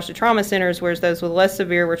triaged to trauma centers, whereas those with less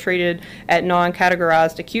severe were treated at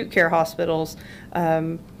non-categorized acute care hospitals.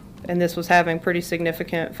 And this was having pretty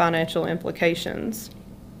significant financial implications.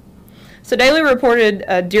 So Daly reported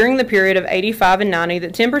during the period of 85 and 90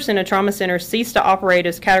 that 10% of trauma centers ceased to operate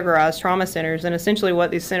as categorized trauma centers, and essentially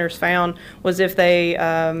what these centers found was if they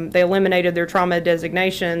eliminated their trauma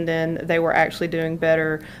designation, then they were actually doing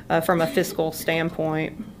better from a fiscal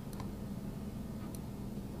standpoint.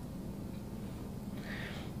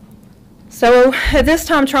 So at this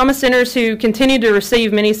time, trauma centers who continued to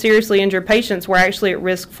receive many seriously injured patients were actually at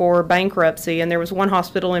risk for bankruptcy. And there was one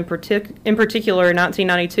hospital in particular in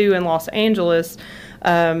 1992 in Los Angeles,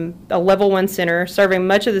 a level 1 center serving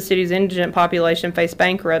much of the city's indigent population faced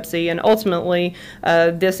bankruptcy. And ultimately,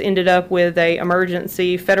 this ended up with an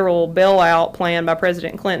emergency federal bailout plan by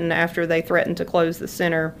President Clinton after they threatened to close the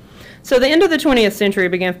center. So the end of the 20th century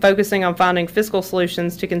began focusing on finding fiscal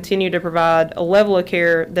solutions to continue to provide a level of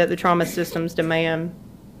care that the trauma systems demand.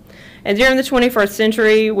 And during the 21st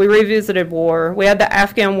century, we revisited war. We had the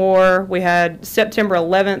Afghan War. We had September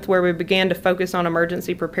 11th, where we began to focus on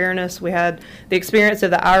emergency preparedness. We had the experience of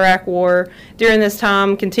the Iraq War. During this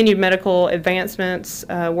time, continued medical advancements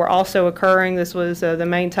were also occurring. This was the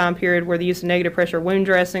main time period where the use of negative pressure wound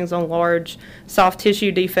dressings on large soft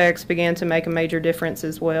tissue defects began to make a major difference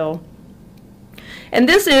as well. And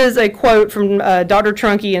this is a quote from Dr.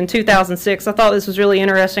 Trunke in 2006. I thought this was really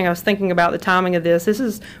interesting. I was thinking about the timing of this. This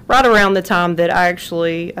is right around the time that I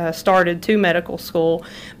actually started to medical school.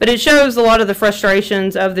 But it shows a lot of the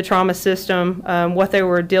frustrations of the trauma system, what they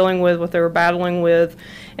were dealing with, what they were battling with.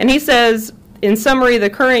 And he says, in summary, the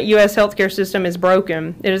current U.S. healthcare system is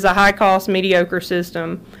broken. It is a high-cost, mediocre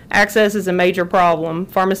system. Access is a major problem.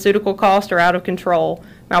 Pharmaceutical costs are out of control.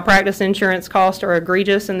 Malpractice insurance costs are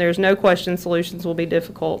egregious, and there's no question solutions will be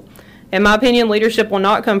difficult. In my opinion, leadership will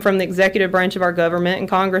not come from the executive branch of our government, and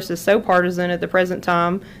Congress is so partisan at the present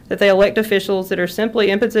time that they elect officials that are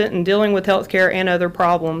simply impotent in dealing with health care and other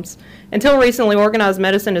problems. Until recently, organized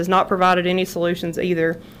medicine has not provided any solutions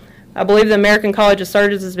either. I believe the American College of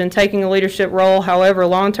Surgeons has been taking a leadership role. However,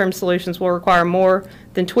 long-term solutions will require more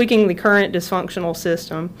than tweaking the current dysfunctional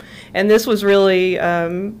system. And this was really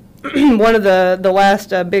one of the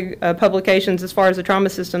last big publications as far as the trauma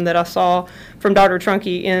system that I saw from Dr.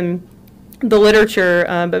 Trunke in the literature,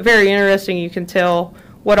 but very interesting. You can tell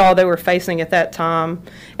what all they were facing at that time.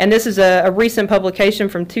 And this is a recent publication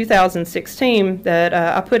from 2016 that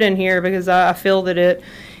I put in here because I feel that it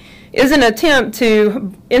is an attempt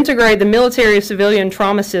to integrate the military civilian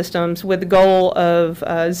trauma systems with the goal of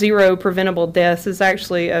zero preventable deaths. It's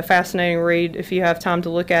actually a fascinating read if you have time to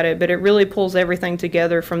look at it, but it really pulls everything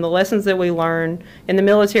together from the lessons that we learn in the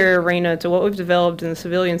military arena to what we've developed in the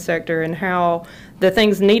civilian sector and how the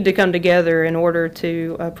things need to come together in order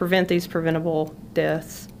to prevent these preventable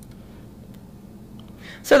deaths.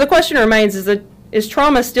 So the question remains, is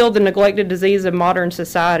trauma still the neglected disease of modern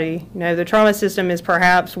society? You know, the trauma system is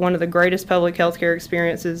perhaps one of the greatest public health care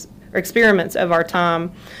experiments of our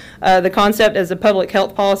time. The concept as a public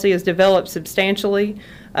health policy has developed substantially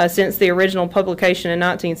since the original publication in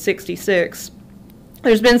 1966.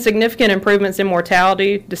 There's been significant improvements in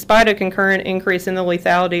mortality despite a concurrent increase in the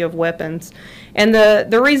lethality of weapons. And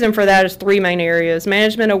the reason for that is three main areas: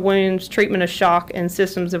 management of wounds, treatment of shock, and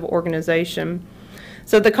systems of organization.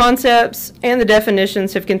 So the concepts and the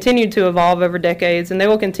definitions have continued to evolve over decades, and they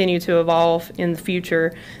will continue to evolve in the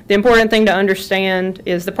future. The important thing to understand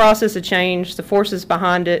is the process of change, the forces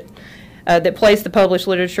behind it, that place the published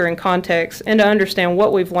literature in context, and to understand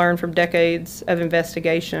what we've learned from decades of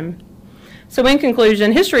investigation. So in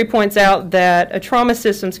conclusion, history points out that a trauma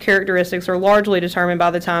system's characteristics are largely determined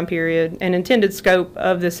by the time period and intended scope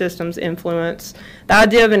of the system's influence. The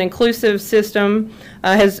idea of an inclusive system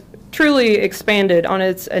has truly expanded on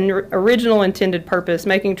its original intended purpose,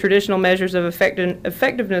 making traditional measures of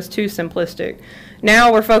effectiveness too simplistic.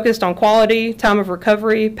 Now we're focused on quality, time of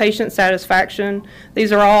recovery, patient satisfaction.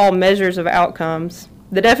 These are all measures of outcomes.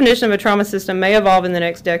 The definition of a trauma system may evolve in the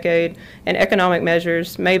next decade, and economic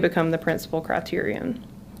measures may become the principal criterion.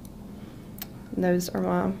 And those are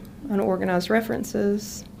my unorganized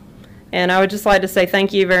references. And I would just like to say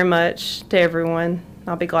thank you very much to everyone.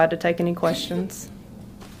 I'll be glad to take any questions.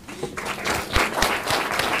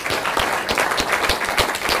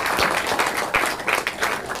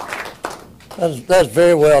 That's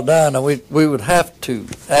very well done. And we would have to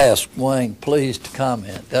ask Wayne, please, to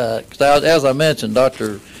comment. 'Cause as I mentioned,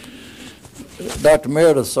 Dr.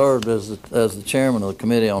 Meredith served as the chairman of the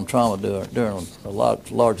Committee on Trauma during a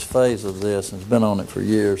large phase of this, and has been on it for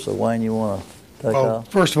years. So, Wayne, you want to take off?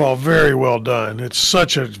 First of all, very well done. It's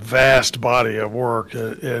such a vast body of work,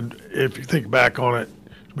 and if you think back on it,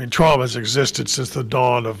 I mean, trauma has existed since the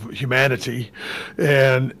dawn of humanity,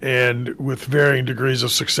 and with varying degrees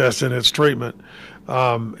of success in its treatment.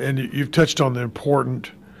 And you've touched on the important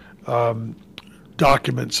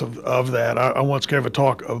documents of that. I once gave a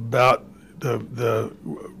talk about the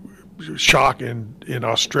shock in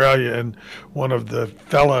Australia, and one of the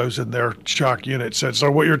fellows in their shock unit said, "So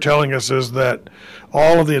what you're telling us is that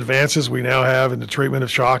all of the advances we now have in the treatment of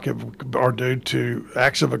shock are due to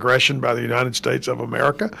acts of aggression by the United States of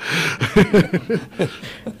America?"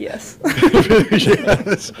 Yes.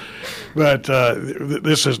 Yes. But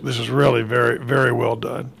this is really very, very well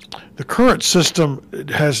done. The current system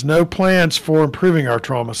has no plans for improving our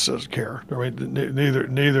trauma care. I mean,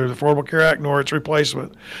 neither the Affordable Care Act nor its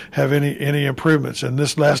replacement have any improvements. And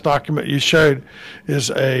this last document you showed is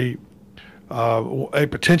a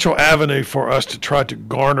potential avenue for us to try to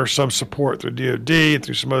garner some support through DOD and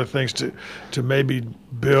through some other things to maybe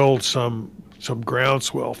build some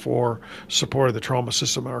groundswell for support of the trauma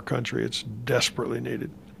system in our country. It's desperately needed.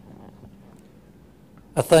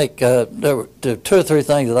 I think there were two or three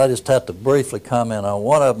things that I just have to briefly comment on.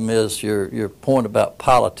 One of them is your point about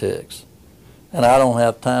politics. And I don't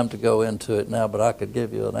have time to go into it now, but I could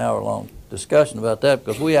give you an hour-long discussion about that,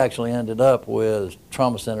 because we actually ended up with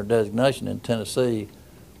trauma center designation in Tennessee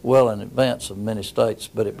well in advance of many states.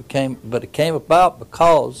 But it came about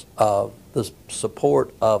because of the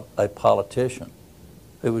support of a politician.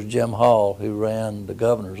 It was Jim Hall, who ran the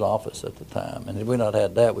governor's office at the time. And if we not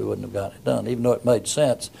had that, we wouldn't have gotten it done. Even though it made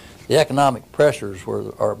sense, the economic pressures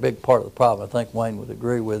are a big part of the problem. I think Wayne would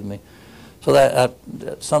agree with me. So that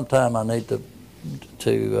sometime I need to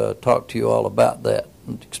talk to you all about that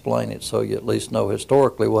and explain it so you at least know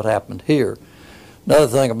historically what happened here. Another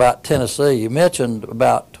thing about Tennessee, you mentioned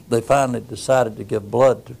about they finally decided to give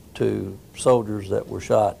blood to soldiers that were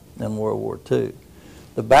shot in World War II.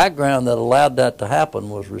 The background that allowed that to happen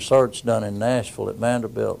was research done in Nashville at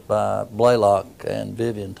Vanderbilt by Blaylock and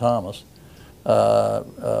Vivian Thomas,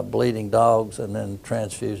 bleeding dogs and then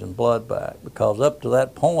transfusing blood back. Because up to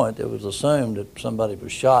that point, it was assumed that somebody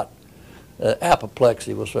was shot.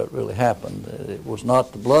 Apoplexy was what really happened. It was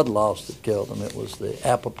not the blood loss that killed them. It was the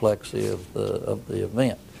apoplexy of the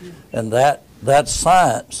event. And that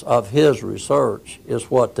science of his research is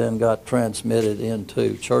what then got transmitted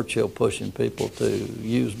into Churchill pushing people to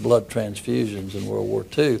use blood transfusions in World War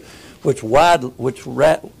II, which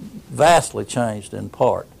vastly changed in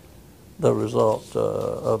part the result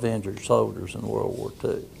of injured soldiers in World War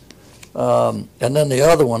II. And then the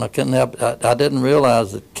other one, I didn't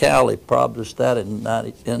realize that Cowley published that in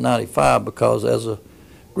 95, because as a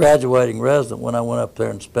graduating resident, when I went up there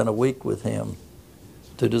and spent a week with him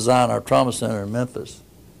to design our trauma center in Memphis,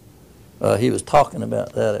 he was talking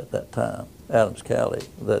about that at that time, Adams Cowley,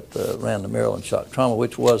 that ran the Maryland Shock Trauma,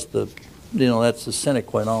 which was that's the sine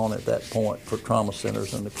qua non at that point for trauma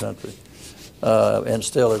centers in the country, and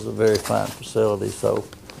still is a very fine facility. So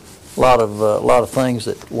a lot of things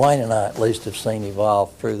that Wayne and I at least have seen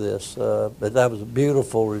evolve through this. But that was a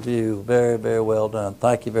beautiful review, very, very well done.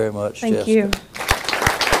 Thank you very much, Jessica. Thank you.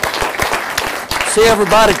 See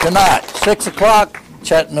everybody tonight, 6 o'clock.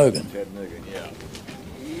 Chattanooga. Chattanooga, yeah.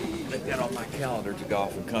 Put that on my calendar to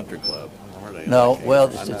golf and country club. Are they? No, Okay.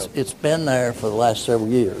 well, I know. it's been there for the last several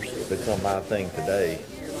years. It's on my thing today.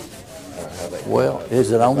 I don't have that. Well,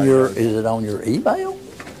 is it on your email?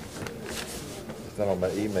 It's not on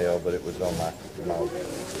my email, but it was on my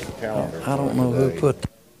calendar. I don't know who today. put